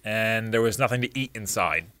 months, and there was nothing to eat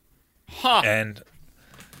inside. And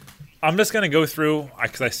I'm just going to go through,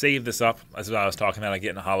 because I saved this up, as I was talking about,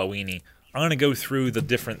 getting Halloween-y. I'm going to go through the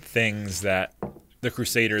different things that the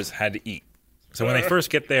Crusaders had to eat. So when they first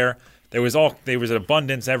get there, there was an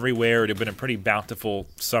abundance everywhere. It had been a pretty bountiful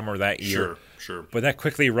summer that year. Sure. But that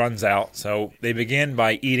quickly runs out. So they begin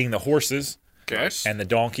by eating the horses and the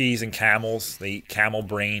donkeys and camels. They eat camel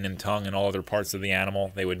brain and tongue and all other parts of the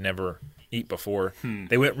animal they would never eat before.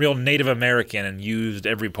 They went real Native American and used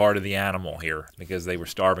every part of the animal here because they were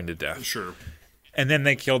starving to death. Sure. And then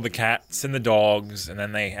they killed the cats and the dogs, and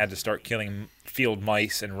then they had to start killing field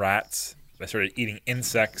mice and rats. They started eating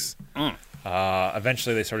insects.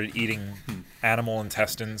 Eventually they started eating animal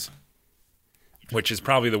intestines, which is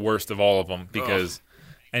probably the worst of all of them because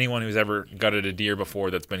anyone who's ever gutted a deer before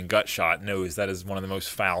that's been gut shot knows that is one of the most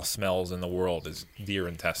foul smells in the world is deer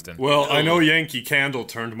intestine. Well, I know Yankee Candle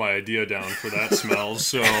turned my idea down for that smell,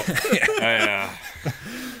 so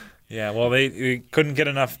Yeah, well, they couldn't get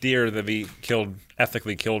enough deer to be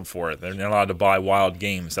ethically killed for it. They're not allowed to buy wild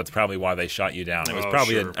games. That's probably why they shot you down. It was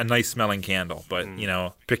probably a nice smelling candle, but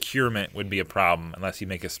procurement would be a problem unless you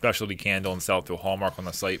make a specialty candle and sell it to a Hallmark on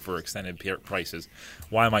the site for extended prices.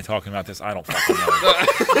 Why am I talking about this? I don't fucking know.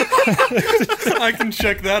 I can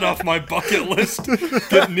check that off my bucket list.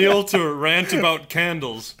 Get Neil to rant about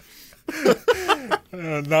candles.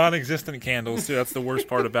 Non-existent candles, too. That's the worst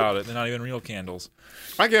part about it. They're not even real candles.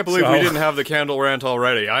 I can't believe we didn't have the candle rant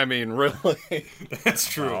already. I mean, really. That's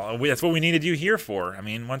true. That's what we needed you here for. I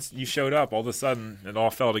mean, once you showed up, all of a sudden, it all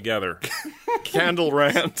fell together. Candle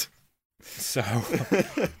rant. So,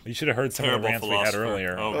 you should have heard some of the rants philosopher. we had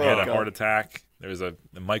earlier. Oh, I had a God. heart attack. There was a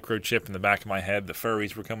microchip in the back of my head. The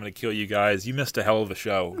furries were coming to kill you guys. You missed a hell of a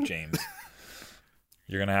show, James.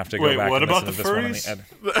 You're going to have to go back what and about listen the to this one.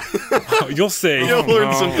 Oh, you'll see. You'll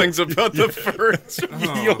learn some things about the furs.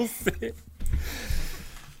 You'll see.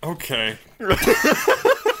 Okay.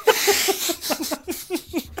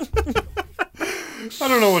 I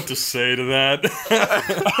don't know what to say to that.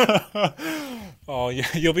 Oh,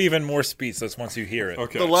 you'll be even more speechless once you hear it.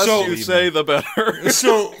 Okay. The less so, you say, the better.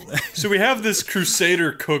 so we have this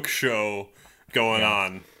Crusader Cook show going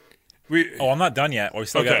on. I'm not done yet. We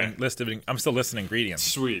still Okay. I'm still listing ingredients.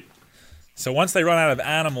 Sweet. So once they run out of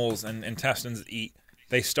animals and intestines to eat,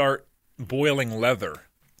 they start boiling leather.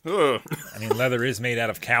 Ugh. I mean, leather is made out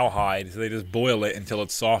of cowhide, so they just boil it until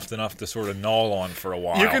it's soft enough to sort of gnaw on for a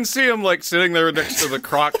while. You can see him like sitting there next to the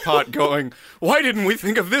crock pot going, why didn't we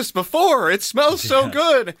think of this before? It smells so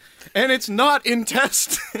good. And it's not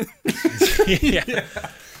intestine. Yeah.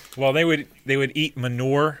 Well, they would eat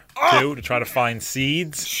manure too to try to find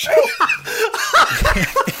seeds.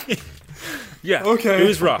 Yeah. Okay. It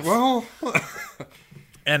was rough. Well,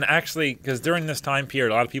 And actually, because during this time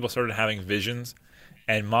period, a lot of people started having visions.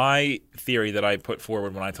 And my theory that I put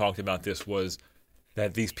forward when I talked about this was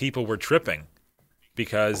that these people were tripping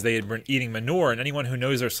because they had been eating manure. And anyone who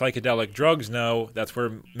knows their psychedelic drugs know that's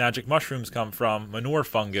where magic mushrooms come from, manure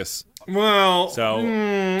fungus.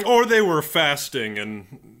 Or they were fasting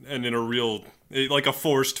and in a real, like a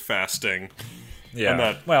forced fasting. Yeah. And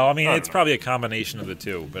that- Well, I mean, I it's don't know. probably a combination of the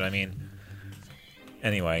two. But I mean,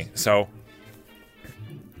 anyway, so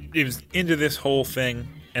it was into this whole thing.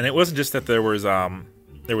 And it wasn't just that there was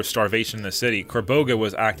starvation in the city. Korboga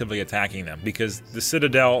was actively attacking them because the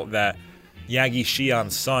citadel that Yagi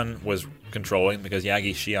Shian's son was controlling, because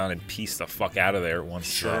Yagi Shian had pieced the fuck out of there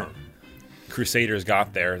once Crusaders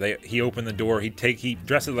got there. He opened the door. He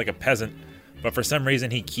dresses like a peasant, but for some reason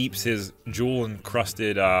he keeps his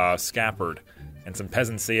jewel-encrusted scabbard. And some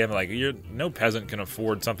peasants see him like, no peasant can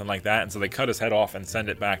afford something like that. And so they cut his head off and send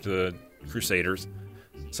it back to the Crusaders.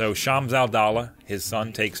 So Shams al-Dawla, his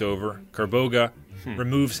son, takes over. Korboga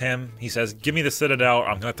removes him. He says, give me the citadel, or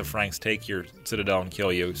I'm going to let the Franks take your citadel and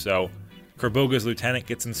kill you. So Korboga's lieutenant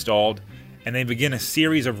gets installed, and they begin a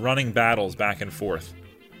series of running battles back and forth.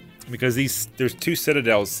 Because there's two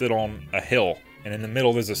citadels sit on a hill, and in the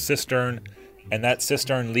middle there's a cistern, and that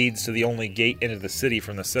cistern leads to the only gate into the city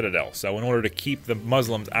from the citadel. So in order to keep the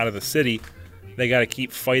Muslims out of the city, they got to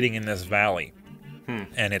keep fighting in this valley.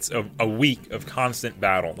 And it's a week of constant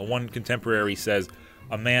battle. The one contemporary says,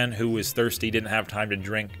 a man who was thirsty didn't have time to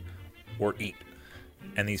drink or eat.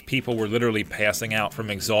 And these people were literally passing out from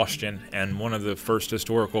exhaustion and one of the first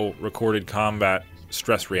historical recorded combat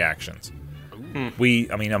stress reactions.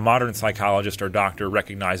 A modern psychologist or doctor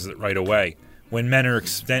recognizes it right away. When men are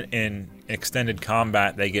in extended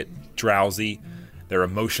combat, they get drowsy. Their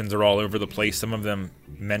emotions are all over the place. Some of them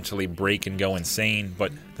mentally break and go insane.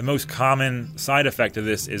 But the most common side effect of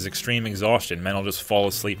this is extreme exhaustion. Men will just fall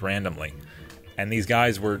asleep randomly. And these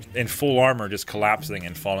guys were in full armor just collapsing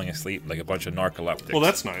and falling asleep like a bunch of narcoleptics. Well,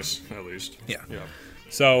 that's nice, at least. Yeah.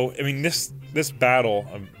 So, I mean, this battle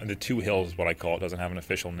of the Two Hills is what I call it. It doesn't have an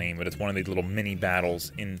official name, but it's one of these little mini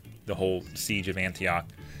battles in the whole siege of Antioch.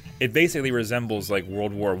 It basically resembles like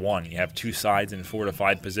World War I. You have two sides in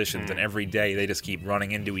fortified positions, and every day they just keep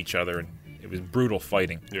running into each other, and it was brutal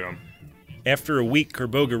fighting. Yeah. After a week,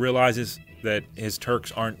 Korboga realizes that his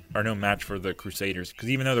Turks are no match for the Crusaders, because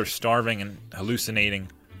even though they're starving and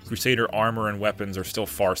hallucinating, Crusader armor and weapons are still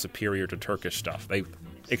far superior to Turkish stuff. They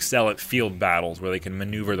excel at field battles where they can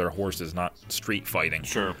maneuver their horses, not street fighting.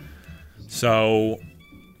 Sure. So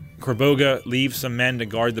Korboga leaves some men to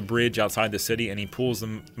guard the bridge outside the city, and he pulls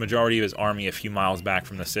the majority of his army a few miles back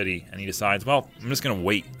from the city, and he decides, well, I'm just going to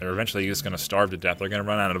wait. They're eventually just going to starve to death. They're going to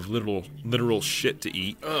run out of literal shit to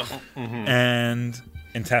eat. And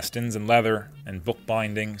intestines and leather and book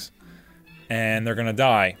bindings, and they're going to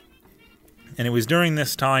die. And it was during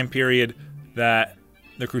this time period that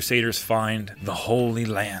the Crusaders find the Holy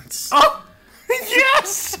Lance. Oh!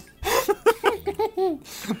 Yes!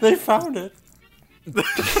 They found it.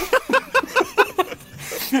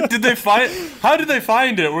 Did they find? How did they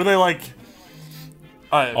find it? Were they like?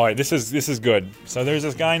 All right, this is good. So there's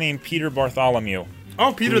this guy named Peter Bartholomew.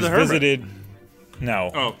 Oh, Peter the Hermit. Visited.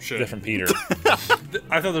 No. Oh shit. Different Peter.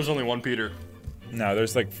 I thought there's only one Peter. No,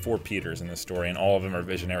 there's like 4 Peters in this story, and all of them are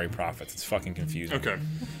visionary prophets. It's fucking confusing. Okay.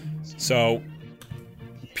 So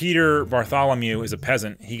Peter Bartholomew is a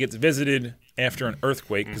peasant. He gets visited after an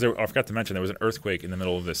earthquake, because I forgot to mention there was an earthquake in the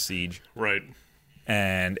middle of this siege. Right.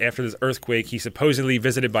 And after this earthquake, he's supposedly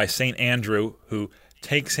visited by St. Andrew, who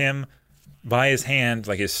takes him by his hand,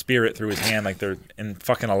 like his spirit through his hand, like they're in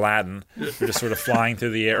fucking Aladdin. They're just sort of flying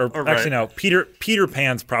through the air. Or, actually, no, Peter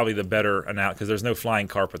Pan's probably the better analogy, because there's no flying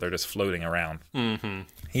carpet. They're just floating around. Mm-hmm.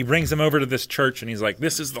 He brings him over to this church, and he's like,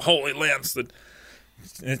 this is the Holy Lance. That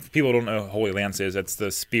people don't know what Holy Lance is. It's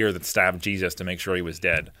the spear that stabbed Jesus to make sure he was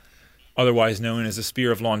dead. Otherwise known as the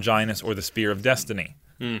Spear of Longinus or the Spear of Destiny.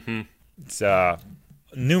 Mm-hmm. It's,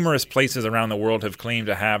 numerous places around the world have claimed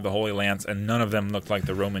to have the Holy Lance, and none of them look like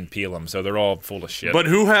the Roman Pilum, so they're all full of shit. But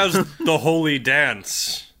who has the Holy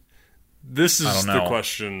Dance? This is the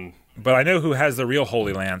question. But I know who has the real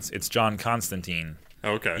Holy Lance. It's John Constantine.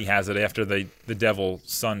 Okay. He has it after the devil's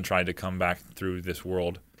son tried to come back through this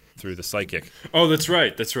world, through the psychic. Oh, that's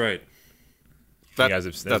right. That's right.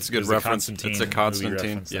 That's a good reference. It's a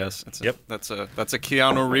Constantine. Yes. That's a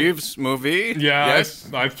Keanu Reeves movie. Yeah,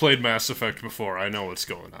 yes. I've played Mass Effect before. I know what's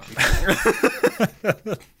going on.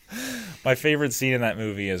 My favorite scene in that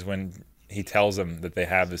movie is when he tells them that they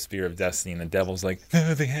have the Spear of Destiny, and the devil's like,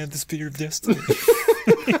 "Oh, they have the Spear of Destiny."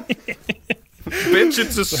 Bitch,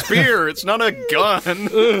 it's a spear. It's not a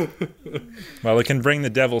gun. Well, it can bring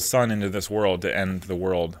the devil's son into this world to end the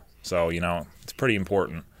world. So, it's pretty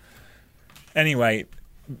important. Anyway,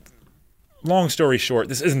 long story short,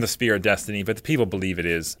 this isn't the Spear of Destiny, but the people believe it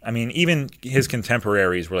is. I mean, even his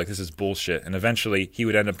contemporaries were like, this is bullshit. And eventually, he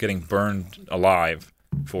would end up getting burned alive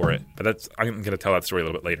for it. But I'm going to tell that story a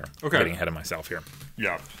little bit later. Okay. I'm getting ahead of myself here.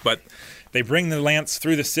 Yeah. But they bring the lance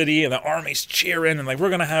through the city, and the army's cheering, and like, we're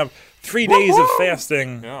going to have 3 days of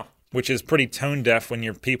fasting. Yeah. Which is pretty tone deaf when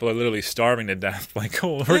your people are literally starving to death. Like,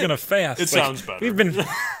 oh, we're gonna fast. It sounds better.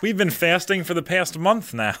 We've been fasting for the past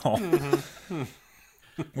month now. Mm-hmm.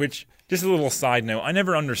 Which, just a little side note, I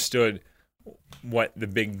never understood what the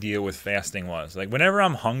big deal with fasting was. Like, whenever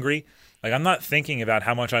I'm hungry, like, I'm not thinking about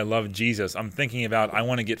how much I love Jesus. I'm thinking about I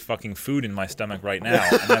want to get fucking food in my stomach right now,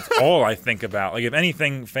 and that's all I think about. Like, if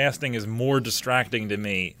anything, fasting is more distracting to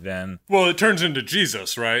me than. Well, it turns into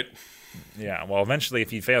Jesus, right? Yeah, well, eventually,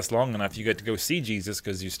 if you fast long enough, you get to go see Jesus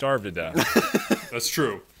because you starved to death. That's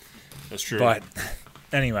true. That's true. But,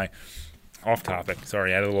 anyway, off topic.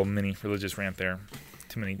 Sorry, I had a little mini religious rant there.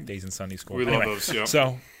 Too many days in Sunday school. We love those, yeah.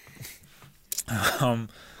 So, where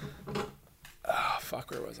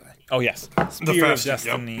was I? Oh, yes. Spear of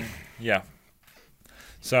Destiny. Yep. Yeah.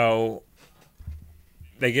 So,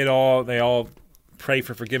 they all pray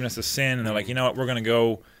for forgiveness of sin, and they're like, you know what, we're going to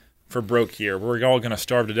go for broke here. We're all going to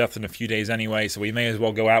starve to death in a few days anyway, so we may as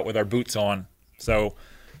well go out with our boots on. So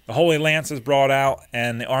the Holy Lance is brought out,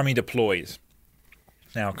 and the army deploys.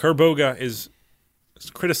 Now, Korboga is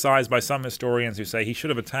criticized by some historians who say he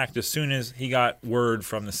should have attacked as soon as he got word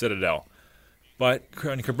from the Citadel. But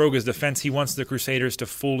in Korboga's defense, he wants the Crusaders to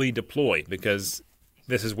fully deploy, because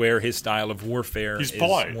this is where his style of warfare is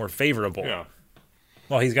more favorable. Yeah.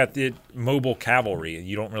 Well, he's got the mobile cavalry.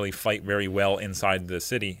 You don't really fight very well inside the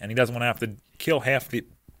city, and he doesn't want to have to kill half the.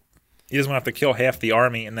 He doesn't want to have to kill half the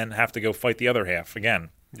army and then have to go fight the other half again.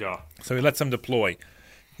 Yeah. So he lets them deploy.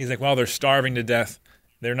 He's like, well, they're starving to death.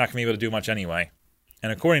 They're not going to be able to do much anyway.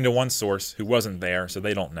 And according to one source who wasn't there, so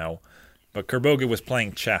they don't know, but Korboga was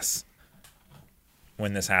playing chess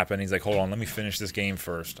when this happened. He's like, hold on, let me finish this game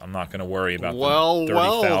first. I'm not going to worry about the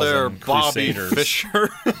 30,000 there, Bobby Crusaders. Fischer.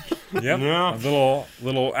 Yep. Yeah. A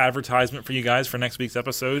little advertisement for you guys for next week's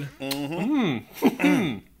episode.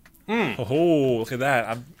 Mm-hmm. Oh, look at that.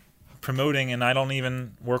 I'm promoting and I don't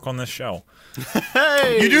even work on this show.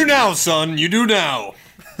 Hey! You do now, son. You do now.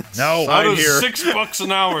 No, How does $6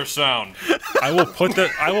 an hour sound? I will put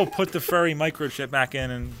the furry microchip back in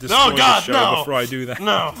and destroy the show before I do that.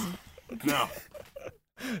 No.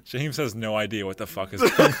 James has no idea what the fuck is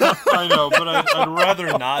going on. I know, but I'd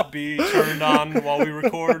rather not be turned on while we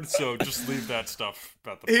record, so just leave that stuff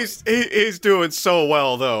at the He's doing so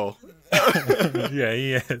well, though. Yeah,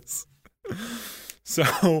 he is. So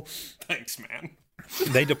Thanks, man.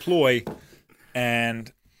 they deploy,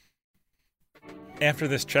 and after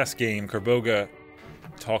this chess game, Kerboga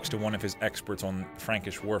talks to one of his experts on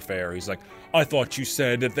Frankish warfare. He's like, I thought you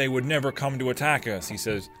said that they would never come to attack us. He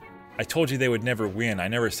says, I told you they would never win. I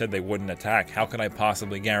never said they wouldn't attack. How could I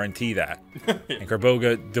possibly guarantee that? And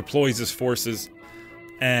Kerboga deploys his forces,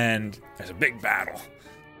 and there's a big battle.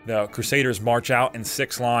 The Crusaders march out in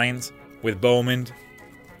 6 lines with Bohemond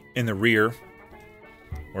in the rear,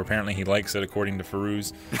 or apparently he likes it, according to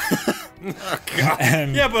Farouz. Oh, God.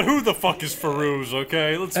 And Yeah, but who the fuck is Farouz,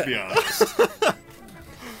 okay? Let's be honest.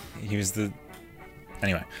 he was the...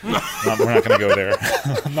 Anyway, we're not going to go there.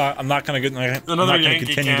 I'm not going to Another Yankee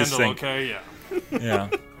continue Candle, to sing. okay? Yeah. Yeah.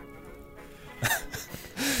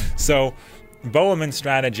 So, Bohemond's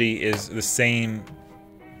strategy is the same.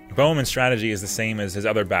 Bohemond's strategy is the same as his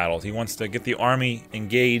other battles. He wants to get the army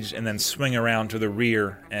engaged and then swing around to the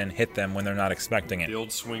rear and hit them when they're not expecting it. The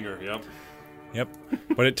old swinger, yep. Yep.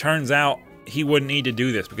 But it turns out he wouldn't need to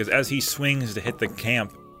do this, because as he swings to hit the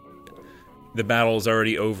camp, the battle is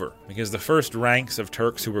already over. Because the first ranks of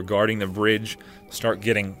Turks who were guarding the bridge start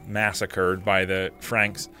getting massacred by the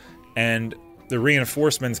Franks, and the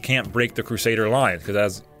reinforcements can't break the Crusader lines, because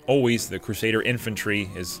as always, the Crusader infantry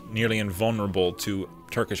is nearly invulnerable to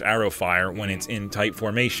Turkish arrow fire when it's in tight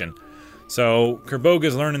formation. So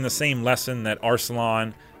Kerboga's learning the same lesson that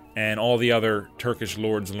Arslan and all the other Turkish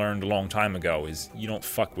lords learned a long time ago, is you don't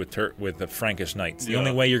fuck with the Frankish knights. The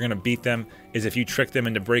only way you're going to beat them is if you trick them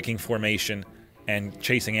into breaking formation and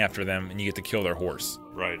chasing after them, and you get to kill their horse.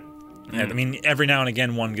 Right. And, I mean, every now and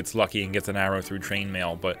again one gets lucky and gets an arrow through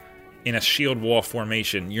chainmail, but in a shield wall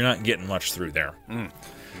formation, you're not getting much through there.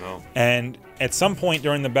 No. And at some point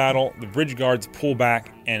during the battle, the bridge guards pull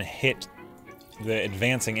back and hit the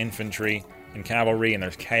advancing infantry and cavalry, and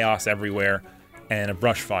there's chaos everywhere, and a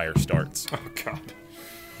brush fire starts. Oh, God.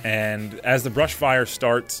 And as the brush fire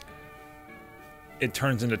starts, it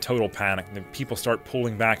turns into total panic. The people start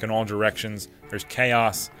pulling back in all directions. There's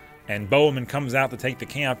chaos, and Bohemond comes out to take the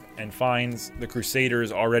camp and finds the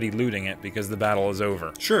Crusaders already looting it because the battle is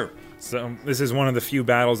over. Sure. So this is one of the few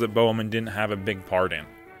battles that Bohemond didn't have a big part in.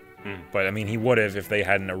 But, I mean, he would have if they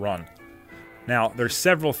hadn't a run. Now, there's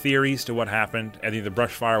several theories to what happened. Either the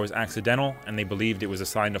brush fire was accidental, and they believed it was a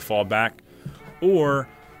sign to fall back, or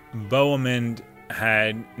Bohemond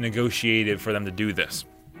had negotiated for them to do this.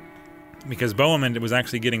 Because Bohemond was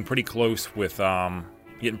actually getting pretty close with,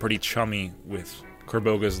 getting pretty chummy with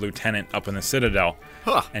Kerboga's lieutenant up in the Citadel.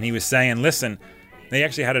 Huh. And he was saying, listen, they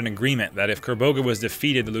actually had an agreement that if Kerboga was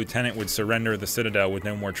defeated, the lieutenant would surrender the Citadel with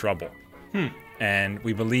no more trouble. And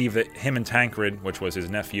we believe that him and Tancred, which was his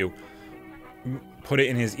nephew, put it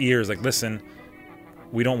in his ears, like, listen,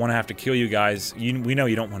 we don't want to have to kill you guys. We know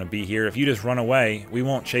you don't want to be here. If you just run away, we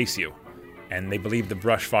won't chase you. And they believe the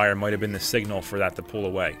brush fire might have been the signal for that to pull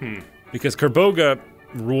away. Because Kerboga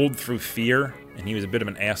ruled through fear, and he was a bit of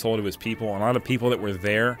an asshole to his people. A lot of people that were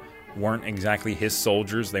there weren't exactly his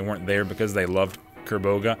soldiers. They weren't there because they loved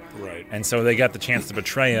Kerboga. Right. And so they got the chance to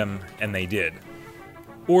betray him, and they did.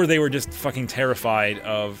 Or they were just fucking terrified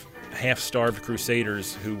of half-starved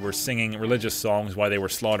crusaders who were singing religious songs while they were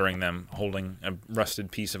slaughtering them, holding a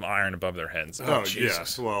rusted piece of iron above their heads. Oh,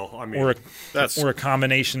 yes. Well, I mean... Or a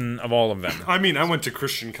combination of all of them. I mean, I went to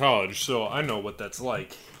Christian college, so I know what that's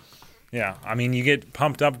like. Yeah, I mean, you get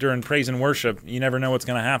pumped up during praise and worship, you never know what's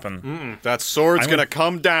going to happen. That sword's gonna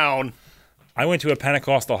come down. I went to a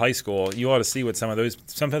Pentecostal high school. You ought to see what some of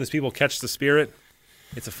those people catch the spirit.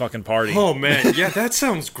 It's a fucking party. Oh, man. Yeah, that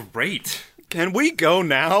sounds great. Can we go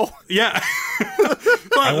now? Yeah.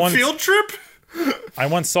 Field trip? I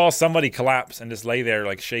once saw somebody collapse and just lay there,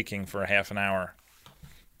 like, shaking for a half an hour.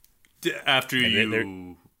 After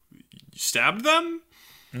you stabbed them?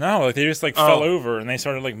 No, like, they just, like, fell over, and they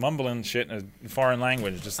started, like, mumbling shit in a foreign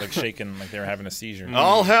language, just, like, shaking like they were having a seizure.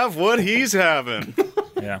 I'll have what he's having.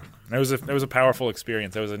 Yeah. That was a powerful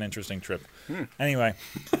experience. That was an interesting trip. Anyway,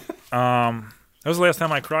 that was the last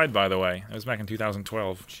time I cried, by the way. That was back in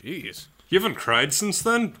 2012. Jeez. You haven't cried since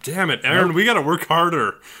then? Damn it, Aaron, we gotta work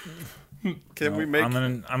harder. Can we make...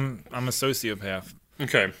 I'm a sociopath.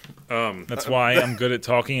 Okay. That's why I'm good at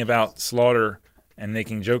talking about slaughter and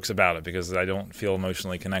making jokes about it, because I don't feel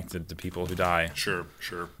emotionally connected to people who die. Sure.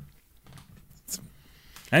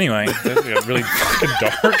 Anyway, that got really fucking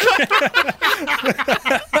dark.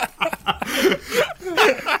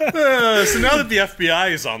 So now that the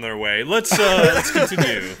FBI is on their way, let's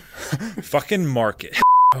continue. Fucking mark it.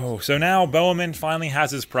 Oh, so now Bohemond finally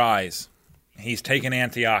has his prize. He's taken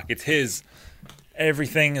Antioch. It's his.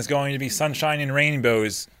 Everything is going to be sunshine and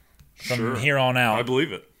rainbows from here on out. I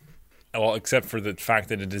believe it. Well, except for the fact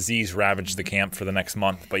that a disease ravaged the camp for the next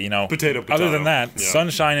month. But, Potato. Other than that, Yeah.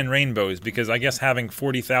 sunshine and rainbows, because I guess having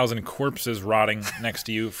 40,000 corpses rotting next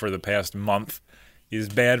to you for the past month is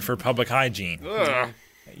bad for public hygiene.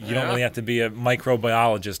 You don't really have to be a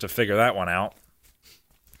microbiologist to figure that one out.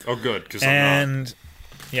 Oh, good, because I'm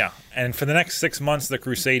not. And for the next 6 months, the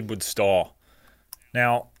crusade would stall.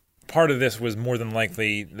 Now, part of this was more than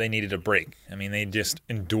likely they needed a break. I mean, they just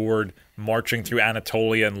endured marching through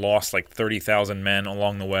Anatolia and lost like 30,000 men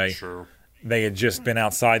along the way. Sure. They had just been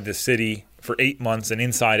outside the city for 8 months and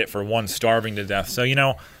inside it for 1, starving to death. So,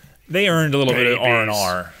 they earned a little bit of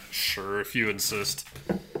R&R. Sure, if you insist.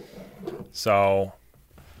 So,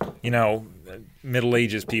 Middle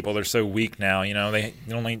Ages people, they're so weak now, they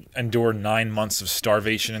only endure 9 months of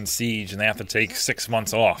starvation and siege, and they have to take 6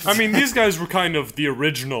 months off. I mean, these guys were kind of the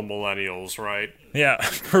original millennials, right? Yeah,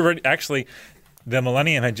 actually, the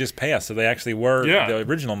millennium had just passed, so they actually were the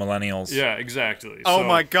original millennials. Yeah, exactly. Oh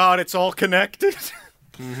my God, it's all connected.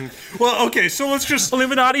 Well, okay, so let's just...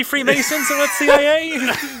 Illuminati, Freemasons, and let's CIA,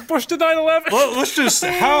 Bush to 9/11. Well, let's just...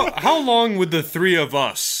 How long would the three of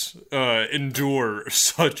us endure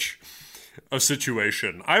such a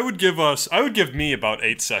situation? I would give me about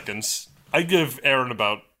 8 seconds. I'd give Aaron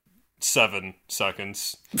about 7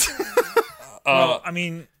 seconds. Well, I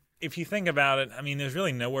mean, if you think about it, there's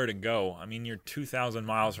really nowhere to go. You're 2,000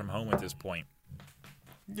 miles from home at this point.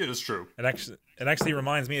 Yeah, that's true. It actually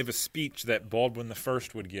reminds me of a speech that Baldwin I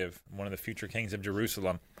would give, one of the future kings of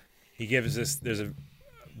Jerusalem. He gives there's a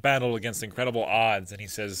battle against incredible odds, and he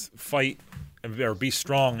says, fight, or be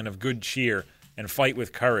strong and of good cheer, and fight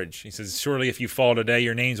with courage. He says, surely if you fall today,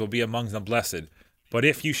 your names will be among the blessed. But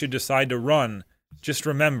if you should decide to run, just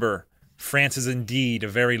remember, France is indeed a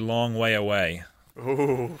very long way away.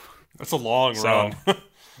 Oh, that's a long run.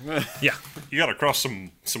 Yeah. You gotta cross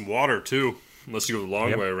some water, too, unless you go the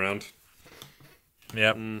long way around.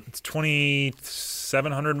 Yep. It's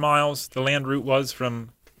 2,700 miles, the land route was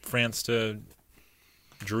from France to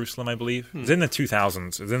Jerusalem, I believe. It's in the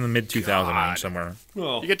 2000s. It's in the mid-2000 range somewhere.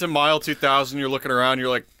 Well, You get to mile 2,000, you're looking around, you're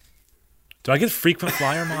like, Do I get frequent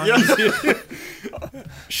flyer miles?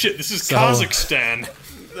 shit, this is Kazakhstan.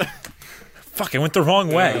 Fuck, I went the wrong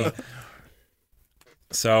way.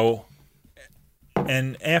 So,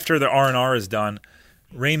 and after the R&R is done,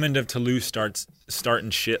 Raymond of Toulouse starting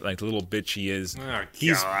shit like the little bitch he is. Oh,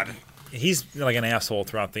 God. He's like an asshole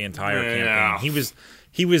throughout the entire campaign.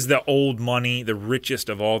 He was the old money, the richest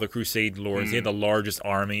of all the Crusade lords. He had the largest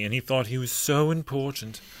army, and he thought he was so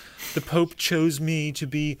important. The Pope chose me to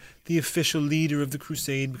be the official leader of the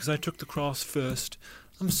Crusade because I took the cross first.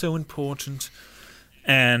 I'm so important.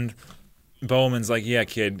 And Bowman's like, yeah,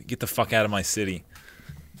 kid, get the fuck out of my city.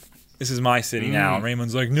 This is my city now. And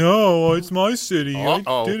Raymond's like, no, it's my city. I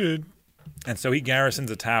did it. And so he garrisons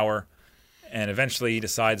a tower, and eventually he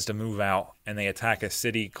decides to move out, and they attack a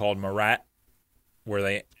city called Marat, where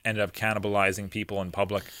they ended up cannibalizing people in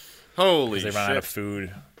public. holy Because they shit. ran out of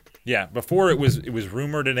food. Yeah, before it was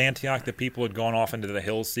rumored at Antioch that people had gone off into the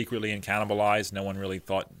hills secretly and cannibalized. No one really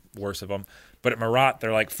thought worse of them. But at Marat,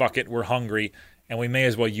 they're like, fuck it, we're hungry, and we may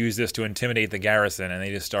as well use this to intimidate the garrison. And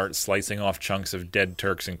they just start slicing off chunks of dead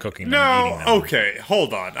Turks and cooking them and eating them. Okay,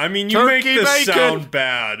 hold on. I mean, you Turkey make this bacon! sound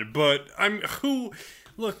bad, but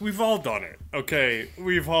Look, we've all done it, okay?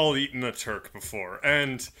 We've all eaten a Turk before,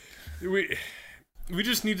 and we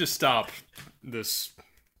just need to stop this.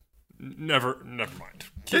 Never mind.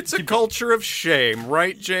 It's a culture of shame,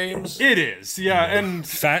 right, James? It is, yeah, and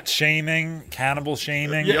Fat shaming, cannibal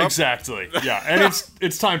shaming. yeah, exactly, yeah, and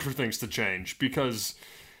it's time for things to change because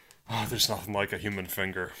there's nothing like a human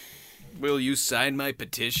finger. Will you sign my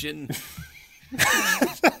petition?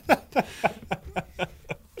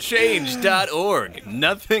 Change.org.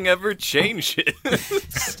 Nothing ever changes.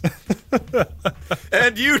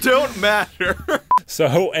 And you don't matter.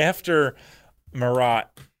 So after Marat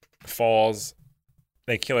falls,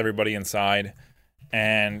 they kill everybody inside,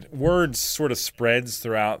 and word sort of spreads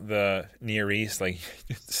throughout the Near East, like,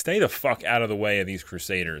 stay the fuck out of the way of these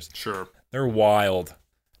crusaders. Sure. They're wild.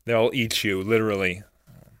 They'll eat you, literally.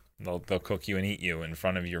 They'll cook you and eat you in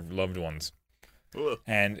front of your loved ones. Ugh.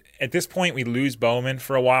 And at this point, we lose Bowman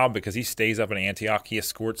for a while because he stays up in Antioch. He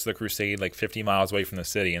escorts the crusade like 50 miles away from the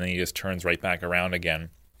city, and then he just turns right back around again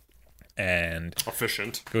and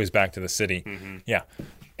Efficient. goes back to the city. Yeah.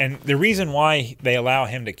 And the reason why they allow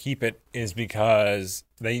him to keep it is because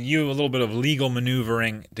they use a little bit of legal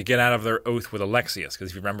maneuvering to get out of their oath with Alexius. Because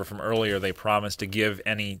if you remember from earlier, they promised to give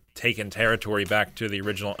any taken territory back to the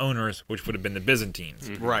original owners, which would have been the Byzantines.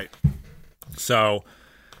 Right. So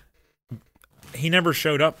he never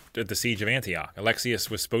showed up at the siege of Antioch. Alexius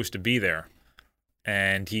was supposed to be there,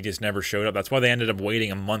 and he just never showed up. That's why they ended up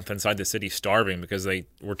waiting a month inside the city starving, because they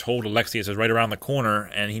were told Alexius was right around the corner,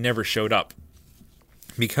 and he never showed up.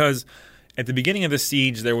 Because at the beginning of the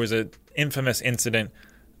siege, there was an infamous incident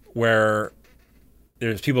where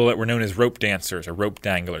there's people that were known as rope dancers or rope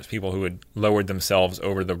danglers, people who had lowered themselves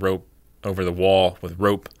over the rope, over the wall with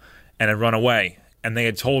rope, and had run away. And they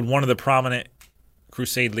had told one of the prominent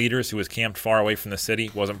crusade leaders who was camped far away from the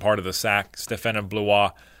city, wasn't part of the sack, Stephen of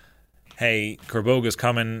Blois, hey, Kerboga's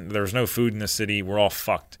coming, there's no food in the city, we're all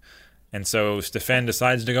fucked. And so Stephen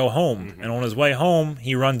decides to go home. And on his way home,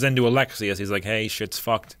 he runs into Alexius. He's like, hey, shit's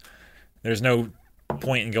fucked. There's no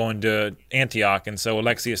point in going to Antioch. And so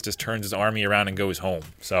Alexius just turns his army around and goes home.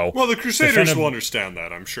 So, Well, the Crusaders will understand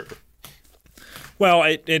that, I'm sure. well,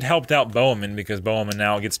 it helped out Bohemond, because Bohemond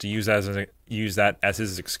now gets to use that as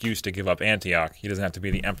his excuse to give up Antioch. He doesn't have to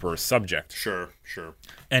be the emperor's subject. Sure.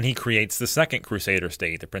 And he creates the second Crusader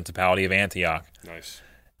state, the Principality of Antioch. Nice.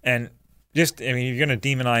 And just, I mean, you're going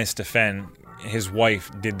to demonize Stephen. His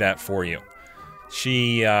wife did that for you.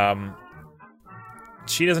 She doesn't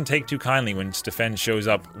take too kindly when Stephen shows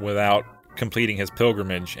up without completing his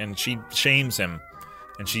pilgrimage, and she shames him,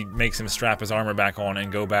 and she makes him strap his armor back on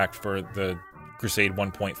and go back for the Crusade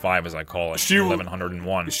 1.5, as I call it,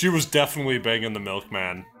 1101. She was definitely banging the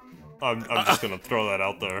milkman. I'm just going to throw that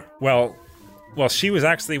out there. Well, she was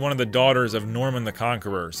actually one of the daughters of Norman the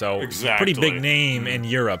Conqueror, so Exactly. pretty big name in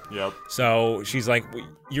Europe. Yep. So she's like,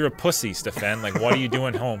 "You're a pussy, Stephen. Like, what are you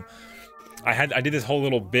doing home?" I did this whole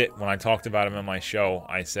little bit when I talked about him on my show.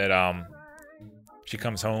 I said, she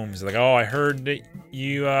comes home, she's like, "Oh, I heard that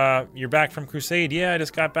you're back from Crusade." "Yeah, I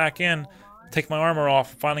just got back in. Take my armor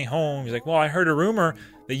off. Finally home." He's like, "Well, I heard a rumor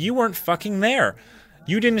that you weren't fucking there.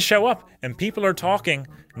 You didn't show up, and people are talking.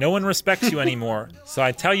 No one respects you anymore. So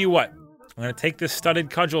I tell you what. I'm going to take this studded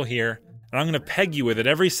cudgel here, and I'm going to peg you with it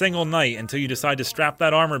every single night until you decide to strap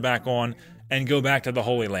that armor back on and go back to the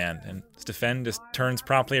Holy Land." And Stephen just turns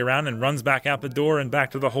promptly around and runs back out the door and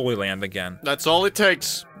back to the Holy Land again. That's all it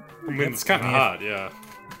takes. I mean, it's kind of hot, yeah.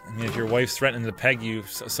 I mean, if your wife's threatening to peg you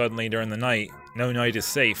suddenly during the night, no night is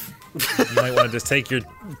safe. You might want to just take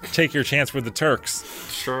your chance with the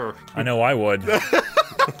Turks. Sure. I know I would.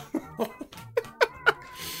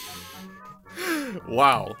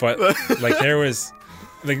 Wow. But, like, there was...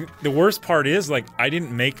 Like, the worst part is, like, I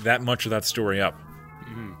didn't make that much of that story up.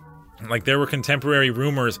 Like, there were contemporary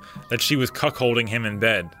rumors that she was cuckolding him in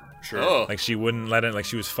bed. Sure. Oh. Like, she wouldn't let it, like,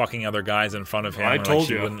 she was fucking other guys in front of him. I or, told like,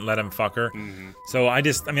 she you. wouldn't let him fuck her. So I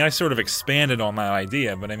sort of expanded on that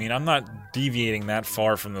idea, but I mean, I'm not deviating that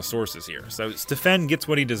far from the sources here. So Stephen gets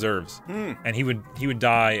what he deserves. And he would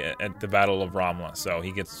die at the Battle of Ramla, so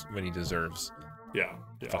he gets what he deserves. Yeah.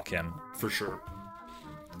 Fuck him. For sure.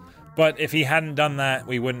 But if he hadn't done that,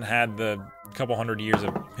 we wouldn't have had the couple hundred years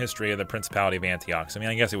of history of the Principality of Antioch. So, I mean,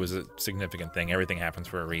 I guess it was a significant thing. Everything happens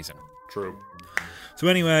for a reason. True. So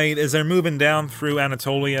anyway, as they're moving down through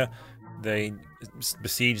Anatolia, they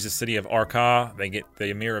besiege the city of Arka. They get the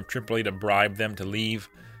Emir of Tripoli to bribe them to leave.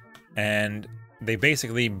 And they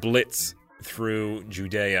basically blitz through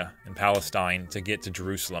Judea and Palestine to get to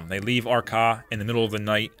Jerusalem. They leave Arka in the middle of the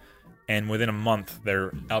night, and within a month,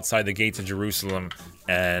 they're outside the gates of Jerusalem,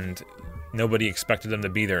 and nobody expected them to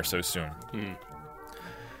be there so soon.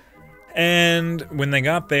 And when they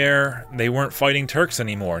got there, they weren't fighting Turks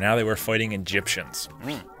anymore. Now they were fighting Egyptians,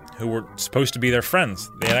 who were supposed to be their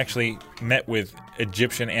friends. They had actually met with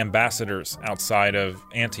Egyptian ambassadors outside of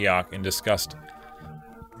Antioch and discussed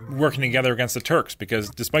working together against the Turks, because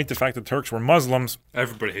despite the fact that Turks were Muslims,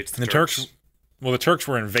 Everybody hates the Turks. Well, the Turks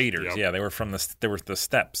were invaders. Yep. Yeah, they were they were the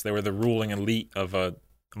steppes. They were the ruling elite of a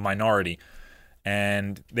minority,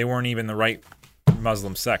 and they weren't even the right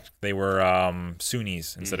Muslim sect. They were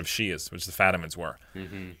Sunnis instead of Shias, which the Fatimids were.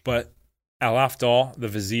 But Al-Afdal, the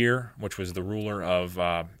vizier, which was the ruler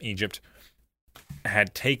of Egypt,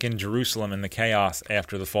 had taken Jerusalem in the chaos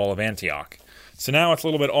after the fall of Antioch. So now it's a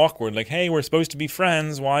little bit awkward. Like, hey, we're supposed to be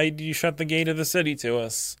friends. Why did you shut the gate of the city to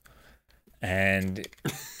us? And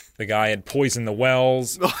the guy had poisoned the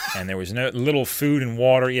wells, and there was no little food and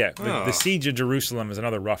water. Yeah, the siege of Jerusalem is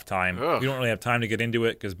another rough time. We don't really have time to get into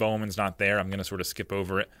it because Bohemond's not there. I'm going to sort of skip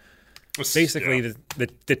over it. Basically, the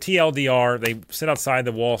TLDR, they sit outside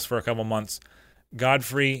the walls for a couple months.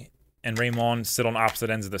 Godfrey and Raymond sit on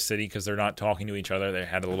opposite ends of the city because they're not talking to each other. They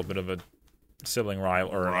had a little bit of a sibling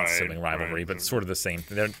rival or not Right, sibling rivalry, right. but sort of the same.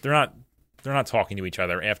 They're not talking to each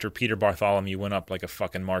other after Peter Bartholomew went up like a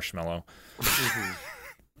fucking marshmallow.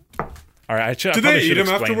 All right, Did I they eat should him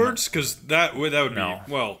explain afterwards? Because that would No.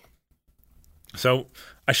 be well. So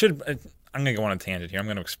I'm gonna go on a tangent here. I'm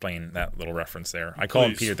gonna explain that little reference there. I call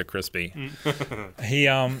him Please. Peter the Crispy. He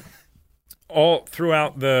all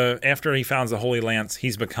throughout after he founds the Holy Lance,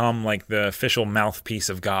 he's become like the official mouthpiece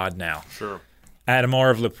of God now. Sure.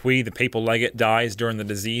 Adhemar of Lepuy, the papal legate, dies during the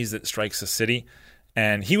disease that strikes the city,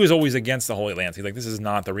 and he was always against the Holy Lance. He's like, this is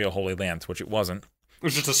not the real Holy Lance, which it wasn't. It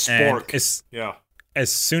was just a And spork. Yeah.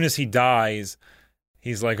 as soon as he dies,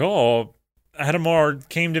 he's like, oh, Adhemar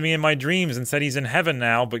came to me in my dreams and said he's in heaven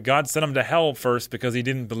now, but God sent him to hell first because he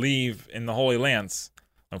didn't believe in the Holy Lance.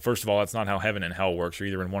 Well, first of all, that's not how heaven and hell works. You're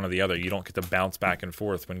either in one or the other. You don't get to bounce back and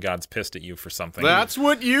forth when God's pissed at you for something. That's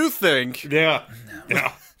what you think. Yeah.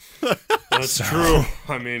 Yeah. That's true.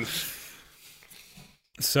 I mean,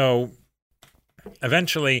 So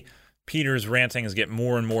eventually, Peter's rantings get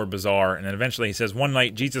more and more bizarre, and then eventually he says one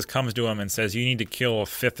night Jesus comes to him and says, you need to kill a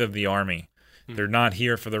fifth of the army. They're not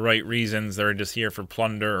here for the right reasons. They're just here for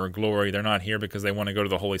plunder or glory. They're not here because they want to go to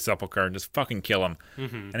the Holy Sepulchre. Just fucking kill them.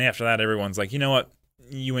 And after that, everyone's like, you know what?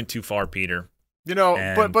 You went too far, Peter. You know,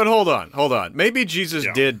 And- but hold on. Maybe Jesus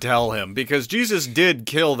Yeah. did tell him, because Jesus did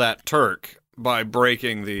kill that Turk by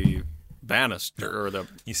breaking the banister or the.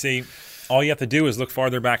 You see, all you have to do is look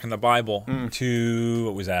farther back in the Bible to,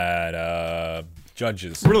 what was that,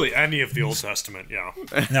 Judges. really, any of the Old Testament. Yeah.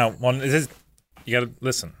 No, well, you got to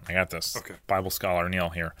listen. I got this. Okay. Bible scholar Neil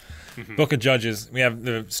here. Book of Judges, we have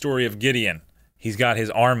the story of Gideon. He's got his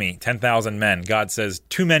army, 10,000 men. God says,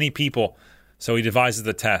 too many people. So he devises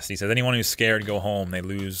the test. He says, anyone who's scared, go home. They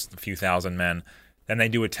lose a few thousand men. Then they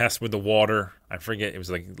do a test with the water. I forget, it was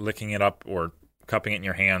like licking it up or cupping it in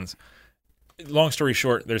your hands. Long story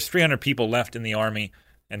short, there's 300 people left in the army,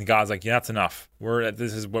 and God's like, yeah, that's enough.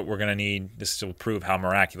 This is what we're going to need. This will prove how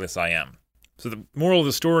miraculous I am. So the moral of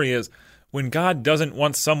the story is, when God doesn't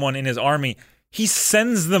want someone in his army, he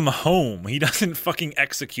sends them home. He doesn't fucking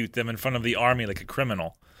execute them in front of the army like a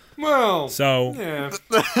criminal. Well. So, Yeah.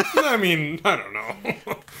 I mean, I don't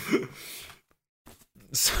know.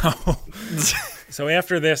 so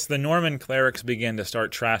after this, the Norman clerics begin to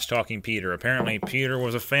start trash-talking Peter. Apparently, Peter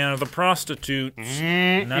was a fan of the prostitutes.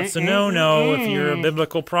 And that's a no-no if you're a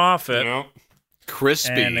biblical prophet. You know?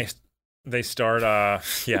 Crispy. And they start,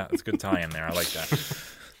 yeah, it's a good tie-in there. I like that.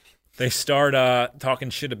 They start talking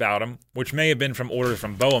shit about him, which may have been from orders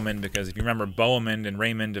from Bohemond, because if you remember, Bohemond and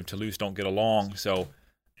Raymond of Toulouse don't get along.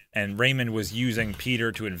 And Raymond was using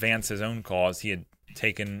Peter to advance his own cause. He had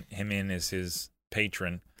taken him in as his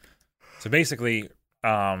patron. So basically,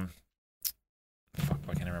 fuck,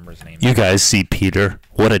 I can't remember his name. You guys see Peter?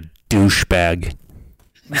 What a douchebag.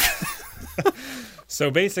 So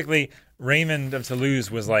basically, Raymond of Toulouse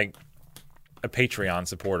was like a Patreon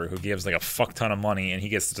supporter who gives like a fuck ton of money, and he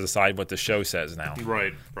gets to decide what the show says now.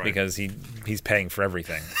 Right. Because he's paying for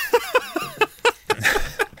everything.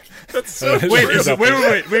 So Wait, Is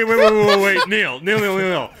wait,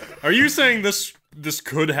 Neil. Are you saying this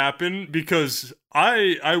could happen? Because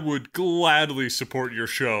I would gladly support your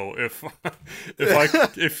show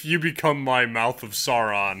if you become my mouth of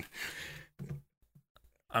Sauron.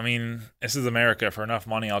 I mean, this is America. For enough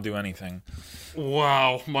money, I'll do anything.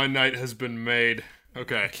 Wow, my night has been made.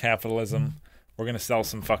 Okay. Capitalism. We're gonna sell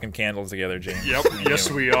some fucking candles together, James. Yep. Yes,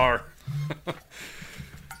 we are.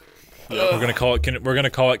 We're gonna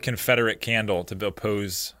call it Confederate Candle to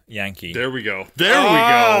oppose Yankee. There we go. There we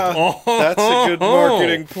go. Oh, That's a good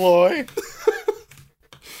marketing ploy.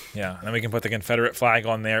 Yeah, and then we can put the Confederate flag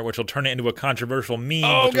on there, which will turn it into a controversial meme, which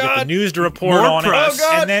Oh, will get the God. news to report More on press. it,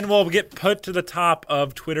 Oh, God. and then we'll get put to the top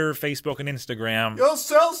of Twitter, Facebook, and Instagram. You'll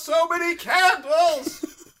sell so many candles.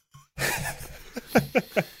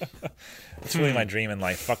 It's really my dream in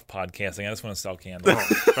life. Fuck podcasting. I just want to sell candles.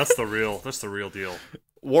 that's the real deal.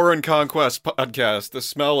 Warren Conquest podcast. The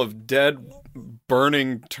smell of dead,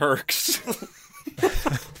 burning Turks.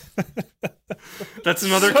 That's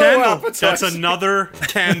another So candle. appetizing. That's another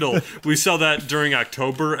candle. We sell that during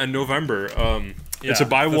October and November. It's a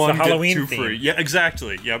buy that's one, the get Halloween two theme. free. Yeah,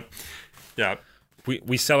 exactly. Yep. Yeah.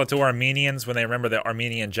 We sell it to Armenians when they remember the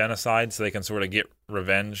Armenian genocide, so they can sort of get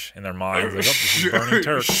revenge in their minds. Like, oh, this is burning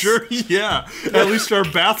Turks. Sure, yeah. At least our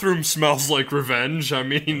bathroom smells like revenge. I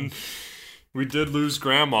mean, we did lose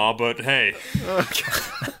Grandma, but hey.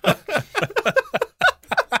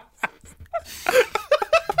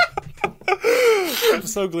 I'm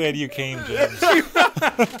so glad you came, James.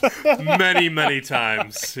 Many, many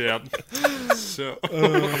times. Yep. So,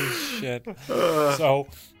 Oh, shit. So,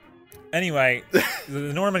 Anyway, the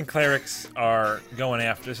Norman clerics are going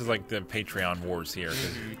after. This is like the Patreon wars here.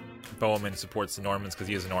 Bohemond supports the Normans because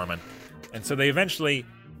he is a Norman. And so they eventually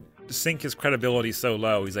sink his credibility so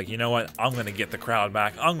low. He's like, you know what? I'm going to get the crowd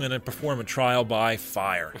back. I'm going to perform a trial by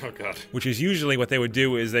fire. Oh, God. Which is usually what they would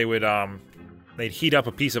do is they would, they'd heat up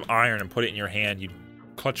a piece of iron and put it in your hand. You'd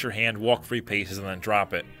clutch your hand, walk 3 paces, and then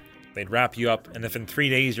drop it. They'd wrap you up, and if in 3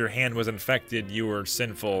 days your hand was infected, you were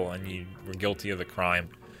sinful and you were guilty of the crime.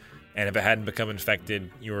 And if it hadn't become infected,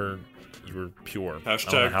 you were pure. Hashtag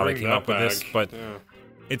I don't know how they bring came that up with this, back. but Yeah.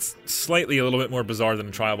 it's slightly a little bit more bizarre than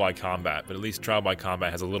trial by combat. But at least trial by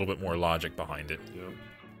combat has a little bit more logic behind it. Yeah.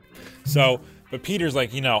 So, but Peter's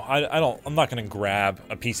like, I'm not going to grab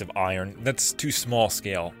a piece of iron. That's too small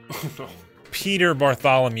scale. Peter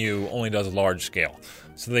Bartholomew only does large scale.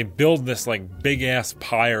 So they build this like big ass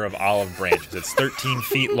pyre of olive branches. It's 13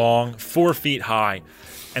 feet long, 4 feet high,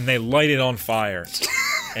 and they light it on fire.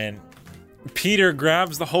 And Peter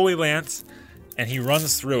grabs the Holy Lance and he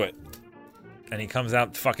runs through it. And he comes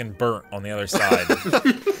out fucking burnt on the other side.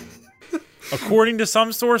 According to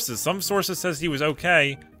some sources says he was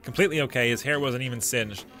okay, completely okay. His hair wasn't even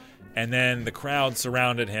singed. And then the crowd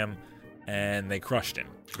surrounded him and they crushed him.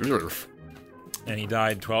 And he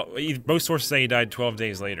died most sources say he died 12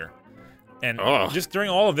 days later. And just during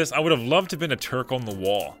all of this, I would have loved to have been a Turk on the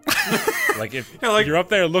wall. Like if you're up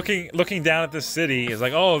there looking down at the city, it's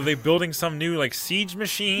like, oh, are they building some new like siege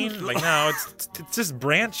machine? Like no, it's just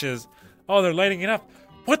branches. Oh, they're lighting it up.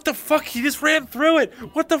 What the fuck? He just ran through it.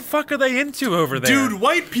 What the fuck are they into over there? Dude,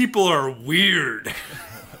 white people are weird.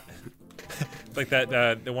 Like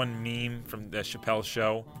that the one meme from the Chappelle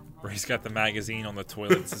show where he's got the magazine on the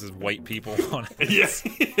toilet. This is white people on it. Yes.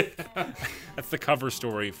 That's the cover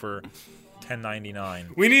story for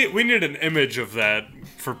 $10.99. We need an image of that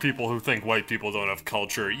for people who think white people don't have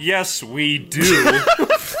culture. Yes, we do.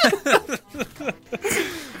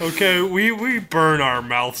 Okay, we burn our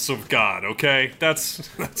mouths of God, okay? That's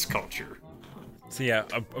culture. So yeah,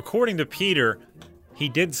 according to Peter, he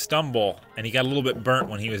did stumble and he got a little bit burnt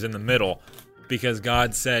when he was in the middle because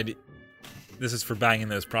God said, this is for banging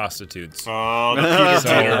those prostitutes. Oh, the Peter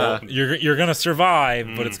So Peter. you're gonna survive,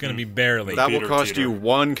 but it's gonna be barely. That will Peter, cost Peter. you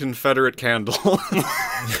one Confederate candle.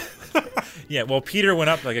 Yeah, well, Peter went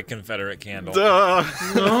up like a Confederate candle. Duh.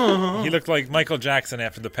 He looked like Michael Jackson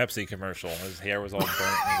after the Pepsi commercial. His hair was all burnt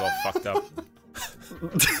and he was all fucked up.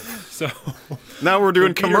 So Now we're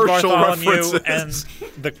doing Peter commercial Bartholomew references.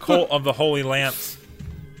 and the cult of the Holy Lance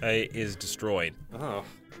is destroyed. Oh.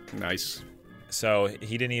 Nice. So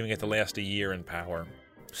he didn't even get to last a year in power.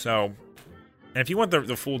 So, and if you want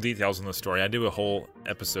the full details on the story, I do a whole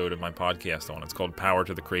episode of my podcast on it. It's called Power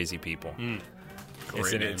to the Crazy People.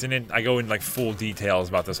 I go in like full details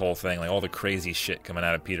about this whole thing, like all the crazy shit coming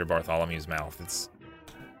out of Peter Bartholomew's mouth.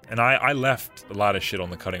 And I left a lot of shit on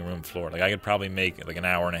the cutting room floor. Like I could probably make like an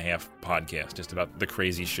hour and a half podcast just about the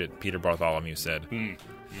crazy shit Peter Bartholomew said.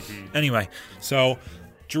 Anyway, so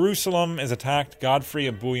Jerusalem is attacked. Godfrey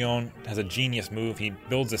of Bouillon has a genius move. He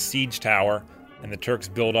builds a siege tower, and the Turks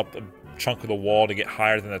build up a chunk of the wall to get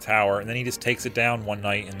higher than the tower, and then he just takes it down one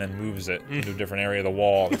night and then moves it into a different area of the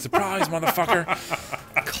wall. Like, surprise, motherfucker!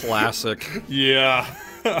 Classic. Yeah.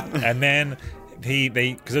 And then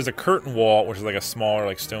because there's a curtain wall, which is like a smaller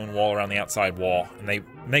like stone wall around the outside wall, and they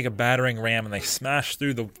make a battering ram and they smash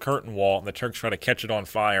through the curtain wall, and the Turks try to catch it on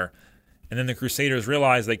fire, and then the Crusaders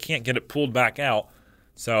realize they can't get it pulled back out,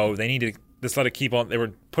 so they need to just let it keep on. They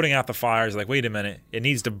were putting out the fires, like, wait a minute, it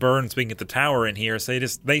needs to burn so we can get the tower in here. So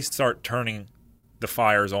they start turning the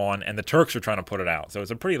fires on, and the Turks are trying to put it out. So it's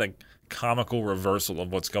a pretty like comical reversal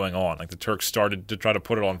of what's going on. Like the Turks started to try to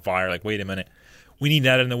put it on fire. Like, wait a minute, we need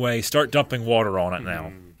that in the way. Start dumping water on it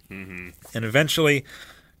now. And eventually,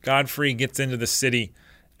 Godfrey gets into the city,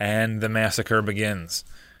 and the massacre begins.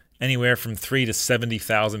 Anywhere from 3 to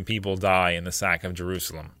 70,000 people die in the sack of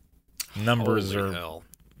Jerusalem. Numbers Holy are. hell.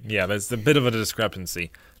 Yeah, there's a bit of a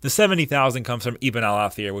discrepancy. The 70,000 comes from Ibn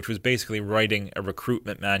al-Athir, which was basically writing a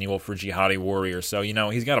recruitment manual for jihadi warriors. So,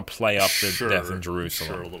 he's got to play up the death in Jerusalem.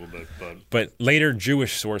 Sure, a little bit, But later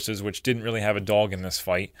Jewish sources, which didn't really have a dog in this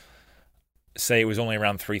fight, say it was only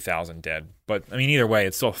around 3,000 dead. But, either way,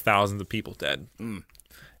 it's still thousands of people dead.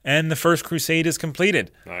 And the First Crusade is completed.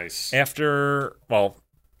 Nice. After,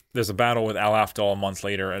 there's a battle with Al-Afdal a month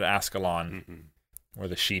later at Ascalon, where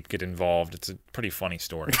the sheep get involved. It's a pretty funny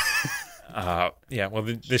story.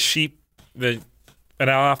 The sheep that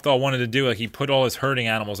Al-Afdal wanted to do, like, he put all his herding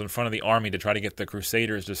animals in front of the army to try to get the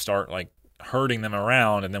Crusaders to start, like, herding them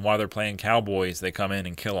around, and then while they're playing cowboys, they come in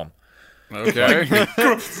and kill them. Okay.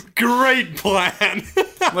 Great plan.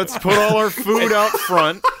 Let's put all our food out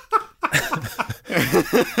front.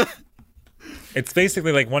 It's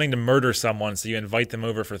basically like wanting to murder someone, so you invite them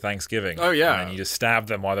over for Thanksgiving. Oh, yeah. And you just stab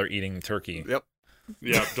them while they're eating turkey. Yep.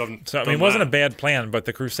 Yeah, So, I mean, it wasn't a bad plan, but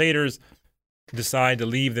the Crusaders decide to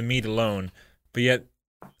leave the meat alone, but yet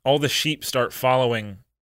all the sheep start following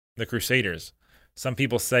the Crusaders. Some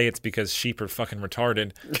people say it's because sheep are fucking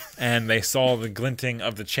retarded, and they saw the glinting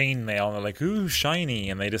of the chainmail, and they're like, ooh, shiny,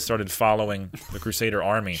 and they just started following the Crusader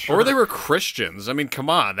army. Or they were Christians. I mean, come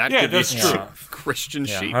on. That could that's be true. Christian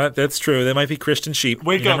sheep. That's true. They might be Christian sheep.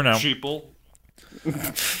 Wake You up, never know. sheeple.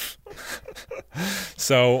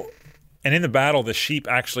 So, and in the battle, the sheep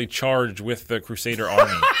actually charged with the Crusader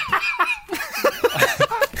army.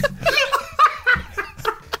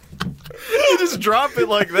 You just drop it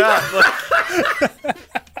like that.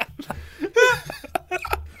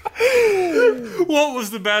 What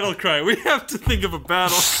was the battle cry? We have to think of a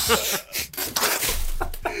battle.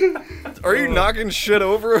 Are you knocking shit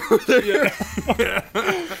over there?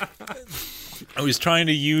 I was trying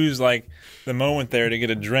to use, like, the moment there to get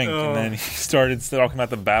a drink, and then he started talking about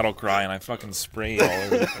the battle cry, and I fucking sprayed all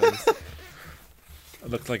over the place. I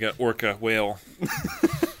looked like an orca whale.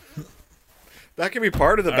 That could be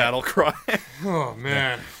part of the battle cry. Oh,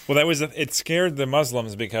 man. Well, it scared the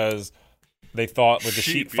Muslims because they thought with the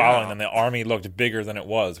sheep following them, the army looked bigger than it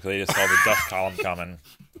was because they just saw the dust column coming.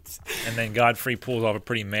 And then Godfrey pulls off a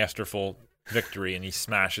pretty masterful victory, and he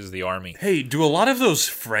smashes the army. Hey, do a lot of those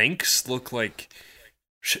Franks look like...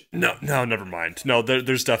 No, never mind. No,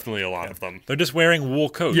 there's definitely a lot of them. They're just wearing wool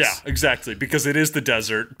coats. Yeah, exactly, because it is the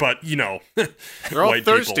desert, but, you know, They're all white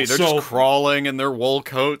thirsty. people. They're just crawling in their wool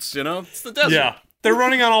coats, you know? It's the desert. Yeah, they're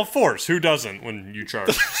running on all fours. Who doesn't when you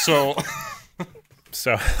charge? So,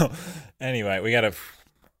 anyway, we got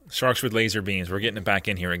Sharks with laser beams. We're getting it back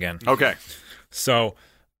in here again. Okay. So,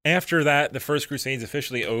 after that, the First Crusade's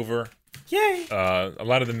officially over. Yay! A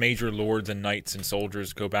lot of the major lords and knights and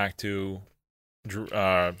soldiers go back to... they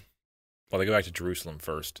go back to Jerusalem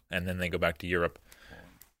first, and then they go back to Europe.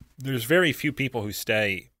 There's very few people who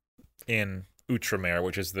stay in Outremer,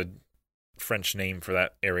 which is the French name for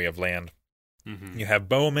that area of land. Mm-hmm. You have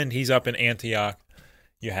Bohemond, he's up in Antioch.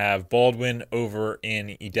 You have Baldwin over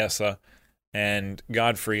in Edessa, and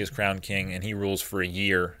Godfrey is crowned king, and he rules for a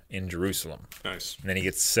year in Jerusalem. nice. And then he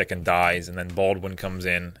gets sick and dies, and then Baldwin comes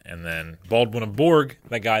in, and then Baldwin of Bourg,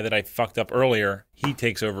 that guy that I fucked up earlier, he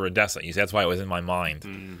takes over Edessa. You see, that's why it was in my mind,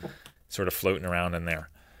 sort of floating around in there.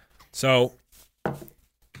 So,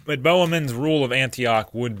 but Bohemond's rule of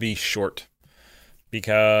Antioch would be short,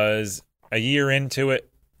 because a year into it,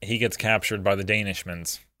 he gets captured by the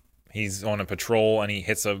Danishmends. He's on a patrol, and he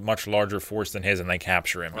hits a much larger force than his, and they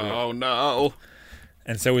capture him. Oh, no.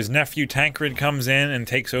 And so his nephew Tancred comes in and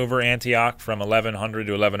takes over Antioch from 1100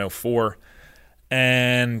 to 1104,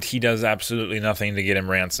 and he does absolutely nothing to get him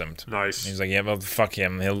ransomed. Nice. He's like, yeah, well, fuck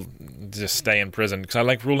him. He'll just stay in prison, because I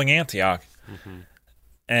like ruling Antioch. Mm-hmm.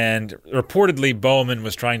 And reportedly, Bohemond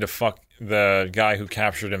was trying to fuck the guy who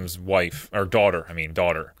captured him's wife, or daughter.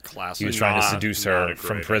 Classic. He was trying to seduce her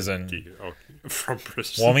from prison. Okay. From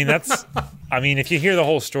prison. Well, if you hear the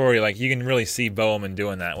whole story, like, you can really see Bohemond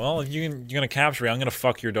doing that. Well, if you're going to capture me, I'm going to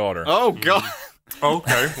fuck your daughter. Oh, God.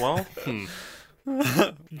 Okay, well.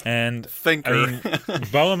 And Thinker. I mean,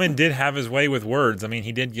 Bohemond did have his way with words. I mean,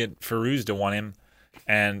 he did get Firuz to want him,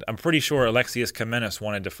 and I'm pretty sure Alexius Comnenus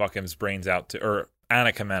wanted to fuck his brains out, or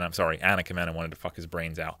Anna Comnena wanted to fuck his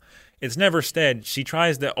brains out. It's never said. She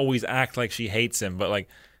tries to always act like she hates him, but, like,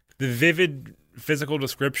 the vivid physical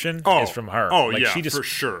description is from her. Oh, like, yeah, she for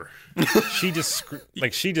sure. She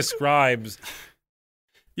describes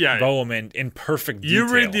Bohemond in perfect detail.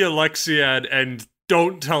 You read the Alexiad and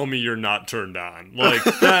don't tell me you're not turned on. Like,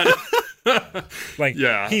 that... Like,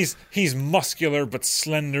 yeah. he's muscular but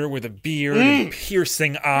slender with a beard and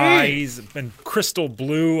piercing eyes and crystal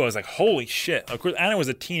blue. I was like, holy shit. Of course, Anna was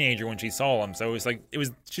a teenager when she saw him, so it was like,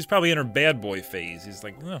 she's probably in her bad boy phase. He's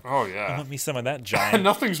like, oh, yeah. I want me some of that giant.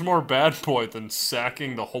 Nothing's more bad boy than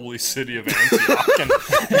sacking the holy city of Antioch and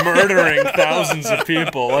murdering thousands of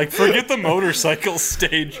people. Like, forget the motorcycle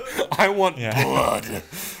stage. I want blood.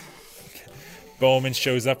 Bohemond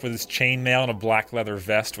shows up with his chainmail and a black leather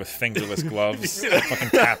vest with fingerless gloves, a fucking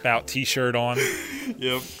tap-out t-shirt on.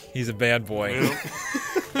 Yep. He's a bad boy.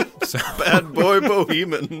 Yep. So, Bad boy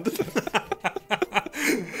Bohemond.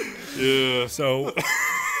 Yeah. So,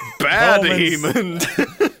 Bad Bohemond's-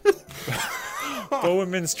 Hemond.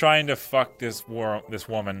 Bohemond's trying to fuck this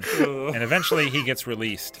woman, and eventually he gets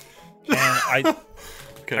released. And like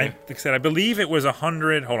I said, I believe it was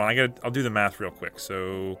 100. Hold on, I'll do the math real quick.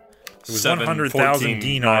 So it was 100,000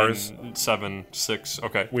 dinars, 7, 6.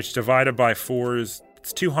 Okay. which divided by 4 is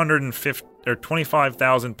it's 250 or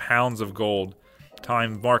 25,000 pounds of gold.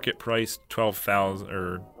 time market price 12,000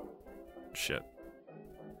 or shit.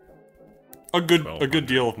 A good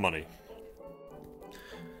deal of money.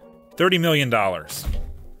 $30 million.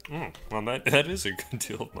 Well, that is a good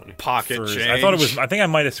deal of money. Pocket change. I thought it was. I think I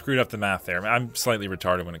might have screwed up the math there. I'm slightly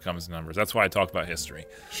retarded when it comes to numbers. That's why I talk about history.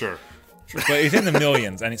 Sure. But it's in the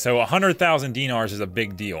millions, and so 100,000 dinars is a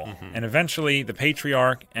big deal. And eventually, the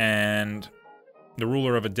patriarch and the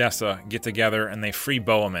ruler of Edessa get together and they free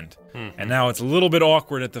Bohemond. And now it's a little bit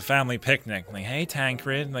awkward at the family picnic. Like, hey,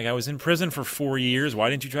 Tancred, like I was in prison for 4 years. Why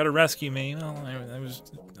didn't you try to rescue me? Well,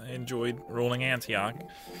 I enjoyed ruling Antioch.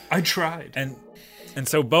 I tried. And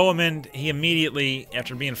so Bohemond, he immediately,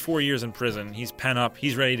 after being 4 years in prison, he's pent up.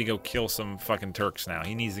 He's ready to go kill some fucking Turks now.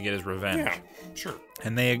 He needs to get his revenge. Yeah, sure.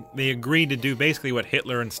 And they agreed to do basically what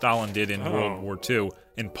Hitler and Stalin did in World War II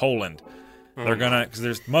in Poland. They're gonna, because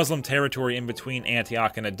there's Muslim territory in between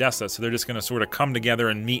Antioch and Edessa, so they're just gonna sort of come together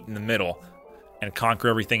and meet in the middle and conquer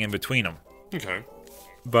everything in between them. Okay.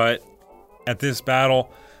 But at this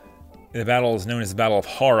battle, the battle is known as the Battle of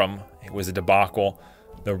Haram. It was a debacle.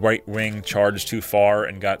 The right wing charged too far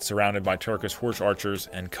and got surrounded by Turkish horse archers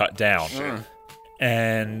and cut down.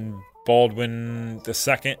 And Baldwin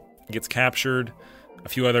II gets captured. A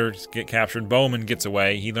few others get captured. Bohemond gets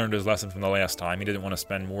away. He learned his lesson from the last time. He didn't want to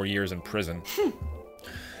spend more years in prison.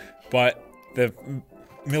 But the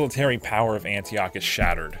military power of Antioch is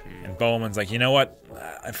shattered. And Bohemond's like, you know what?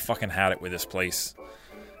 I fucking had it with this place.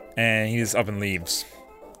 And he just up and leaves.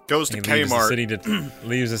 Goes to He leaves the Kmart.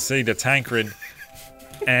 leaves the city to Tancred.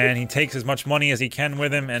 And he takes as much money as he can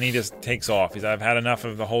with him, and he just takes off. He's, I've had enough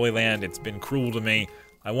of the Holy Land. It's been cruel to me.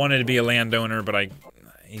 I wanted to be a landowner, but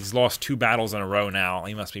he's lost 2 battles in a row now.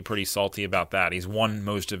 He must be pretty salty about that. He's won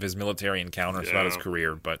most of his military encounters throughout his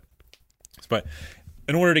career. But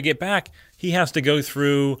in order to get back, he has to go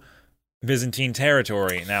through Byzantine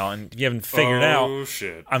territory now. And if you haven't figured out... Oh,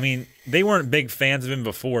 shit. I mean, they weren't big fans of him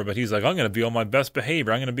before, but he's like, I'm going to be on my best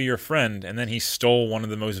behavior. I'm going to be your friend. And then he stole one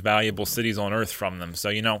of the most valuable cities on earth from them. So,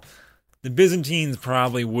 you know, the Byzantines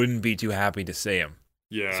probably wouldn't be too happy to see him.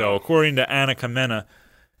 Yeah. So, according to Anna Kamena,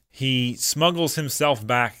 he smuggles himself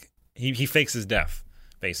back. He fakes his death,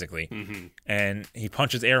 basically. And he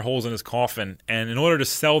punches air holes in his coffin. And in order to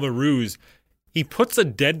sell the ruse, he puts a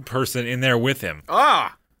dead person in there with him.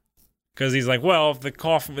 Because he's like, well, if the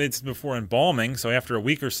coffin, it's before embalming, so after a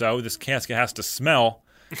week or so, this casket has to smell.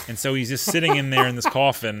 And so he's just sitting in there in this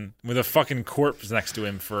coffin with a fucking corpse next to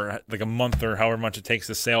him for like a month or however much it takes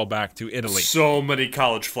to sail back to Italy. So many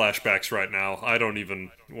college flashbacks right now. I don't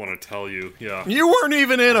even want to tell you. Yeah. You weren't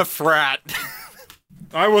even in a frat.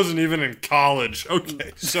 I wasn't even in college.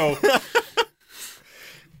 Okay, so...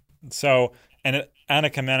 And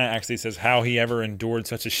Anna Kamena actually says how he ever endured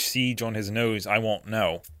such a siege on his nose, I won't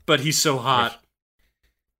know. But he's so hot.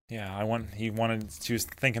 Yeah, she was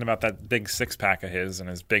thinking about that big 6-pack of his and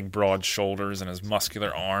his big broad shoulders and his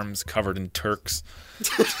muscular arms covered in Turks'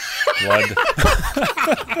 blood.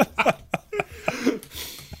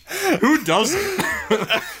 Who doesn't?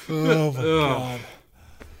 Oh my god.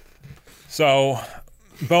 So,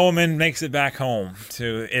 Bohemond makes it back home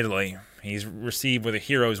to Italy. He's received with a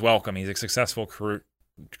hero's welcome. He's a successful crusader.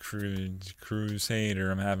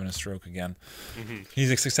 I'm having a stroke again.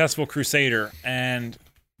 He's a successful crusader, and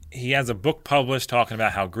he has a book published talking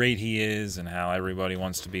about how great he is and how everybody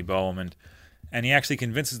wants to be Bohemond. And he actually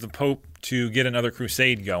convinces the Pope to get another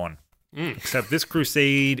crusade going. Except this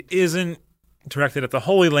crusade isn't directed at the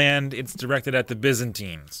Holy Land, it's directed at the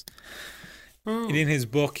Byzantines. And in his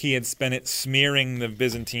book, he had spent it smearing the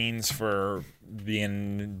Byzantines for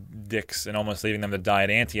being dicks and almost leaving them to die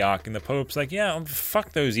at Antioch. And the Pope's like, yeah,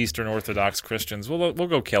 fuck those Eastern Orthodox Christians. We'll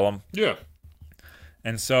go kill them. Yeah.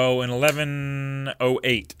 And so in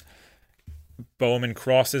 1108, Bohemond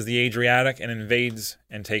crosses the Adriatic and invades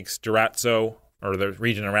and takes Durazzo, or the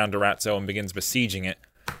region around Durazzo, and begins besieging it.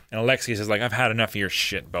 And Alexius is like, I've had enough of your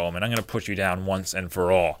shit, Bohemond. I'm going to put you down once and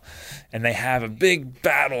for all. And they have a big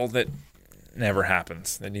battle that never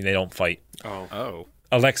happens. They don't fight. Oh.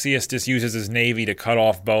 Alexius just uses his navy to cut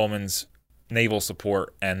off Bohemond's naval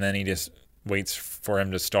support, and then he just waits for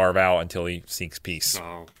him to starve out until he seeks peace.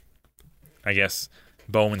 Oh. I guess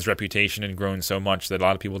Bohemond's reputation had grown so much that a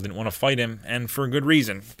lot of people didn't want to fight him, and for good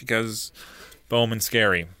reason, because Bohemond's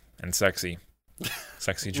scary and sexy.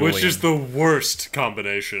 Sexy Julian. Which is the worst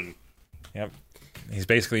combination. Yep. He's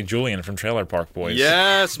basically Julian from Trailer Park Boys.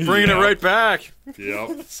 Yes, bringing it right back.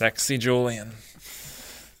 Yep. Sexy Julian.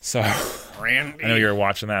 So, I know you were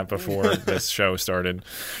watching that before this show started.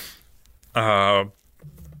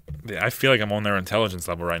 I feel like I'm on their intelligence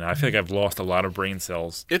level right now. I feel like I've lost a lot of brain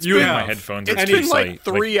cells. It's You been, have. My headphones are it's too been like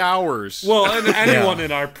tight. 3 hours. Well, and anyone Yeah.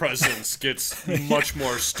 in our presence gets much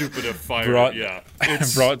more stupid if fired. Brought- Yeah.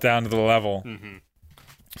 brought down to the level.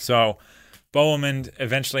 So, Bohemond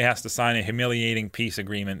eventually has to sign a humiliating peace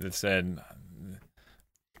agreement that said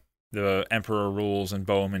the emperor rules and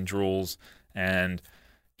Bohemond rules, and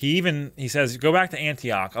he says, go back to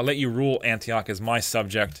Antioch. I'll let you rule Antioch as my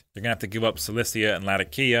subject. You're gonna have to give up Cilicia and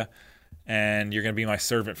Latakia, and you're gonna be my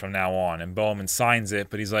servant from now on. And Bohemond signs it,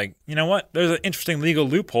 but he's like, you know what? There's an interesting legal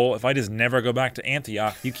loophole. If I just never go back to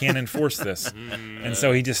Antioch, you can't enforce this. And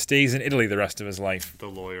so he just stays in Italy the rest of his life. The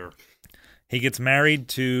lawyer. He gets married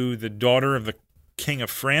to the daughter of the King of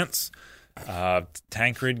France.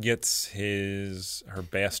 Tancred gets her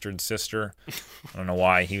bastard sister. I don't know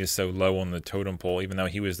why he was so low on the totem pole, even though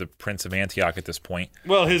he was the Prince of Antioch at this point.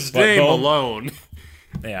 Well, his But name Bohem- alone.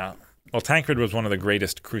 Yeah. Well, Tancred was one of the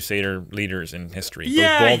greatest Crusader leaders in history.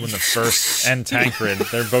 Yeah. Both Baldwin the First and Tancred,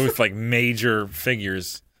 they're both like major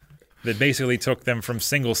figures that basically took them from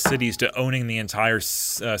single cities to owning the entire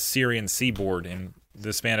Syrian seaboard in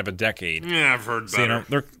the span of a decade. Yeah, I've heard better. So, you know,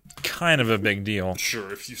 they're kind of a big deal.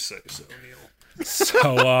 Sure, if you say so, Neil.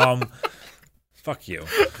 So, fuck you.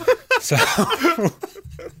 So,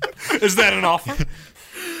 Is that an offer?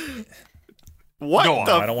 what Go on,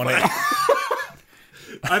 the I don't want to.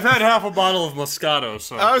 I've had half a bottle of Moscato,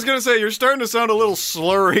 so. I was going to say, you're starting to sound a little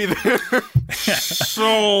slurry there.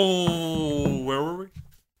 So, where were we?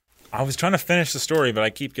 I was trying to finish the story, but I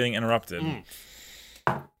keep getting interrupted.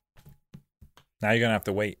 Now you're gonna have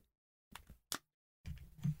to wait.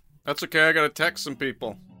 That's okay, I got to text some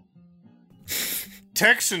people.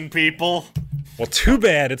 Texan people. Well, too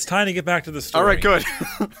bad. It's time to get back to the story. All right, good.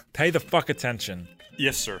 Pay the fuck attention.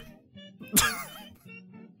 Yes, sir.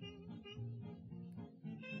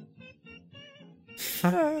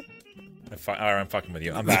 All right, I'm fucking with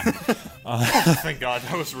you. I'm back. Thank God,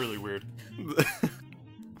 that was really weird.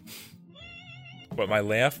 What, my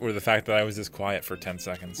laugh or the fact that I was just quiet for 10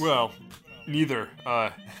 seconds? Well, neither.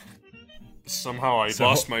 Somehow I So-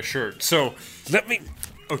 lost my shirt. So, Let me,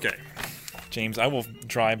 okay. James. I will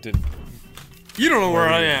drive to You don't know where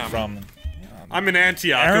I you're am. from. I'm in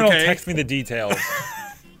Antioch, Aaron okay? will text me the details.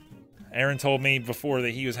 Aaron told me before that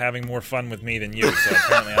he was having more fun with me than you, so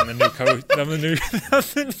apparently I'm the new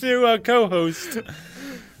co-host.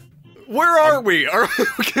 Where are we?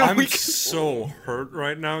 Can I'm we? so hurt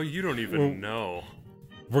right now, you don't even know.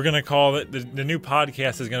 We're gonna call it the new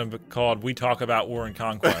podcast is gonna be called "We Talk About War and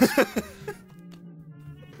Conquest,"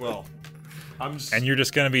 Well, I'm just... and you're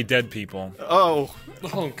just gonna be dead people. Oh,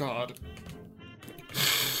 Oh, God.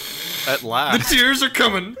 at The last. tears are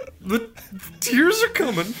coming. The tears are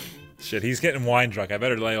coming. Shit, he's getting wine drunk. I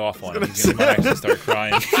better lay off on him. He's gonna might actually start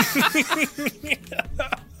crying.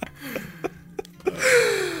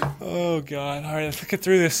 Oh God! All right, let's get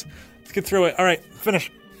through this. Let's get through it. All right,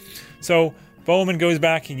 finish. So Bohemond goes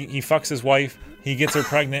back. He fucks his wife. He gets her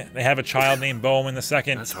pregnant. They have a child named Bohemond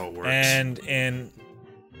II. That's how it works. And in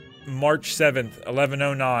March 7th,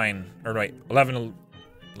 1109, or wait,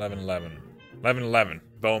 1111,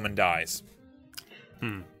 Bohemond dies. I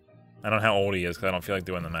don't know how old he is because I don't feel like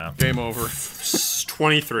doing the math. Game over.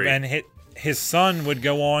 23. And his son would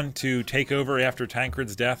go on to take over after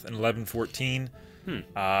Tancred's death in 1114.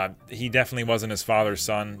 He definitely wasn't his father's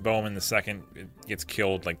son. Bohemond II gets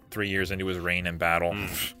killed like 3 years into his reign in battle.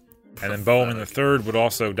 And then Bohemond III would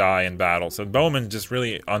also die in battle. So Bohemond's just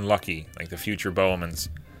really unlucky, like the future Bohemonds.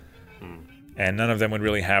 And none of them would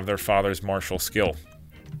really have their father's martial skill.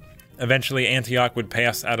 Eventually, Antioch would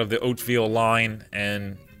pass out of the Hauteville line,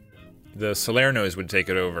 and the Salernos would take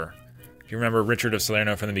it over. If you remember, Richard of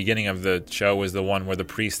Salerno from the beginning of the show was the one where the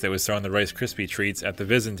priest that was throwing the Rice Krispie treats at the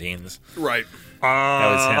Byzantines. Right.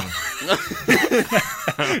 That was him.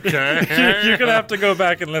 Okay. You're gonna have to go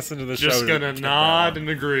back and listen to the show. Just to gonna get nod that and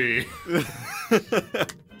agree. one.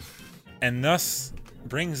 And thus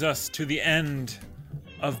brings us to the end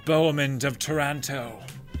of Bohemond of Taranto.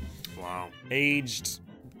 Wow. Aged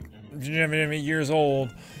years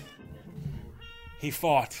old. He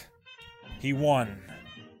fought. He won.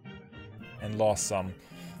 And lost some.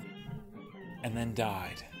 And then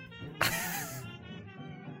died.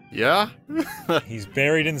 Yeah? He's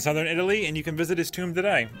buried in southern Italy, and you can visit his tomb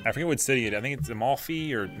today. I forget what city it is. I think it's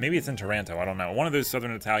Amalfi, or maybe it's in Taranto. I don't know. One of those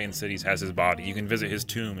southern Italian cities has his body. You can visit his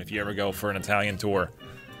tomb if you ever go for an Italian tour.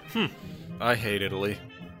 I hate Italy.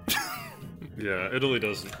 Yeah, Italy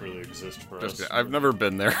doesn't really exist for us. I've never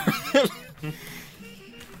been there.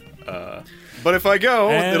 But if I go,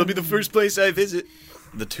 And- it'll be the first place I visit.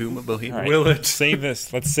 The Tomb of Bohemia. All right, Will it? Save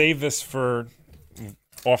this. Let's save this for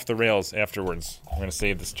off the rails afterwards. We're going to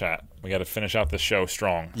save this chat. We got to finish out the show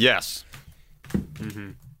strong. Yes.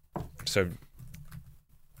 So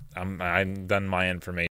I'm done my information.